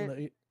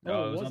wasn't. It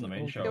was on the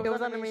main show. It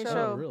was on the main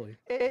show. Oh, really?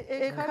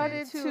 It cut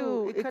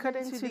into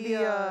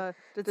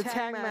the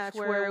tag match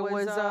where it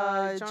was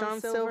John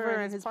Silver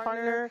and his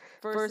partner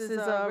versus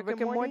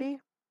Rick and Morty.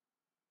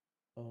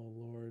 Oh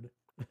Lord.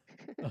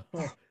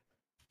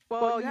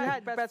 Well, you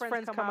had best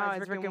friends come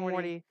out as Rick and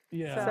Morty.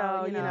 Yeah.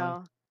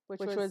 So which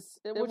was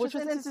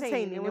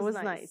entertaining. It was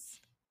nice.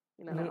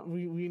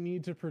 We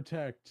need to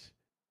protect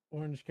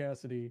Orange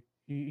Cassidy.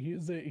 He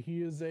is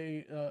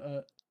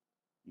a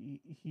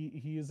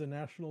he is a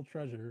national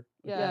treasure.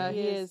 Yeah,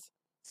 he is.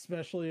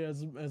 Especially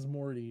as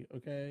Morty,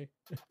 okay?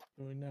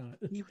 Doing not.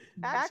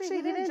 Actually,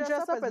 he didn't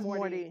dress up as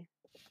Morty.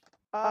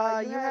 You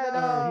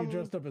had he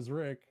dressed up as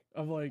Rick.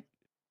 I'm like,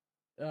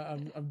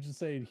 I'm just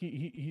saying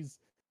he's.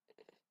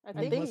 I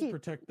think he must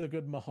protect the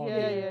good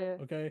mahogany. Yeah.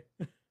 Okay.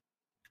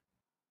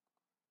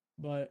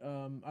 But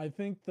I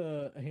think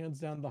the hands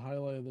down the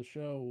highlight of the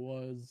show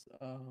was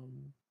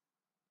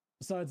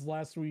besides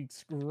last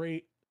week's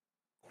great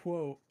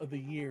quote of the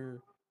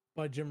year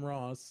by Jim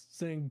Ross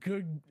saying,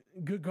 "Good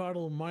God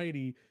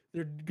Almighty,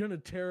 they're gonna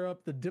tear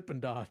up the Dippin'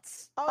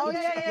 Dots." Oh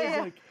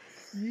yeah. Like,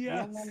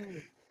 yes.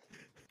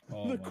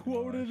 The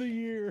quote of the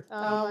year.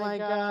 Oh my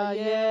god,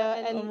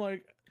 yeah. And I'm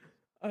like,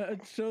 I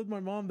showed my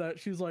mom that.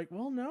 She's like,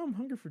 "Well, now I'm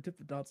hungry for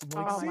Dippin' Dots." I'm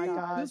like, oh my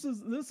god, this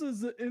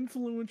is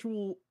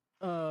influential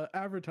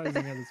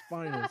advertising at its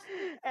finest.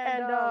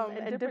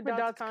 and Dippin'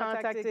 Dots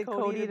contacted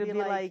Cody to be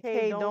like,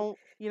 "Hey, don't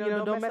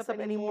mess up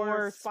any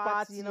more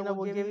spots.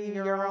 We'll give you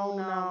your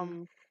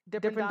own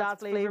Dippin'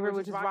 Dots flavor,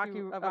 which is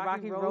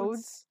Rocky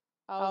Roads."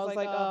 I was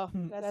like, "Oh,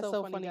 that's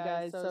so funny,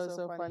 guys.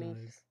 So funny."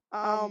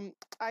 Nice.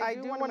 I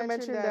do want to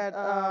mention that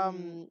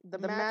the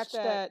match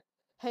that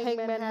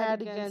Hangman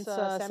had against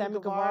Sammy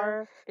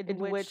Guevara, in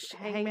which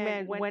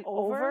Hangman went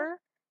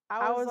over,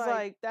 I was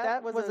like,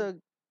 that was a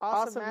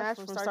awesome match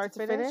from start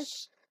to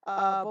finish.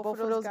 Both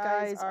of those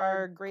guys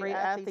are great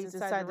athletes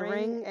inside the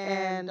ring,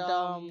 and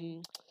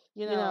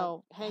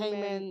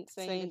Hangman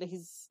saying that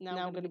he's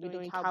now going to be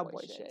doing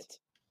cowboy shit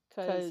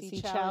because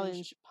he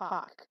challenged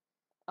Pac,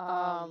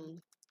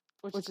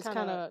 which is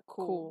kind of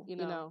cool.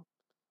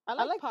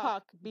 I like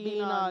Pac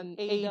being on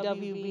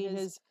AEW, being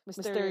his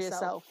mysterious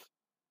self,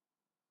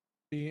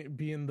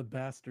 being the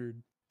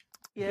bastard.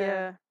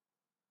 Yeah.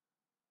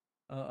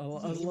 I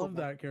love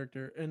that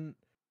character, and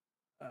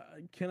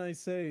can I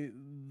say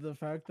the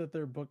fact that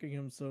they're booking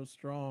him so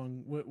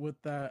strong with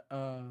that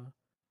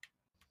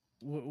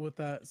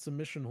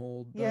submission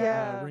hold,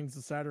 Rings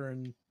of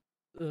Saturn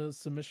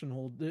submission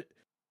hold.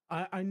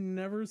 I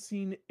never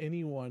seen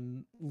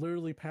anyone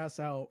literally pass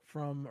out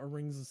from a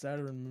Rings of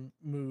Saturn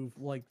move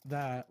like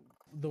that,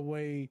 the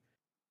way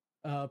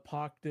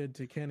Pac did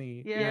to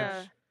Kenny.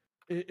 Yeah,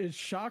 it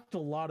shocked a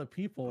lot of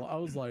people. I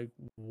was like,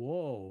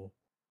 whoa.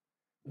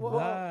 Well,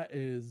 that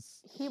is...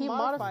 He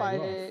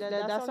modified it.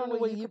 That's the only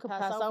way you could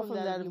pass out from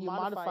that if you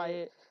modify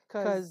it.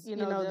 Because,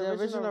 the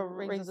original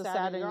Rings of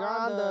Saturn, you're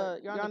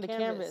on the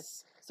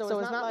canvas. So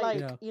it's not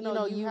like,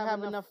 you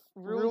have enough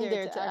room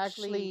there to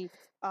actually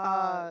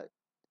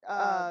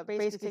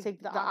basically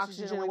take the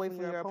oxygen away from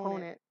your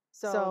opponent.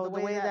 So the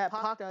way that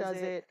Pac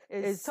does it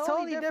is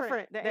totally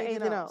different than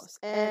anything else.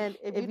 And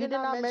if you did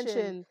not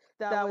mention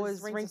that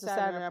was Rings of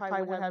Saturn, I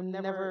probably would have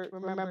never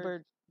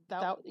remembered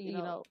that,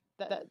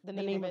 the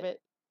name of it.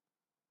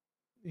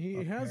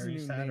 He has a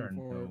new name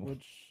for it,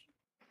 which...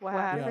 What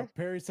happened? Yeah,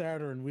 Perry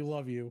Saturn, we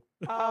love you.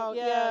 Oh,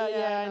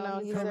 yeah, I know.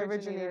 He's the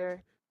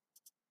originator.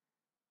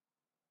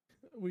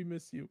 We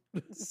miss you.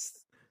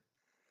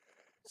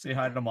 Say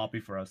hi to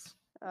Moppy for us.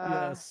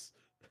 Yes.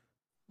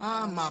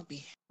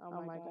 Moppy.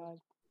 Oh my god.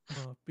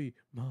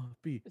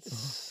 Moppy.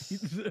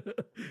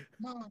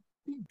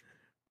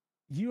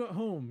 You at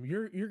home,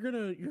 you're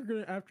gonna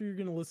after you're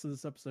gonna listen to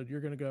this episode, you're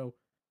gonna go,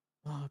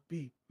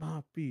 Moppy,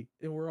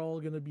 and we're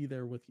all gonna be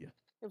there with you.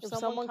 If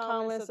someone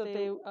comments that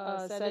they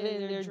said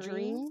it in their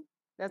dream,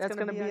 that's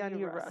going to be on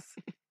you, Russ.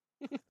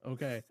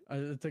 Okay,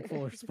 I take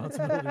full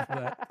responsibility for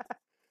that.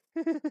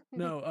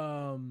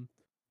 No,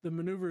 the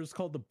maneuver is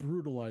called the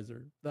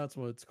Brutalizer. That's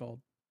what it's called.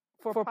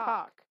 For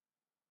Pac.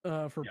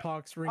 For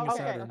Pac's Ring of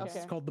Saturn. Okay.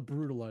 It's called the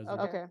Brutalizer.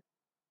 Okay.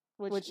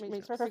 Which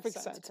makes perfect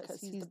sense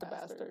because he's the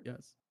bastard.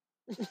 Yes.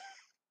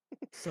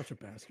 Such a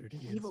bastard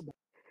he is.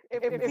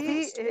 If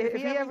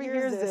he ever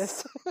hears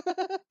this...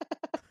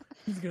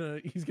 He's gonna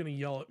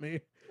yell at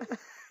me.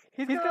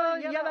 He's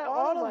gonna yell at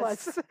all of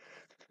us.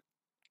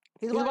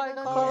 He's gonna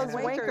call us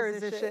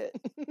wankers and shit.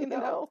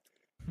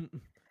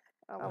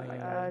 Oh my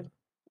god.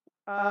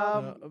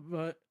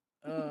 But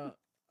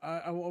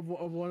I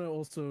want to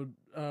also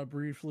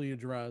briefly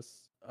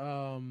address.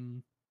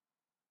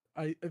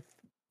 I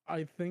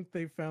think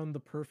they found the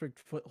perfect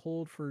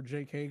foothold for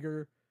Jake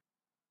Hager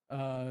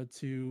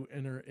to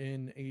enter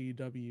in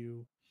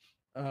AEW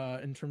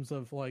in terms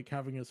of like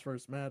having his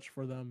first match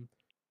for them.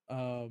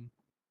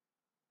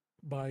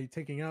 By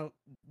taking out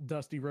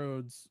Dusty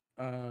Rhodes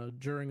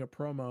during a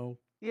promo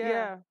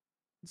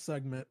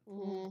segment.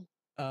 Mm-hmm.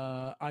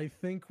 I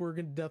think we're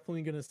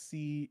definitely gonna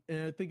see,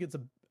 and I think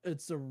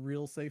it's a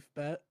real safe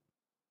bet.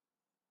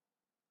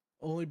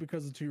 Only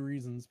because of two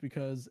reasons.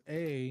 Because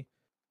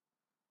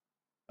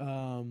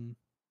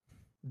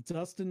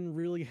Dustin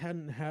really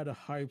hadn't had a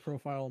high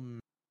profile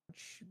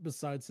match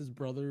besides him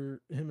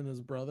and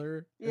his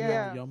brother, and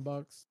the Young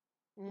Bucks.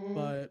 Mm-hmm.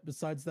 But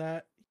besides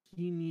that,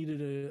 he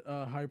needed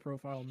a high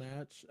profile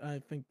match. I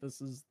think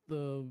this is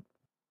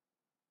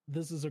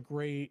a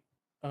great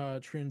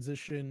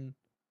transition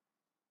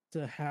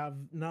to have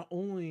not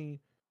only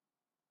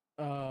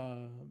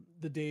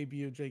the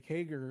debut of Jake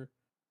Hager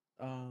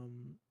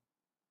come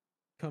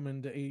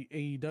into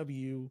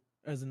AEW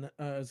as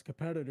a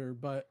competitor,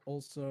 but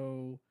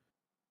also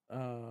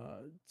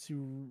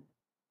to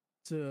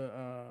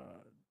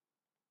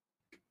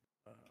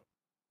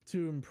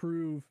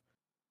improve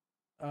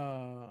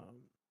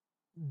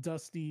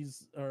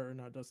Dustin's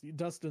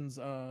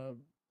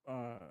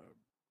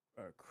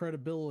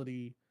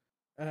credibility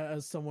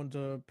as someone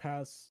to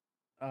pass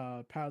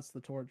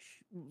the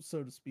torch,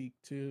 so to speak,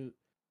 to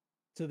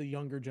the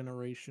younger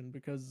generation,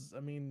 because I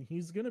mean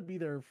he's gonna be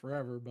there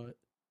forever, but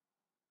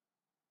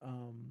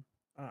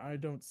I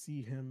don't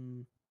see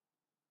him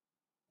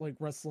like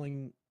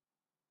wrestling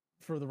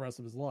for the rest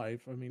of his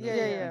life. I mean,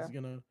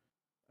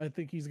 I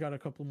think he's got a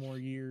couple more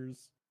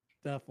years,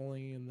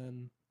 definitely, and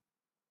then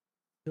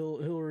he'll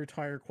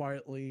retire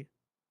quietly.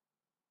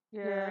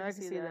 Yeah, I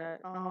can see that.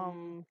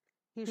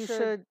 He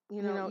should,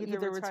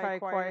 either retire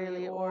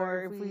quietly,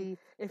 or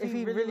if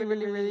he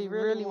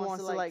really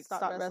wants to like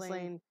stop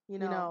wrestling,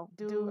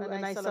 do a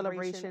nice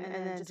celebration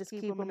and then just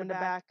keep him in the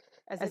back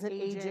as an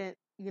agent,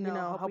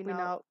 helping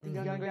out the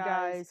younger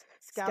guys,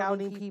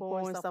 scouting people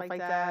and stuff like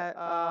that.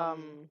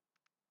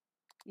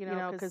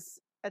 Because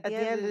at the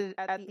end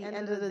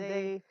of the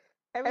day,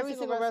 every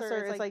single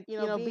wrestler is like,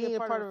 being a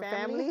part of a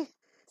family.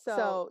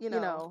 So,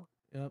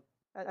 Yep.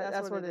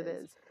 That's what it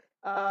is.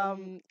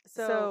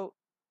 So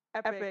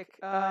Epic,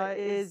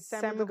 is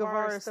Sammy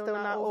Guevara still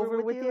not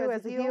over with you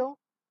as a heel?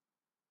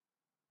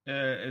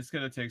 It's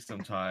gonna take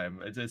some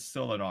time. It's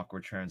still an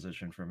awkward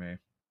transition for me.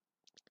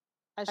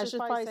 I should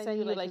probably send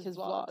you like his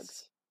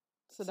vlogs,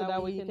 so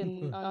that way you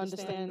can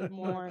understand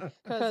more.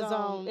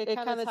 Because it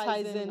kind of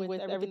ties in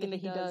with everything that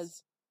he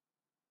does.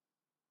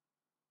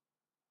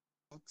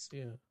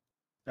 Yeah.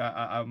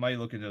 I might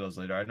look into those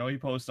later. I know he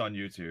posts on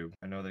YouTube.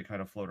 I know they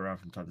kind of float around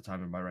from time to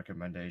time in my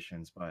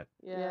recommendations, but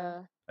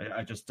yeah,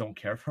 I just don't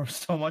care for him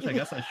so much. I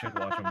guess I should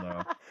watch him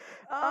though.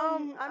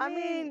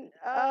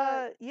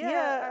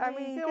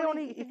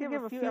 You can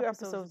give a few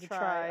episodes to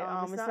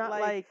try. It's not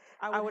like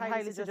I would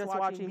highly suggest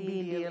watching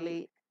Being the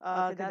Elite.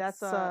 That's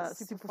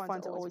super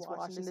fun to always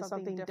watch, and there's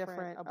something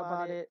different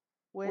about it.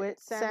 With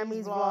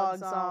Sammy's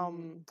vlogs,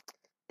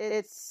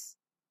 it's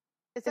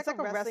like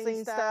a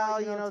wrestling style,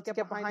 to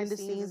get behind the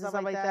scenes and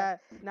stuff like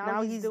that.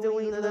 Now he's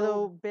doing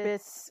little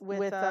bits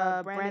with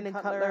Brandon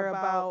Cutler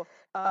about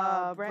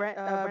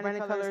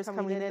Brandon Cutler's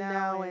coming in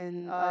now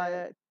and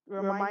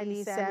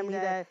reminding Sammy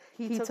that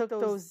he took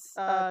those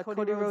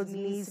Cody Rhodes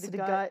knees to the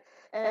gut.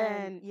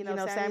 And,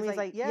 Sammy's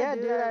like, yeah,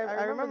 dude,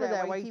 I remember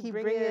that. Why you keep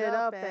bringing it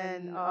up?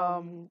 And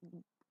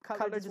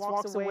Cutler just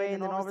walks away,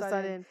 and then all of a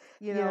sudden,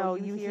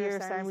 you hear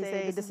Sammy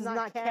say, "This is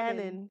not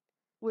canon,"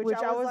 which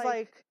I was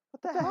like,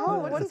 what the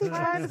hell? What is he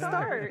trying to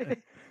start?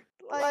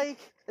 Like,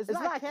 it's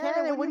not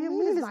canon. What do you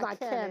mean it's not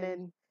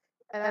canon?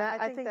 And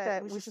I think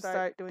that we should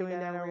start doing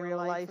that in real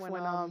life when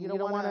you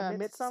don't want to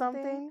admit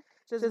something.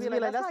 Just be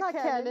like, that's not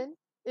canon.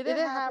 It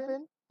didn't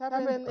happen.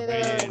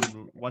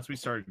 Once we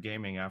start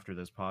gaming after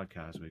this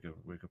podcast, we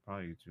could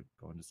probably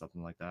go into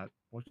something like that.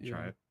 We should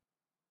try it.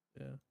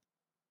 Yeah.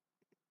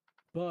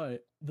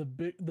 But the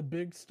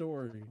big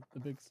story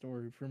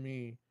for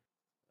me,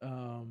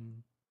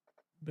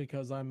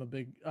 because I'm a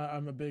big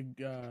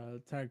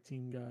tag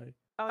team guy.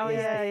 Oh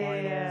yeah,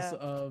 finals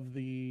of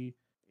the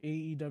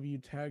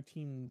AEW tag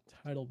team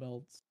title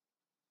belts,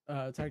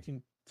 tag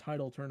team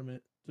title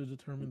tournament to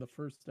determine the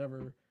first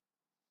ever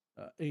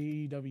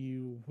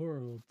AEW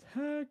World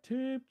Tag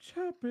Team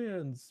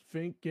Champions.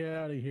 Fink, get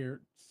out of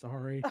here.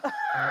 Sorry.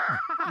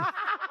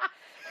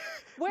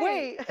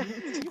 Wait,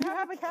 you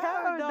have a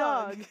cat or a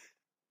dog?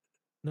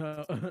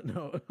 No,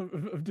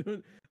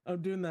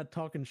 I'm doing that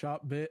talking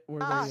shop bit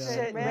where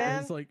shit,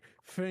 man. It's like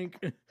Fink,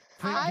 get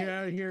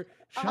out of here.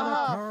 Shut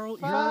up, Carl.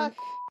 Fuck.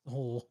 You're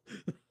hole.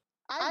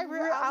 I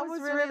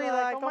was really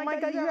like, oh my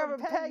god, you have a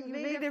pet. You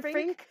named it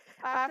Fink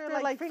after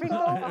like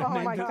Finko.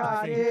 Oh my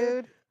god,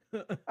 dude.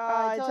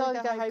 I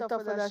totally got hyped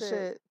up for that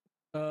shit.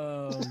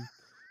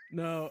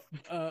 No,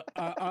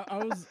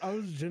 I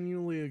was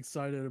genuinely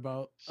excited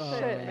about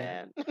shit,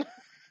 man.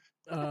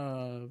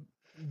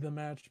 The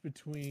match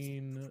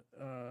between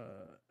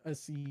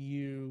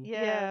SCU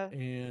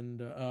and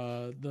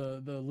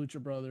the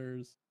Lucha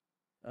Brothers.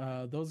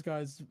 Those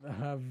guys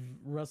have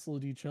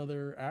wrestled each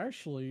other.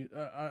 Actually,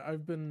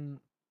 I've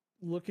been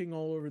looking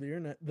all over the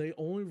internet. They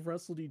only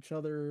wrestled each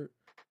other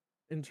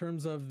in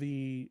terms of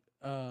the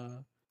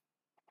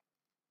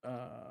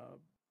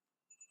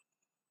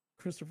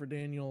Christopher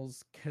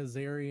Daniels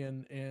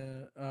Kazarian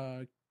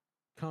and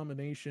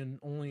combination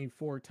only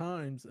 4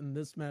 times, and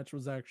this match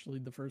was actually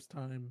the first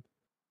time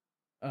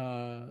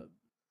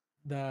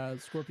that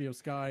Scorpio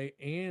Sky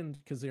and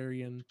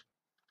Kazarian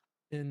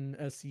in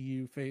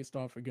SCU faced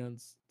off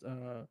against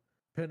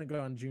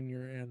Pentagon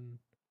Jr. and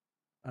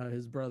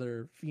his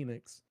brother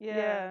Phoenix.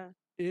 Yeah.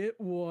 It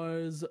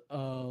was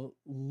a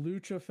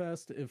lucha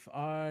fest, if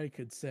I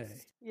could say.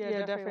 Yeah,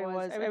 it definitely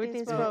was.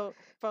 Everything felt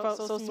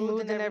so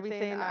smooth and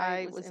everything.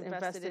 I was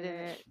invested in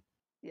it.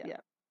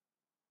 Yeah.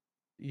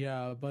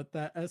 Yeah, but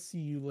that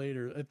SCU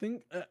later, I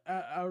think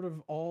out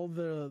of all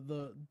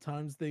the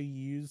times they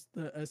used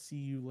the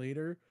SCU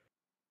later,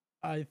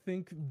 I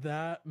think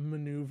that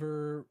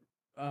maneuver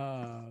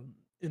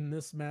in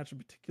this match in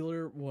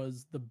particular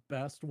was the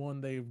best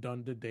one they've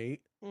done to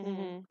date,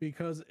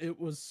 because it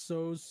was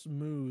so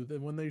smooth.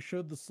 And when they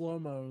showed the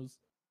slow-mos,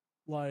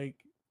 like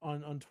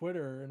on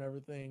Twitter and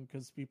everything,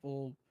 because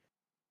people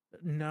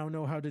now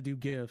know how to do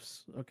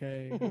GIFs.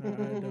 Okay,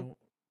 I don't.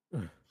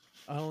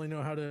 I only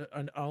know how to.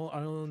 I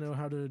only know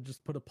how to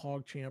just put a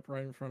PogChamp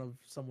right in front of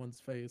someone's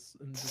face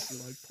and just be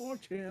like,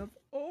 PogChamp.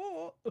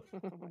 Oh,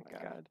 Oh my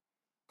god.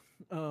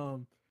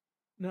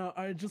 No,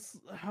 I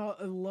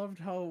loved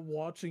how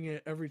watching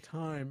it every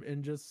time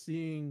and just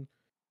seeing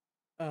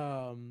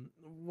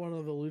one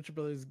of the Lucha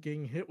Brothers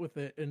getting hit with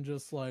it, and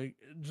just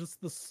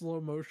the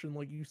slow motion,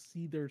 like you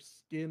see their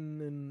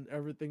skin and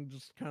everything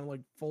just kind of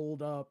like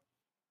fold up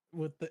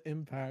with the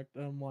impact.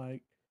 I'm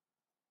like,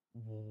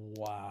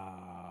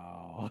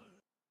 wow,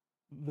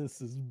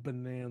 this is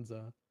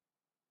bonanza.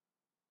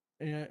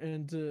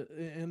 And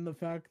the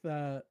fact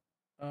that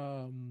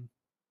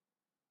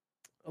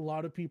a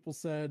lot of people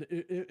said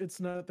it's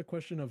not the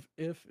question of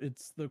if,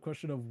 it's the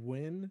question of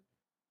when,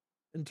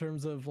 in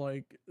terms of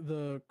like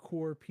the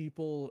core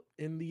people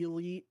in the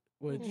elite,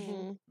 which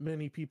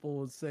many people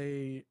would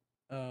say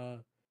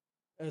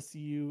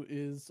SCU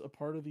is a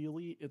part of the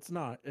elite. It's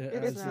not.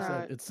 As you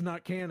said, it's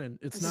not canon.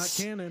 It's not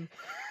canon.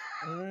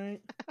 All right.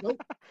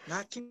 Nope.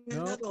 Not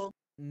canon at all.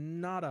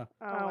 Nada.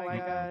 Oh my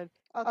god.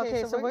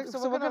 Okay, so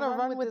we're gonna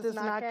run with this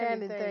not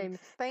canon thing.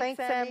 Thanks,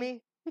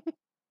 Sammy.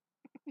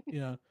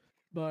 Yeah,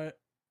 but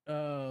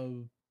I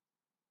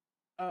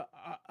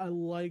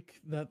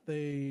like that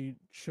they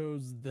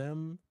chose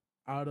them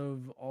out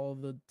of all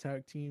the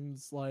tag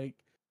teams. Like,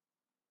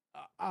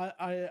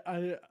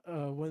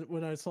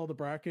 when I saw the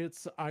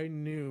brackets, I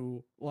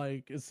knew,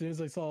 like, as soon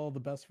as I saw all the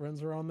best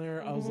friends were on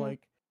there, I was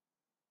like,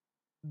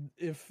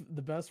 if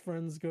the best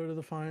friends go to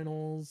the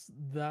finals,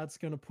 that's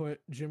gonna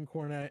put Jim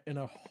Cornette in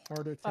a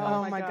heart attack.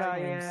 Oh my god,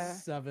 yeah.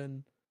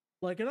 7.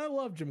 Like, and I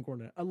love Jim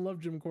Cornette. I love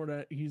Jim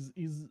Cornette. He's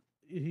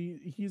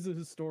a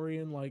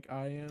historian like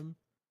I am,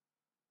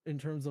 in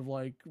terms of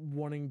like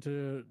wanting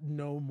to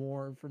know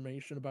more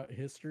information about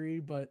history,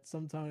 but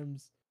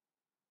sometimes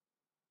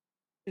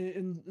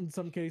in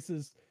some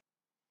cases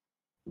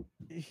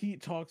he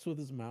talks with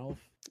his mouth,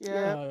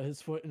 his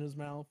foot in his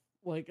mouth,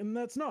 like, and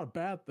that's not a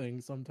bad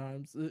thing.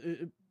 Sometimes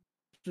it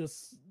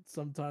just,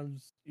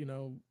 sometimes, you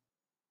know,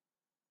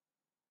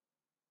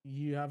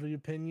 you have an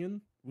opinion,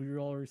 we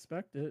all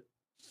respect it.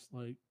 It's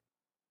like,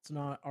 it's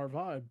not our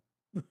vibe.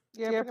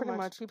 Yeah, pretty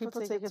much.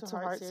 People take it to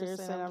heart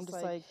seriously, and I'm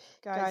just like,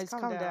 guys,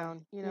 calm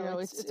down. You know,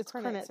 it's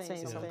Cornette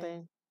saying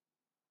something.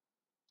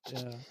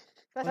 Yeah.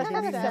 That's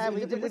kind of sad.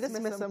 We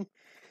dismiss him.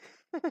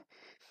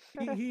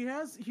 he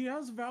has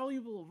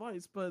valuable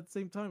advice, but at the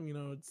same time, you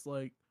know, it's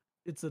like,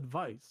 it's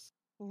advice,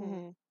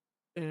 and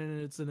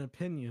it's an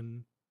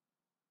opinion.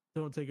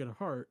 Don't take it to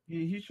heart.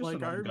 He's just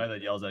another guy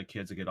that yells at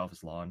kids to get off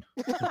his lawn.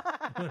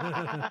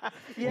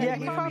 Yeah,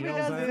 he probably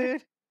does,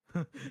 dude.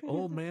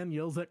 Old man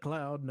yells at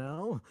cloud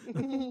now.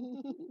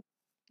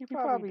 He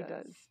probably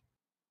does.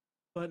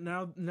 But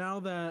now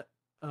that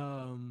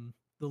the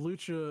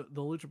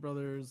Lucha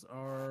Brothers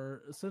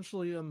are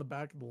essentially on the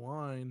back of the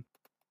line,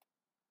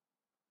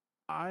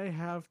 I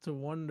have to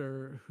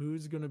wonder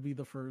who's going to be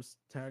the first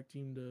tag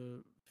team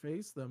to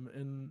face them.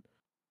 And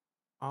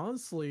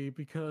honestly,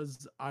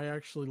 because I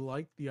actually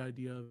like the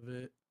idea of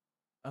it,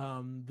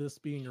 this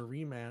being a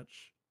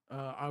rematch,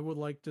 I would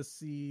like to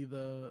see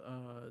the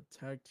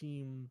tag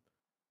team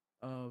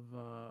of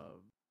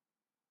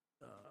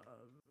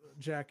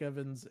Jack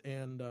Evans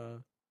and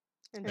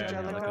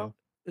Angelico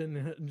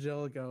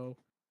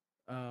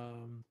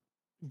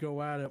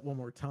go at it one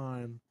more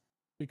time,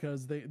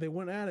 because they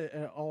went at it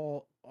at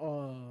all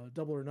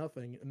Double or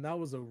Nothing, and that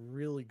was a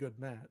really good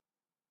match.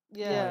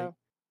 Yeah.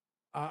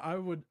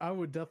 Like, I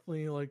would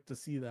definitely like to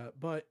see that,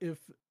 but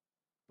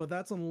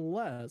that's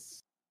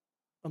unless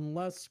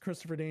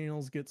Christopher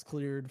Daniels gets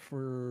cleared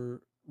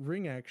for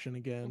ring action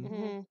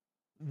again,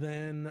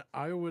 then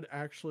I would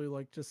actually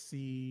like to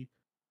see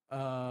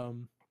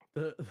the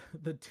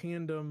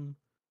tandem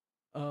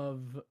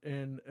of,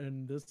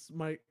 and this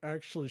might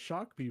actually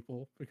shock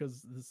people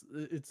because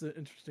it's an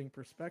interesting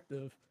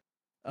perspective,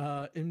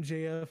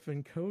 MJF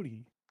and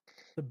Cody,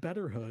 the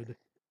Betterhood,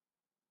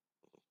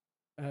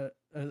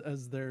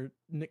 as their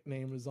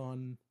nickname is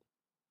on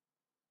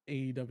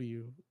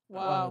AEW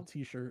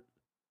t-shirt.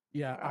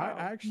 Yeah,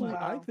 wow.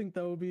 I think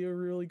that would be a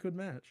really good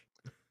match.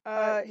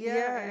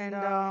 And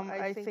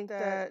I think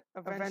that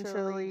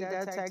eventually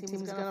that tag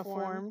team is gonna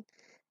form,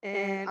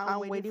 and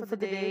I'm waiting for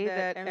the day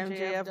that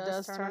MJF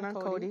does turn on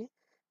Cody.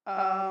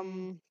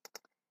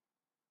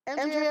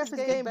 MJF is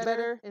getting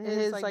better in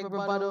his like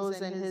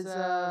rebuttals and his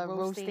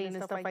roasting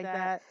and stuff like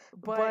that,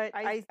 but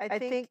I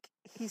think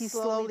he's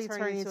slowly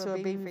turning into a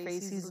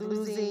babyface. He's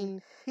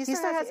losing. He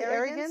still has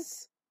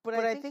arrogance, but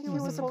I think he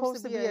was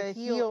supposed to be a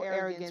heel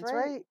arrogance,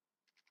 right?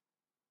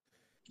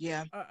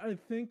 Yeah, I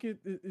think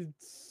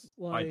it's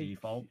like by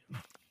default.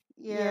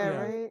 Yeah,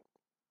 right.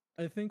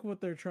 I think what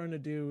they're trying to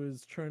do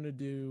is what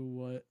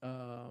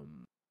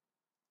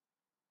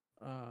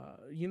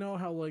you know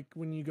how, like,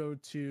 when you go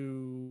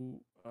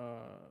to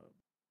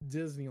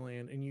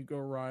Disneyland and you go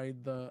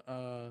ride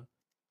the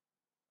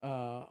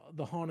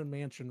Haunted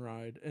Mansion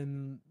ride,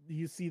 and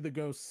you see the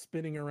ghost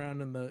spinning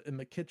around in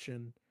the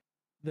kitchen.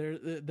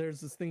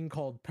 There's this thing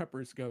called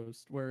Pepper's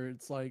Ghost, where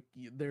it's like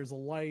there's a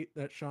light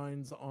that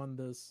shines on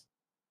this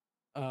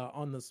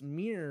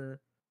mirror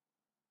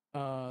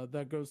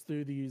that goes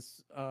through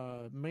these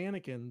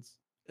mannequins,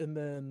 and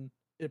then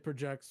it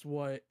projects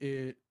what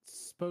it's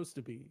supposed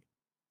to be.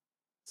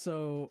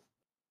 So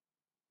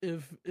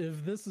if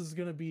this is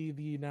going to be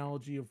the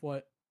analogy of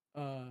what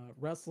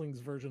wrestling's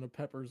version of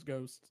Pepper's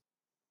Ghost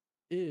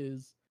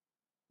is,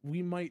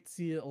 we might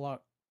see it a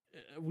lot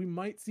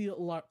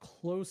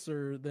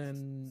closer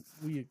than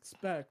we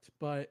expect,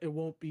 but it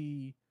won't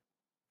be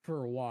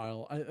for a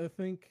while. I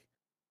think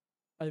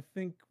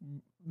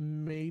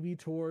maybe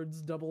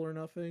towards Double or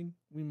Nothing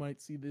we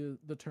might see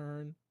the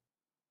turn.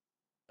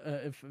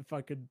 If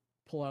I could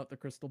pull out the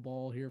crystal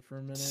ball here for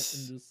a minute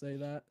and just say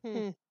that.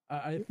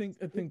 I think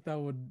that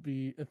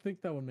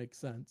would make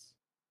sense.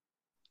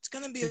 It's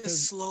gonna be a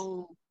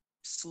slow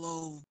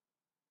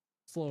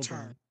turn.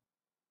 Burn.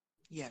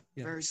 Yeah,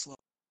 very slow.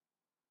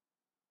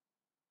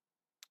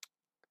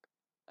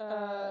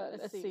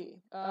 Let's see.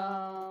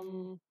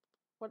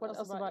 What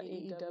else about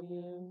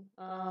AEW?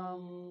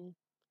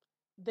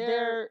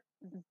 Their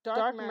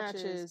dark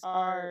matches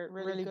are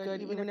really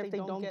good, even if they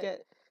don't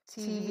get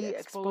TV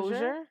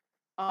exposure.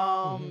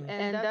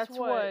 And that's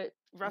what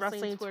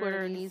wrestling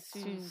Twitter needs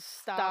to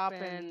stop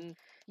and,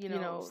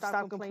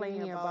 stop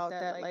complaining about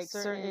that. Like,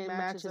 certain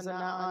matches are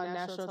not on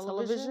national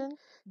television.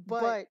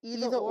 But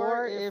either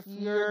or, if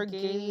you're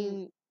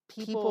gaining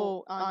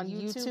people on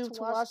YouTube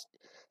to watch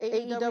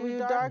AEW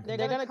Dark, they're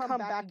going to come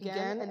back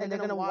again and they're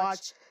going to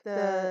watch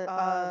the,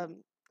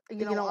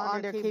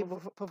 on their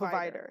cable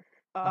provider.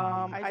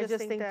 I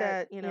just think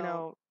that,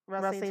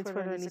 wrestling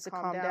Twitter needs to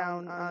calm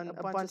down on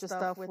a bunch of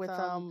stuff with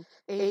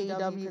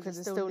AEW because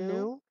it's still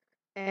new.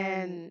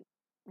 And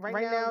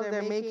right now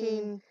they're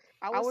making,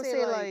 I would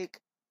say, like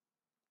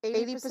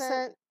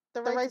 80%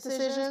 the right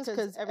decisions,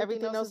 because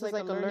everything else is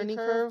like a learning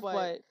curve,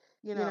 but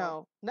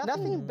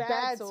nothing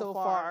bad so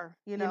far.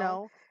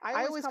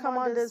 I always come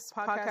on this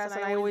podcast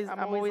and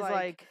I'm always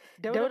like,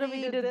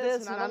 WWE did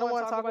this, and I don't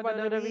want to talk about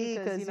WWE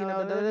because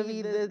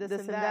WWE did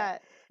this and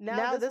that.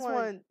 Now this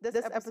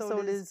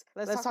episode is,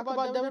 let's talk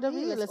about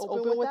WWE. Let's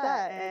open with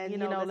that, and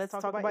let's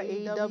talk about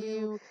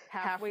AEW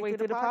halfway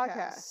through the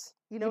podcast.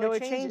 It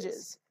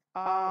changes,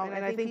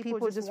 and I think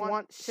people just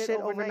want shit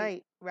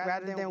overnight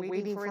rather than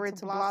waiting for it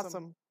to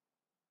blossom.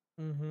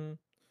 Mm-hmm.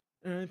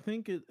 And I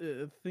think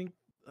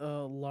a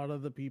lot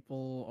of the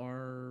people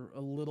are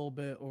a little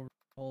bit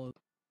overall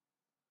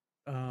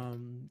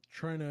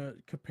trying to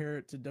compare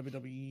it to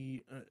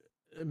WWE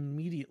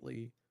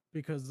immediately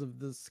because of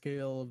the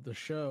scale of the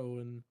show,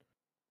 and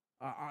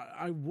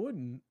I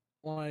wouldn't.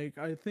 Like,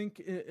 I think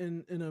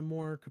in a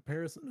more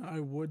comparison,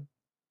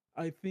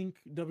 I think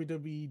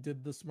WWE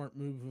did the smart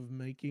move of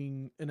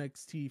making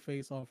NXT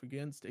face off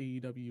against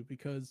AEW,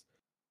 because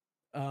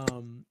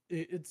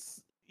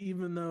it's,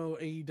 even though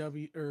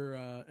AEW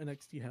or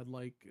NXT had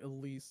like at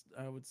least,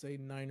 I would say,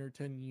 9 or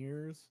 10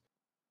 years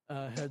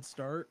head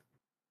start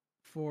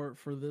for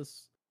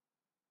this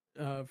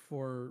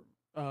for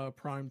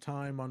prime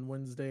time on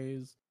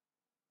Wednesdays.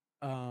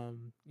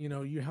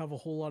 You have a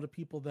whole lot of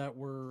people that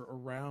were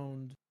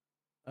around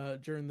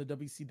during the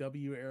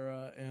WCW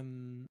era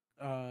and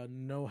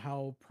know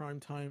how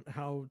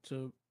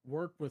to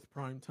work with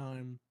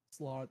primetime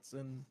slots,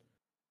 and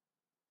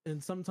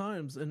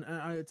sometimes, and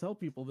I tell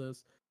people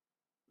this,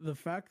 the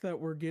fact that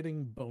we're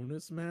getting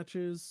bonus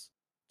matches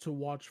to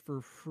watch for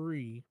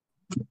free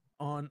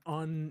on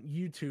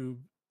YouTube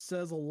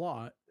says a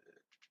lot.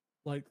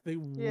 Like, they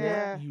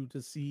want you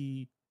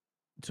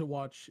to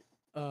watch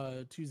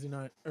Tuesday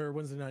night or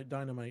Wednesday night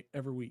Dynamite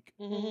every week.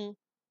 Mm-hmm.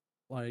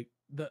 Like,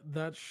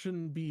 that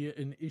shouldn't be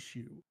an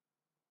issue.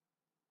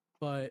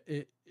 But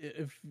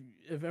if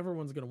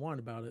everyone's gonna whine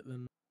about it,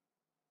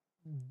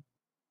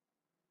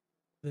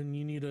 then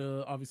you need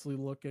to obviously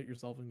look at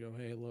yourself and go,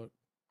 hey, look,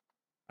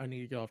 I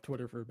need to get off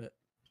Twitter for a bit.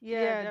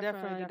 Yeah,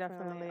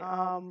 definitely.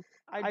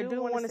 I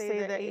do want to say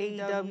that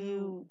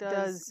AEW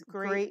does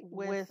great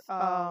with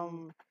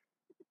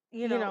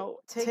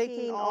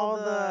taking all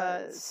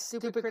the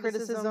stupid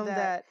criticism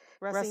that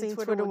wrestling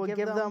Twitter would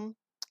give them.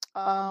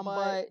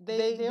 But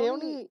they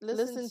only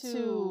listen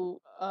to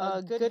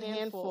a good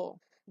handful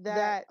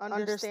that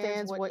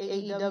understands what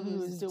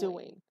AEW is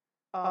doing,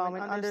 and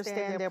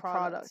understand their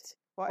product.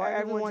 While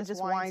everyone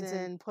just whines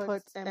and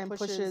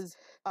pushes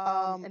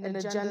an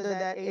agenda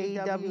that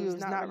AEW is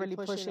not really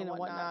pushing and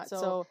whatnot.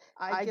 So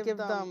I give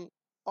them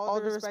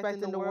all the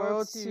respect in the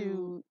world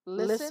to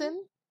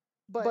listen,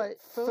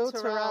 but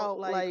filter out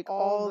like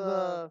all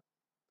the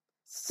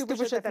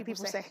stupid shit that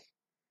people say.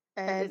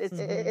 And it's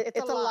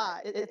a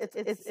lot. It's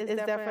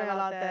definitely a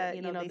lot that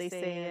they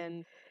say,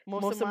 and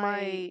most of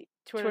my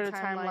Twitter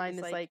timeline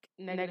is like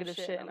negative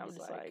shit, and I'm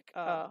just like,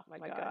 oh my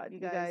god, you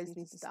guys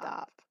need to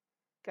stop.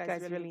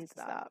 Guys really need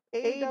to stop.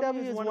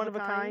 AEW is one of a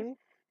kind,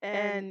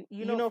 and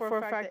for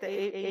a fact that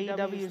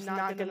AEW is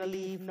not going to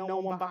leave no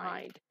one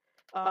behind.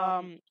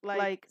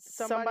 Like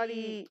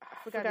somebody, I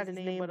forgot his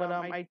name, but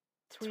I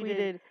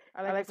tweeted,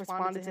 I like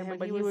responded to him,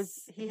 but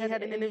he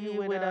had an interview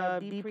with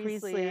B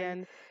Priestley,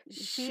 and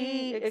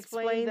she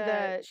explained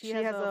that she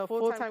has a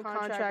full-time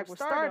contract with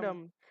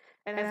Stardom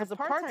and has a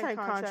part-time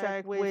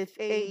contract with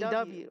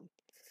AEW.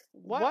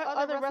 What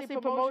other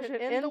wrestling promotion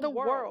in the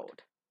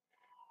world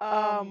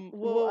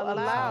will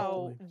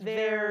allow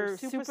their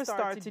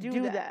superstar to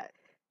do that?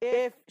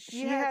 If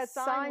she had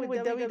signed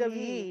with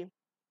WWE,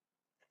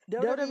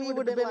 WWE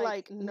would have been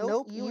like,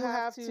 nope, you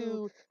have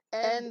to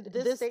end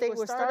this state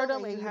with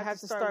Stardom and you have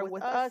to start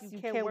with us. You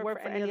can't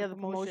work for any other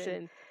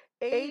promotion.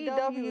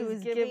 AEW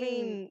is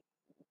giving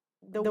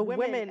the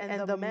women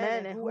and the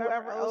men and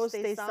whoever else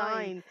they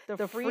sign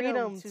the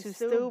freedom to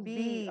still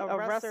be a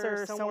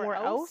wrestler somewhere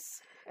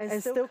else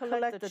and still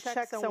collect the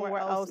check somewhere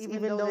else,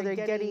 even though they're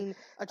getting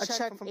a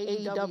check from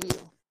AEW.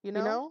 You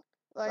know,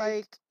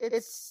 like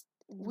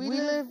we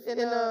live in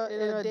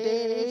a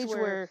day and age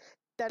where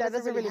that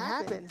doesn't really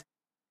happen,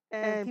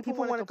 and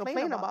people want to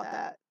complain about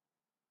that.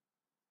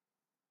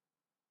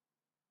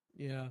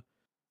 Yeah,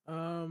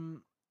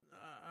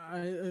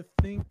 I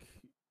think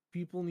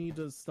people need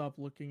to stop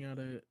looking at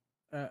it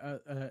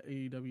at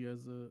AEW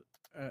as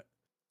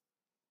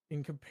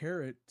and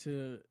compare it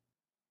to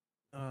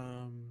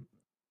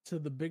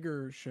the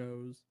bigger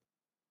shows.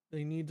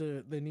 They need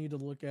to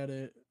look at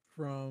it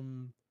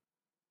from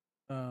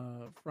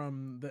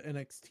the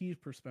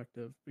NXT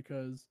perspective,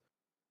 because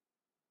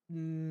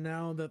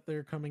now that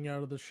they're coming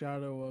out of the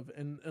shadow of,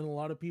 and a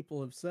lot of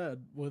people have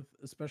said,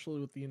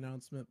 especially with the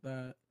announcement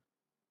that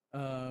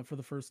for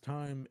the first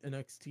time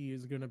NXT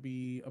is going to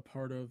be a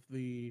part of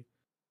the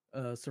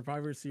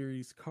Survivor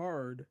Series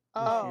card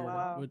this year,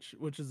 wow.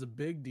 which is a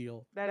big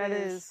deal. That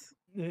is.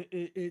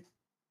 It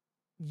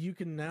you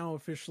can now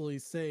officially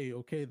say,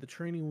 okay, the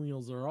training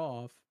wheels are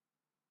off.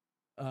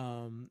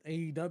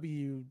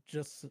 AEW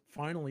just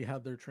finally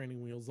had their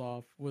training wheels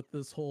off with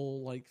this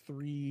whole like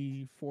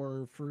 3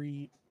 or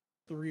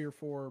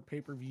 4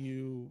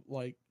 pay-per-view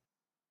like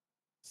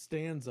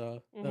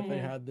stanza that they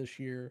had this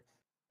year,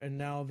 and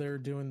now they're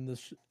doing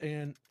this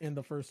and in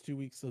the first 2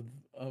 weeks of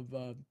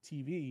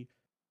TV.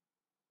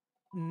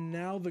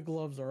 Now the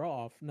gloves are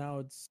off. Now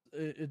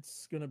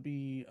it's gonna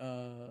be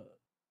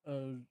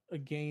a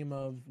game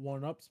of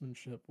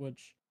one-upsmanship,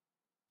 which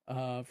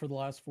for the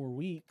last 4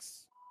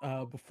 weeks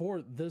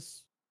before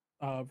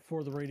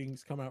the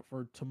ratings come out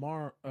for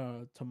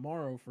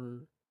tomorrow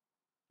for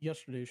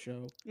yesterday's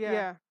show.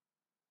 Yeah.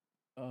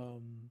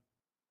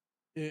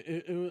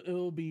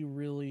 It'll be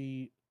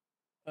really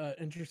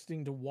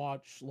interesting to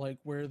watch, like,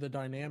 where the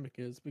dynamic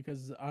is,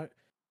 because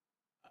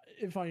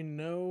if I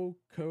know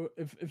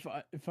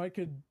if I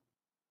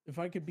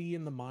could be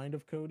in the mind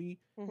of Cody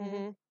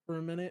for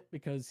a minute,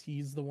 because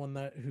he's the one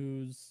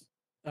who's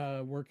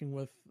working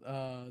with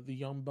the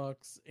Young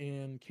Bucks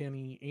and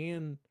Kenny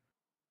and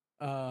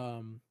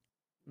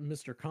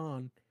Mr.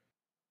 Khan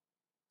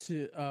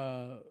to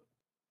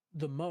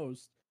the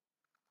most.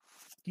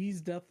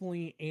 He's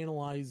definitely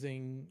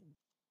analyzing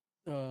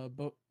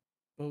both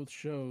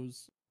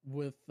shows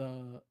with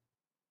an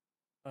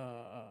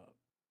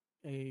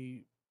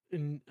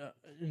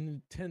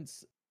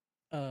intense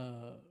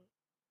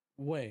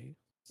way.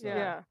 So.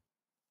 Yeah.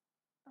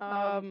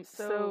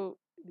 So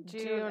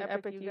Gio and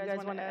Epic, you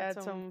guys want to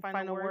add some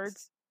final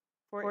words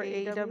for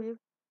AEW?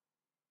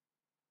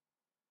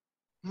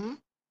 Do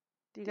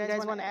you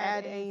guys want to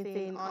add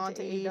anything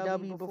onto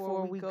AEW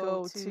before we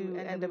go to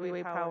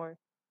NWA Power?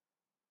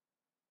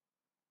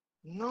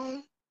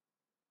 No.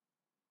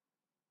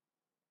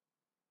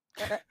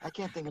 I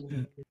can't think of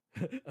anything.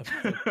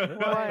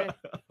 Why?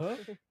 Huh?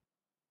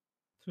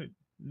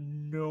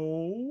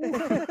 No.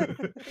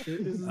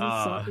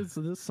 Is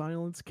this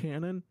silence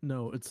canon?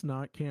 No, it's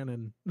not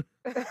canon.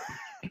 Oh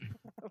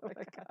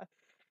my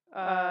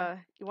god.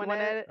 You want to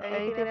add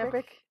anything,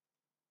 Epic?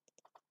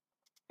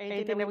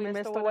 Anything that we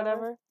missed or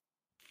whatever?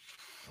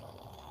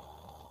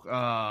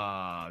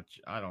 I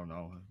don't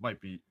know. It might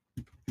be.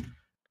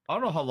 I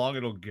don't know how long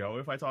it'll go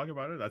if I talk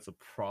about it. That's a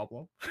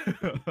problem.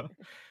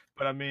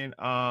 But I mean,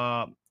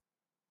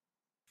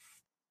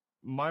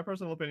 my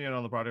personal opinion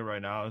on the product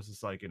right now is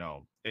just like,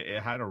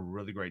 it had a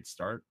really great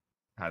start,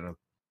 had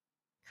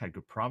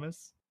good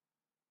promise.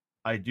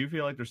 I do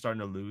feel like they're starting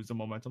to lose the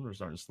momentum. They're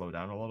starting to slow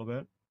down a little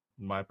bit,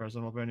 in my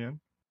personal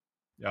opinion.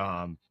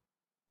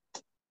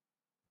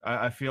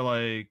 I feel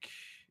like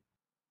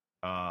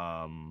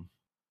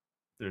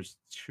there's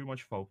too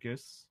much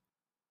focus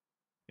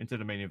into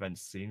the main event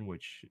scene,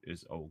 which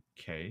is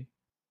okay.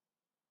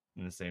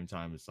 And at the same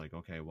time, it's like,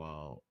 okay,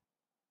 well,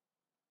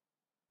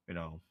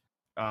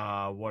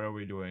 what are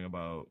we doing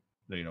about,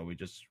 we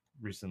just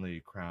recently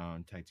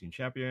crowned tag team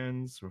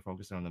champions. We're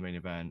focusing on the main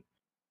event.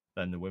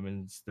 Then the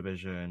women's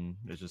division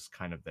is just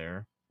kind of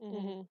there.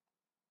 Mm-hmm.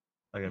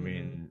 Like, I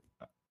mean,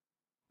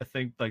 I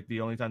think like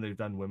the only time they've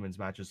done women's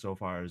matches so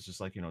far is just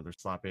like, they're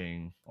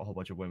slapping a whole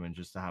bunch of women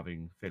just to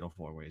having fatal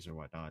 4-ways or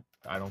whatnot.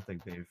 I don't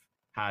think they've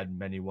had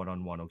many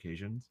one-on-one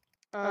occasions.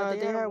 They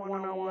had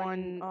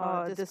one-on-one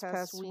this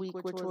past week,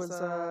 which was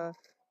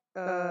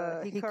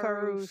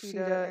Hikaru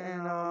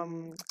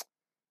Shida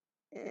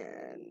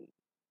and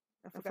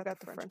I forgot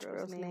the French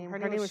girl's name. Her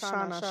name was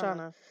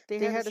Shauna. They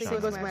had a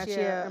singles match,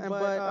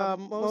 but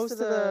most of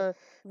the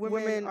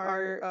women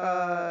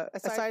are,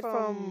 aside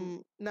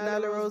from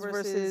Nyla Rose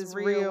versus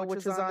Rio,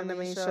 which was on the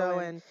main show,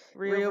 and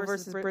Rio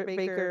versus Britt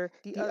Baker,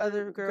 the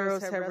other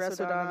girls have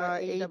wrestled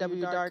on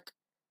AEW Dark.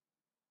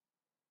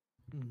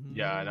 Mm-hmm.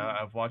 Yeah, and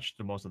I've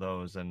watched most of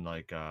those, and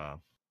like, I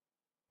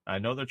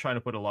know they're trying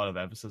to put a lot of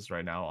emphasis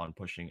right now on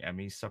pushing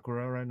Emi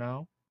Sakura right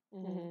now,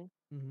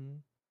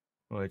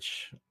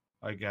 which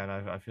again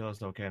I feel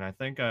is okay, and I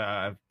think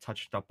I've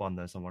touched up on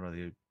this on one of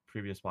the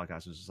previous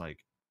podcasts. It's just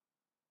like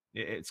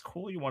it's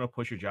cool you want to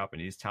push your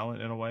Japanese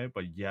talent in a way,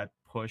 but yet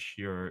push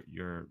your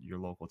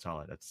local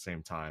talent at the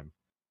same time.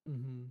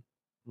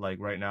 Like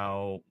right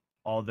now,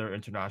 all their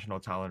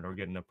international talent are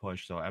getting a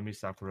push. So Emi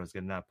Sakura is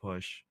getting that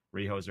push.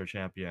 Riho's their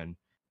champion.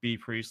 Bea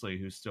Priestley,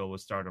 who's still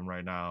with Stardom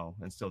right now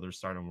and still their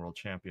Stardom World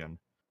Champion,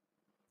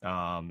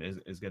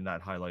 is getting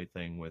that highlight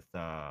thing with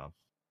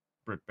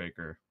Britt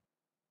Baker.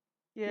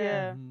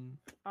 Yeah.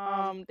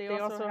 They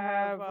also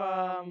have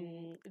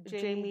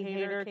Jamie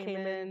Hayter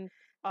came in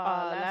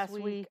last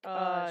week.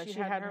 She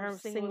had her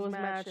singles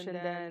match, and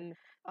then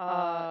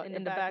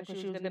in the back when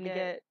she was going to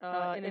get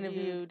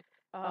interviewed,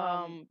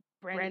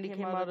 Brandy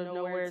came out of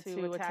nowhere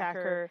to attack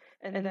her.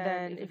 And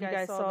then if you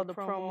guys saw the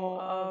promo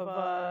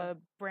of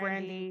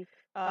Brandy,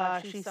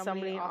 she's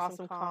summoning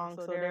Awesome Kong.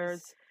 So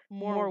there's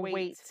more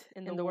weight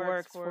in the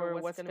works for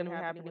what's going to be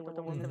happening with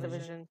the women's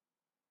division.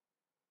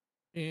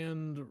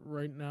 And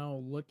right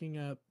now, looking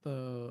at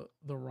the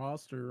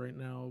roster right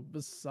now,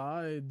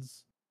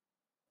 besides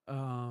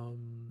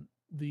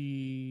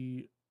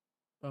the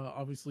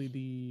obviously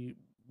the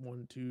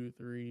 1, 2,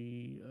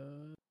 3,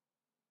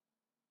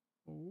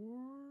 4,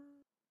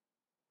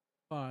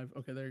 5.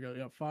 Okay, there you go.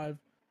 Yeah, five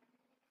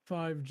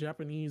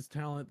Japanese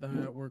talent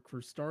that work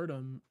for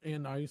Stardom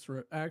and Ice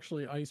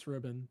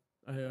Ribbon.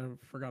 I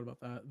forgot about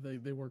that.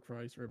 They work for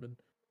Ice Ribbon,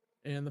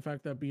 and the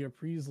fact that Bea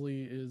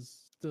Priestley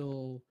is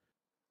still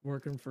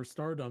working for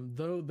Stardom,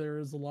 though there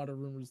is a lot of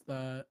rumors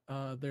that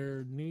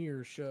their New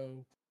Year's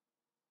show,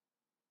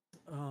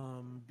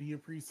 Bea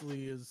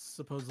Priestley is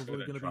supposedly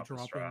going to be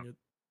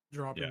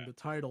dropping the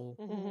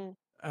title,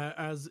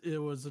 as it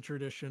was a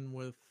tradition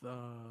with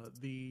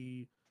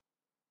the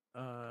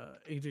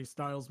AJ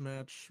Styles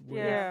match with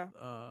I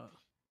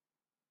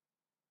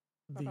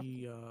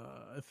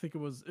think it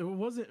wasn't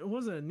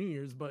a New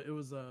Year's, but it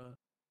was I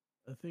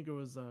think it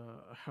was a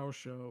house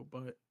show,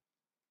 but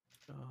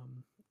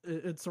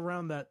it's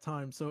around that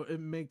time, so it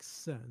makes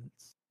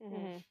sense.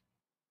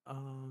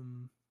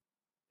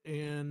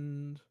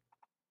 And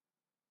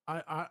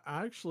I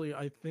actually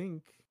I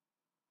think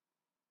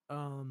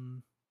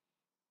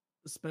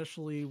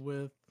especially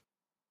with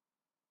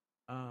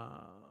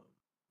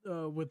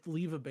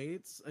Leva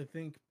Bates, I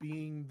think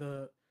being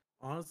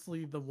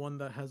honestly the one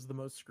that has the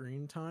most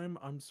screen time,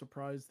 I'm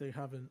surprised they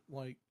haven't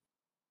like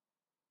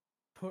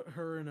put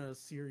her in a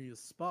serious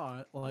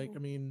spot. Like, I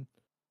mean,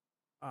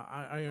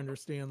 I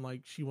understand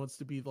like she wants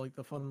to be like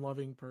the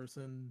fun-loving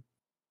person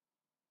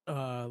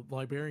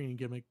librarian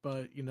gimmick,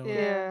 but you know,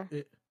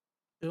 it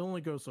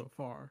only goes so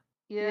far.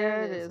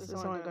 Yeah, it is.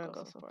 It's only gonna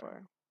go so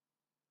far.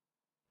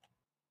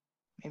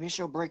 Maybe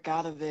she'll break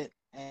out of it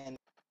and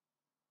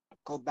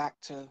go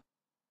back to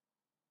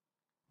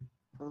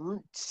her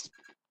roots.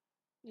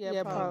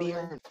 Yeah, probably.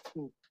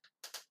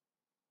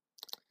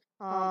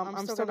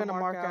 I'm still gonna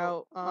mark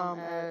out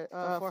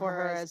for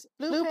her as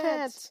Blue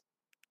Pants.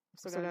 I'm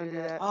still gonna do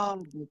that.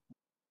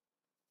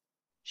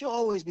 She'll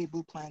always be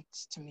Blue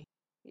Plants to me.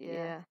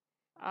 Yeah.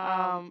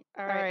 All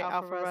right,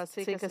 Alpha Russ,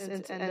 take us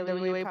into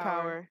NWA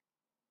Power.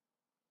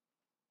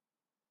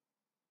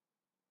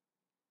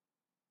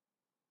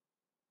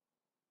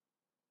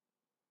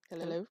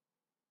 Hello?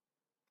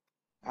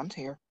 I'm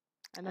here.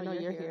 I know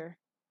you're here.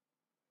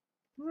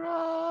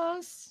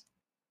 Russ!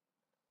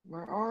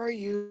 Where are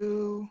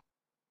you?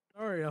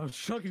 Sorry, I was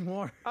chugging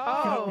water.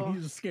 Oh! He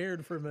was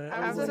scared for a minute.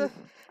 I was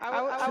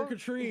trick or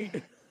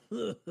treat.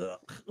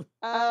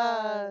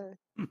 All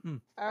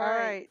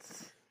right.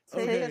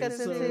 Take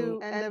us into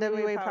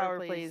NWA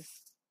Power,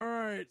 please. All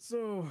right,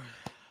 so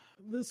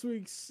this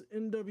week's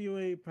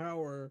NWA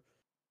Power,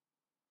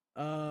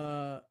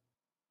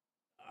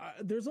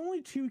 there's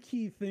only two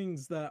key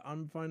things that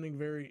I'm finding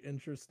very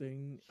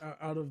interesting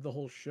out of the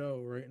whole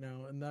show right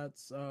now, and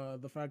that's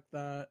the fact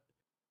that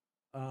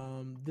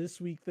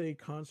this week they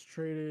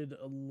concentrated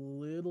a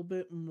little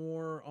bit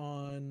more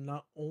on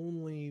not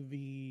only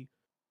the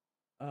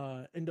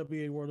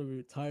NWA World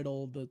Heavyweight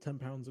title, the 10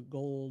 pounds of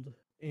gold,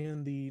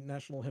 and the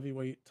National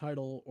Heavyweight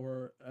title,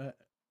 or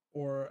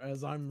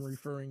as I'm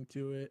referring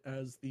to it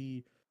as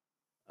the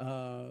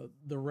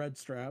red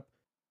strap,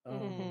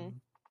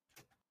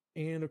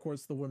 and of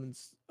course the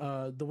women's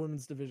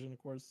division, of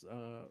course,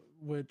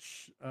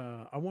 which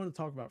I want to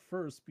talk about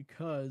first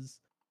because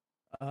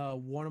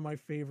one of my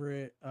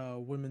favorite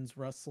women's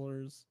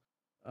wrestlers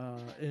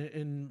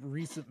in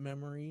recent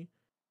memory,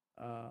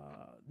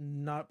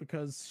 not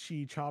because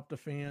she chopped a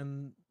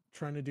fan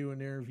trying to do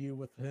an interview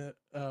with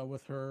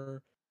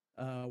her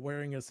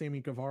wearing a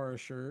Sammy Guevara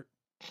shirt.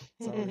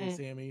 Sorry,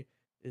 Sammy,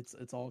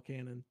 it's all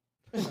canon.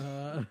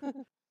 But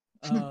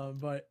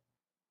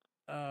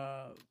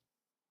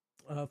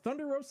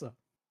Thunder Rosa.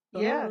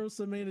 Thunder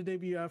Rosa made a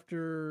debut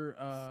after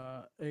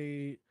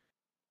a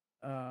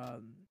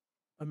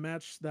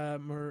match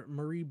that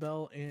Marie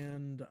Belle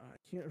and I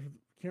can't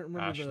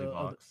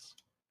remember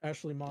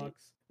Ashley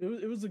Mox.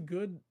 It was a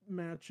good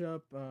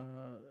matchup.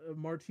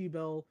 Marti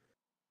Belle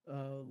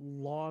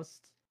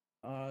lost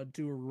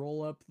do a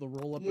roll up.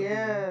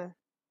 Yeah.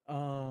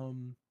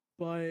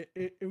 But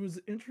it was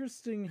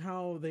interesting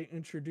how they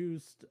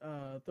introduced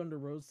Thunder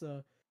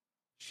Rosa.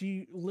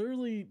 She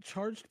literally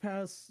charged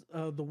past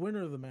the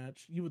winner of the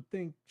match. You would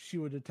think she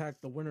would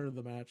attack the winner of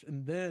the match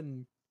and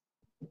then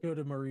go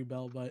to Marie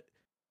Belle, but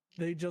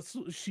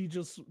she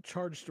just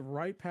charged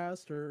right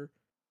past her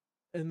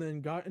and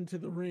then got into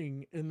the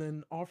ring and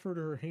then offered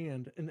her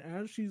hand. And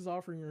as she's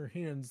offering her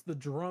hands, the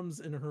drums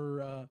in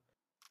her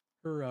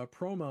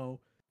promo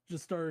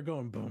just started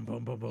going boom,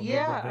 boom, boom, boom.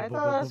 Yeah, boom, I boom,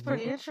 thought boom, that was boom,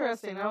 pretty boom.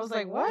 interesting. I was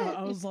like, what?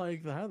 I was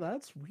like,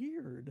 that's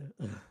weird.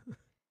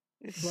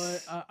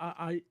 But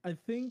I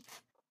think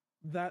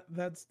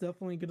that's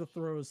definitely going to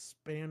throw a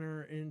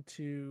spanner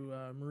into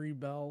Marie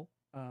Belle.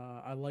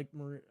 I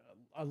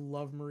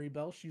love Marie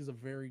Belle. She's a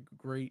very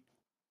great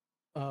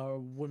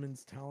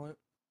women's talent.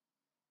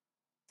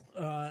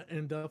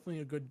 And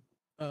definitely a good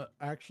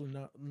actually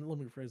not let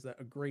me rephrase that,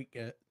 a great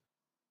get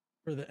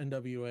for the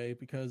NWA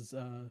because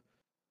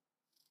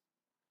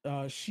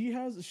she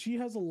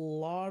has a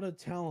lot of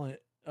talent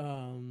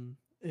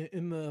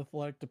in the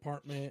athletic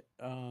department.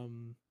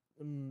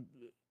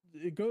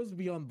 It goes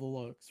beyond the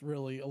looks,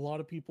 really. A lot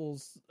of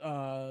people's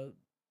thought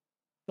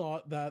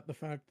that the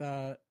fact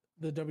that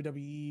the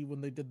WWE,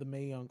 when they did the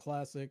Mae Young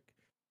Classic,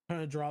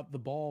 kind of dropped the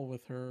ball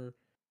with her,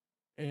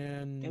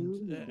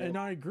 and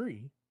I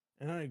agree,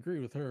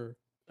 with her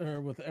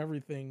or with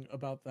everything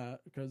about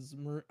that because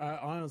I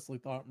honestly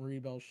thought Marie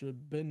Belle should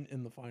have been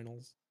in the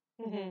finals.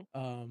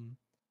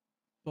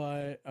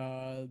 But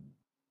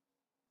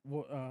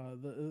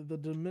the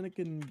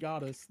Dominican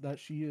goddess that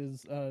she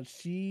is,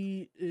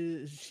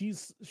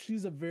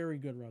 she's a very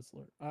good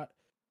wrestler.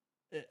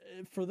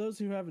 For those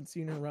who haven't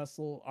seen her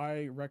wrestle,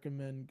 I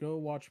recommend go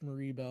watch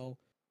Marie Belle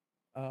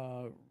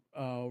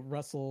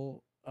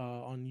wrestle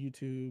on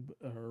YouTube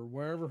or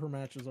wherever her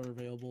matches are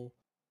available.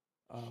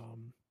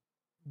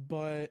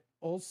 But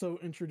also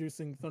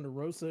introducing Thunder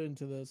Rosa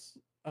into this,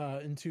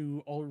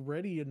 into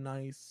already a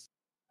nice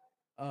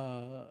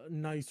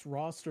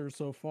roster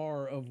so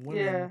far of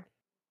women.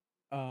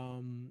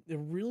 It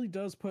really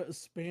does put a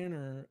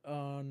spanner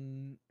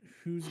on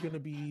who's going to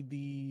be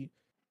the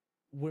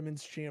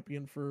women's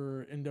champion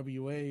for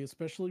NWA,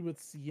 especially with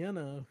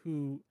Sienna,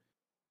 who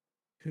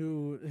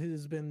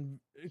has been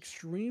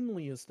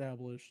extremely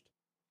established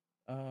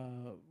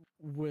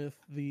with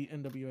the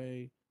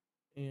NWA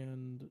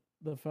and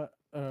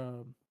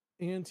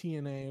and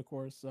TNA, of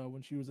course,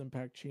 when she was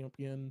Impact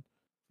champion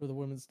for the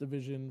women's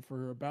division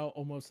for about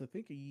almost, I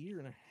think, a year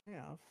and a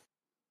half.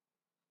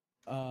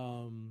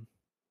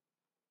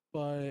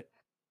 But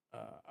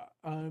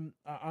I'm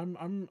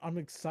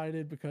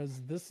excited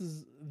because this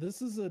is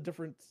a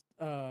different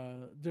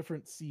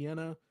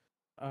Sienna.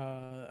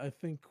 I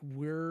think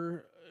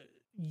we're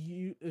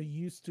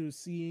used to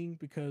seeing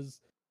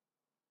because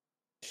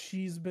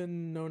she's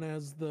been known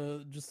as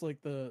the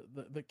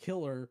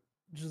killer,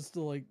 just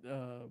to like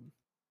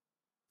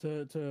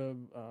to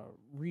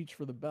reach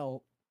for the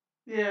belt.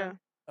 Yeah.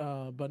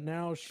 But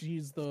now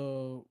she's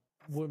the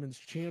women's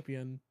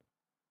champion.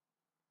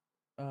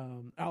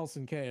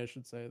 Allison Kay, I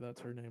should say,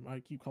 that's her name. I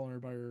keep calling her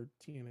by her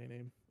TNA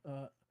name.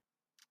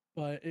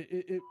 But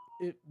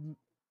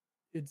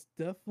it's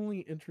definitely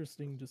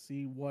interesting to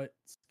see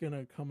what's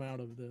gonna come out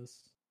of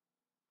this.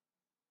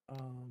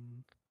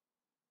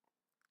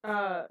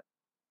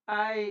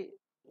 I've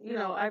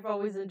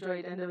always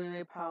enjoyed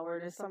NWA Power.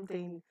 There's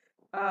something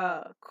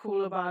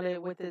cool about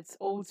it with its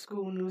old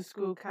school, new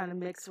school kind of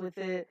mix with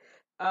it.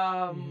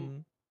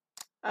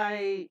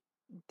 I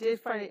did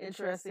find it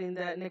interesting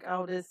that Nick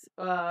Aldis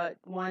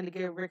wanted to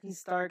give Ricky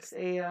Starks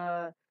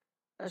a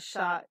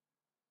shot.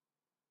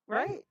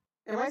 Right?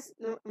 Am I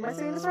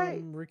saying this right?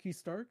 Ricky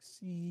Starks?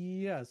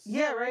 Yes.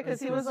 Yeah, right.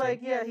 Because he was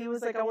like, I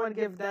want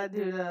to give that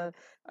dude a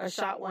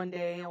shot one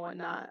day and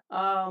whatnot.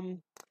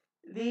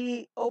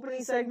 The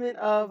opening segment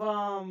of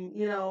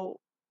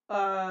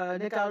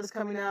Nick Aldis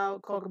coming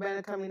out, Colt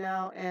Cabana coming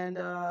out, and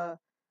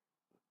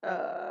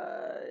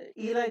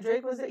Eli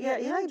Drake, was it? Yeah,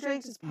 Eli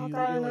Drake just popped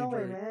out of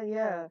nowhere, man.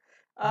 Yeah.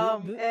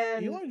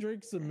 And Eli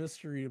Drake's a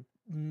mystery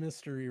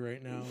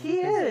right now. He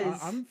is.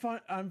 I'm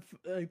fine. I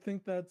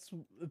think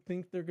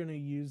they're gonna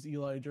use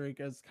Eli Drake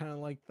as kind of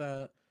like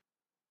the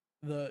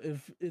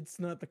if it's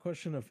not the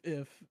question of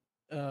if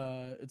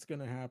it's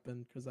gonna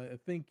happen, because I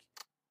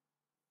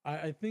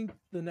think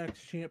the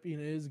next champion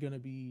is gonna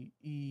be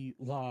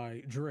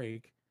Eli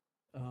Drake.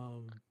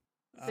 So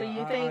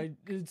you think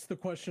it's the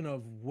question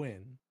of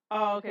when?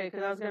 Oh, okay.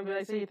 Because I was gonna be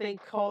like, so you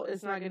think Colt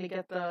is not gonna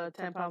get the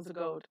 10 pounds of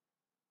gold?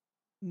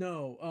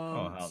 No.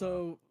 hell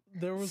So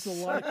there was a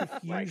lot of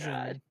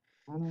confusion.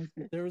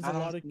 There was a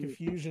lot of see it.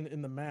 confusion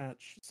in the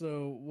match.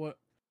 So what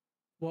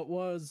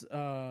was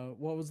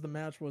the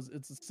match was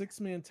it's a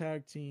 6-man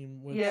tag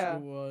team, which Yeah.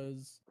 it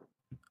was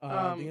the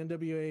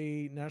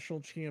NWA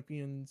National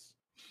Champions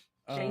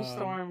James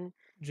Storm.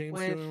 James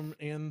with- Storm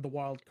and the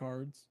Wild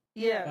Cards.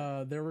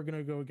 Yeah. They were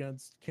gonna go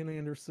against Ken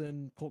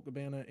Anderson, Colt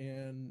Cabana,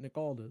 and Nick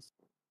Aldis.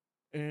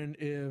 And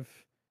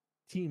if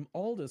Team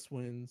Aldis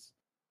wins,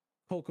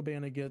 Colt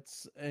Cabana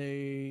gets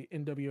a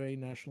NWA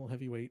National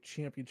Heavyweight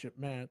Championship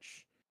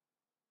match.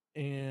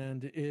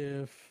 And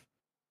if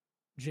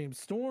James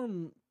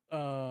Storm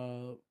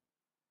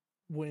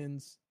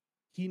wins,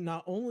 he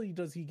not only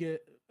does he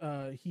get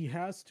he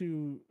has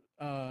to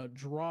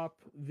drop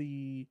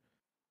the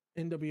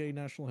NWA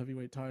National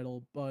Heavyweight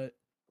title, but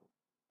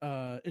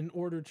in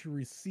order to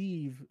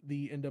receive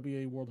the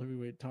NWA World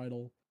Heavyweight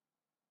title,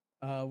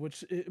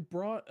 which it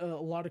brought a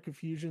lot of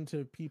confusion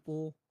to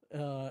people,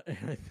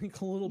 and I think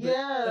a little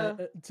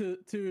bit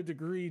to a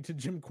degree to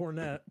Jim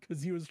Cornette,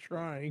 because he was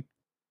trying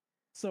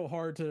so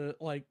hard to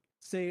like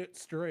say it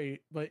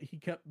straight, but he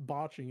kept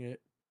botching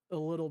it a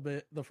little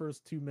bit the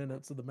first 2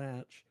 minutes of the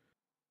match.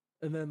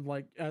 And then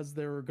like as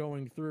they were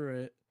going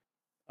through it,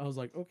 I was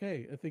like,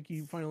 okay, I think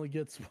he finally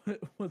gets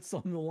what's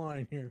on the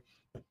line here.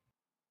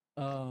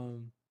 Yeah,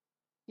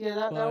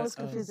 that was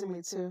confusing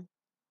me too.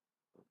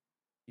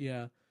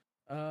 Yeah.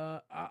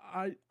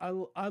 I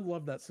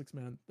love that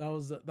 6-man.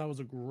 That was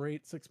a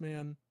great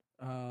 6-man.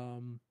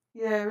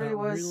 Yeah, it really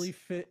was. Really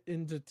fit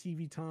into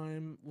TV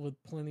time with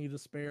plenty to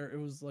spare. It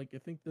was like, I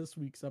think this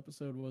week's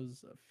episode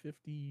was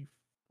 54?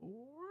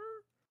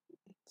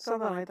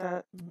 Something like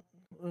that.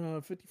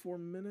 54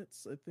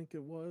 minutes, I think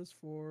it was,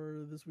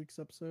 for this week's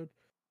episode.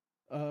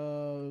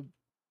 But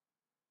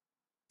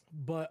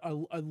I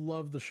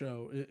love the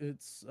show.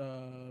 It's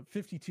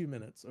 52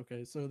 minutes.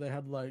 Okay, so they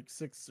had like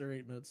 6 or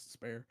 8 minutes to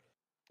spare.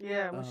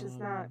 Yeah, which is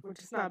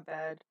not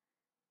bad.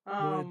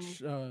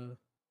 Which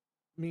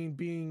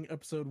being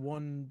episode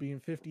 1 being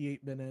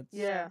 58 minutes.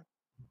 Yeah.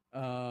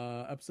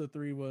 Episode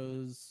 3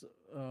 was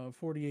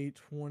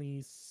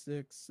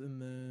 48-26,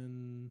 and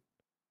then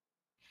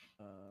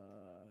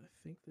I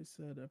think they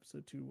said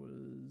episode 2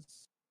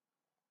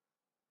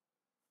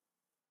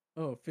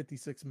 was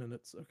 56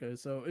 minutes. Okay,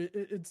 so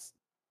it's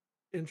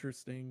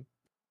interesting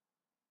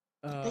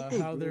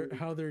how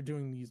they're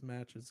doing these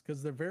matches,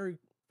 because they're very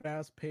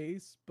fast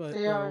paced, but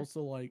they're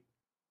also like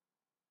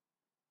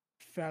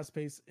fast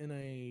paced in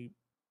a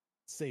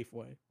safe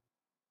way.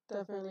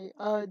 Definitely.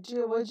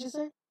 Gio, what did you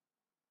say?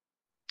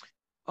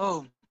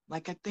 Oh,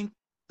 like I think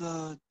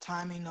the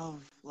timing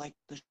of like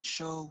the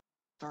show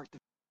start to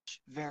finish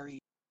very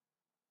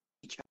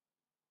each other.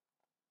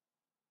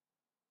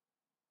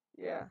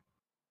 Yeah.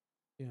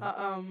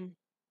 Yeah.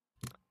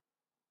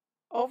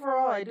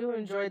 Overall, I do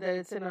enjoy that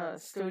it's in a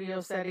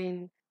studio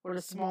setting with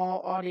a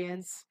small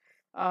audience.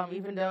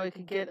 Even though it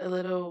could get a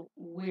little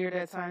weird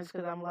at times,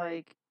 because I'm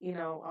like,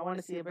 I want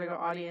to see a bigger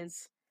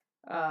audience.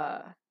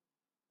 I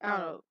don't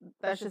know.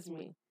 That's just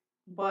me.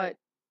 But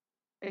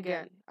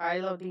again, I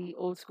love the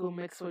old school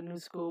mixed with new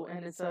school,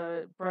 and it's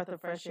a breath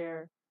of fresh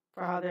air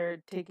for how they're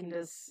taking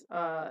this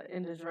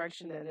in the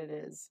direction that it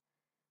is.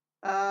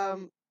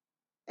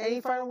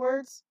 Any final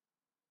words?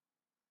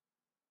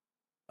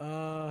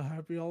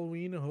 Happy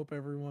Halloween. I hope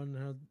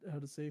everyone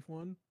had a safe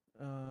one.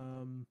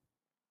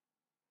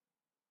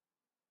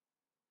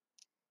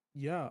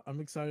 Yeah, I'm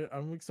excited.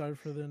 I'm excited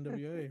for the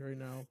NWA right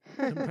now.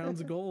 10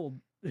 pounds of gold.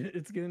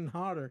 It's getting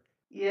hotter.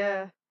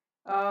 Yeah.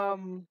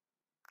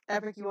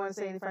 Epic, you want to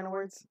say any final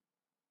words?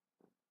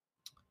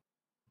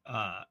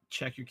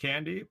 Check your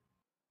candy.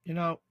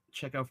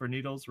 Check out for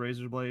needles,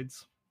 razor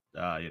blades,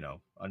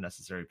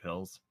 unnecessary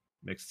pills,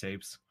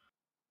 mixtapes.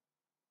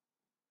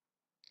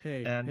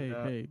 Hey,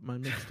 my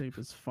mixtape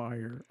is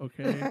fire,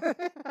 okay?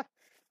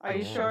 Are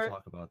you sure?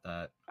 Talk about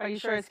that. Are you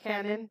sure it's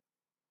canon?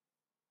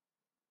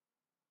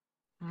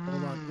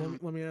 Hold on,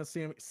 let me ask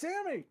Sammy.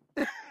 Sammy,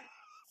 is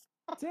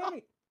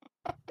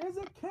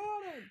it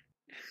canon?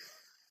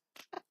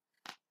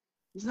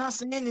 He's not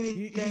saying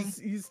anything.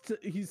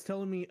 He's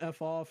telling me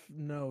F off.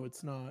 No,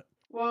 it's not.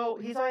 Well,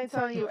 he's only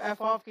telling you F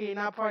off because you're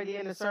not part of the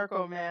inner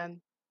circle, man.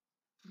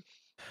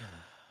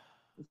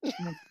 It's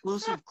an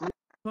exclusive group.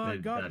 I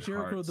got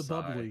Jericho the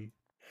bubbly.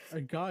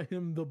 I got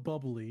him the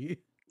bubbly.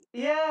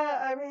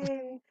 Yeah, I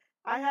mean,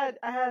 I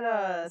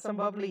had some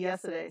bubbly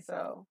yesterday,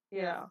 so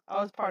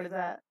I was part of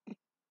that.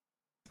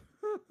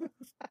 Oh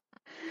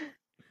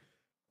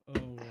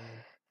man.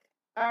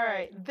 All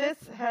right, this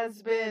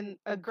has been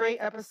a great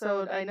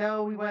episode. I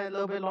know we went a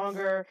little bit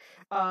longer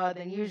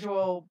than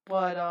usual,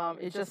 but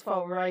it just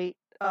felt right.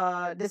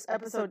 This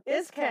episode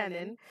is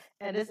canon,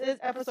 and this is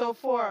episode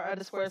 4 of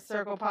the Square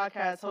Circle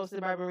podcast,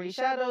 hosted by Marie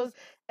Shadows,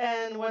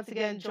 and once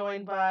again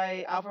joined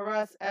by Alpha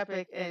Russ,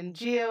 Epic, and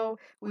Gio.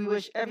 We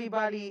wish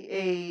everybody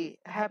a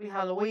happy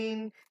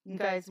Halloween. You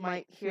guys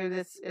might hear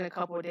this in a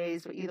couple of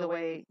days, but either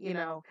way,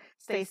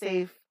 stay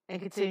safe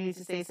and continue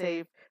to stay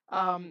safe.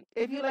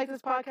 If you like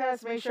this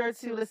podcast, make sure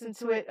to listen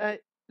to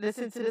it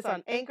listen to this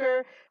on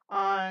Anchor,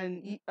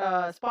 on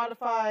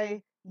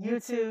Spotify,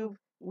 YouTube.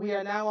 We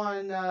are now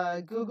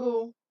on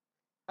Google,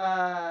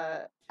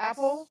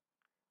 Apple,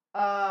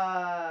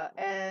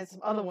 and some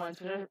other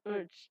ones,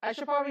 which I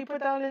should probably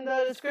put down in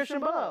the description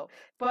below.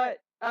 But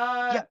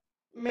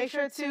make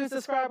sure to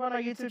subscribe on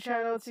our YouTube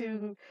channel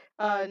to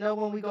know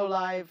when we go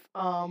live.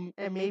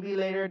 And maybe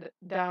later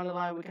down the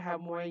line we can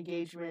have more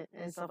engagement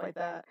and stuff like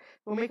that.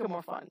 We'll make it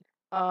more fun.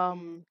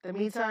 The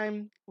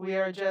meantime, we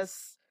are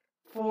just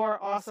 4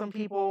 awesome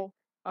people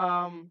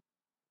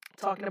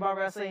talking about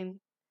wrestling,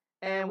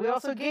 and we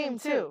also game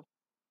too.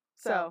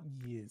 So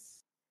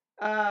yes.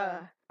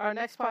 Our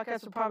next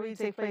podcast will probably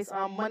take place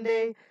on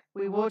Monday.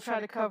 We will try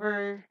to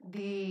cover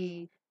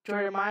the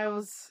Jordan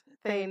Miles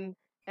thing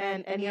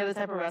and any other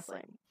type of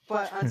wrestling.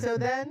 But until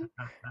then,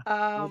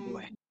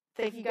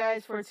 thank you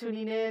guys for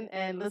tuning in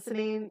and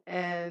listening,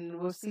 and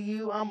we'll see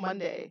you on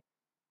Monday.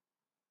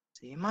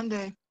 See you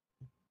Monday.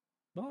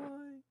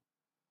 Bye.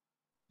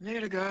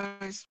 Later,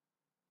 guys.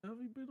 Have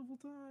a beautiful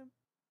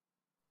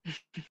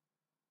time.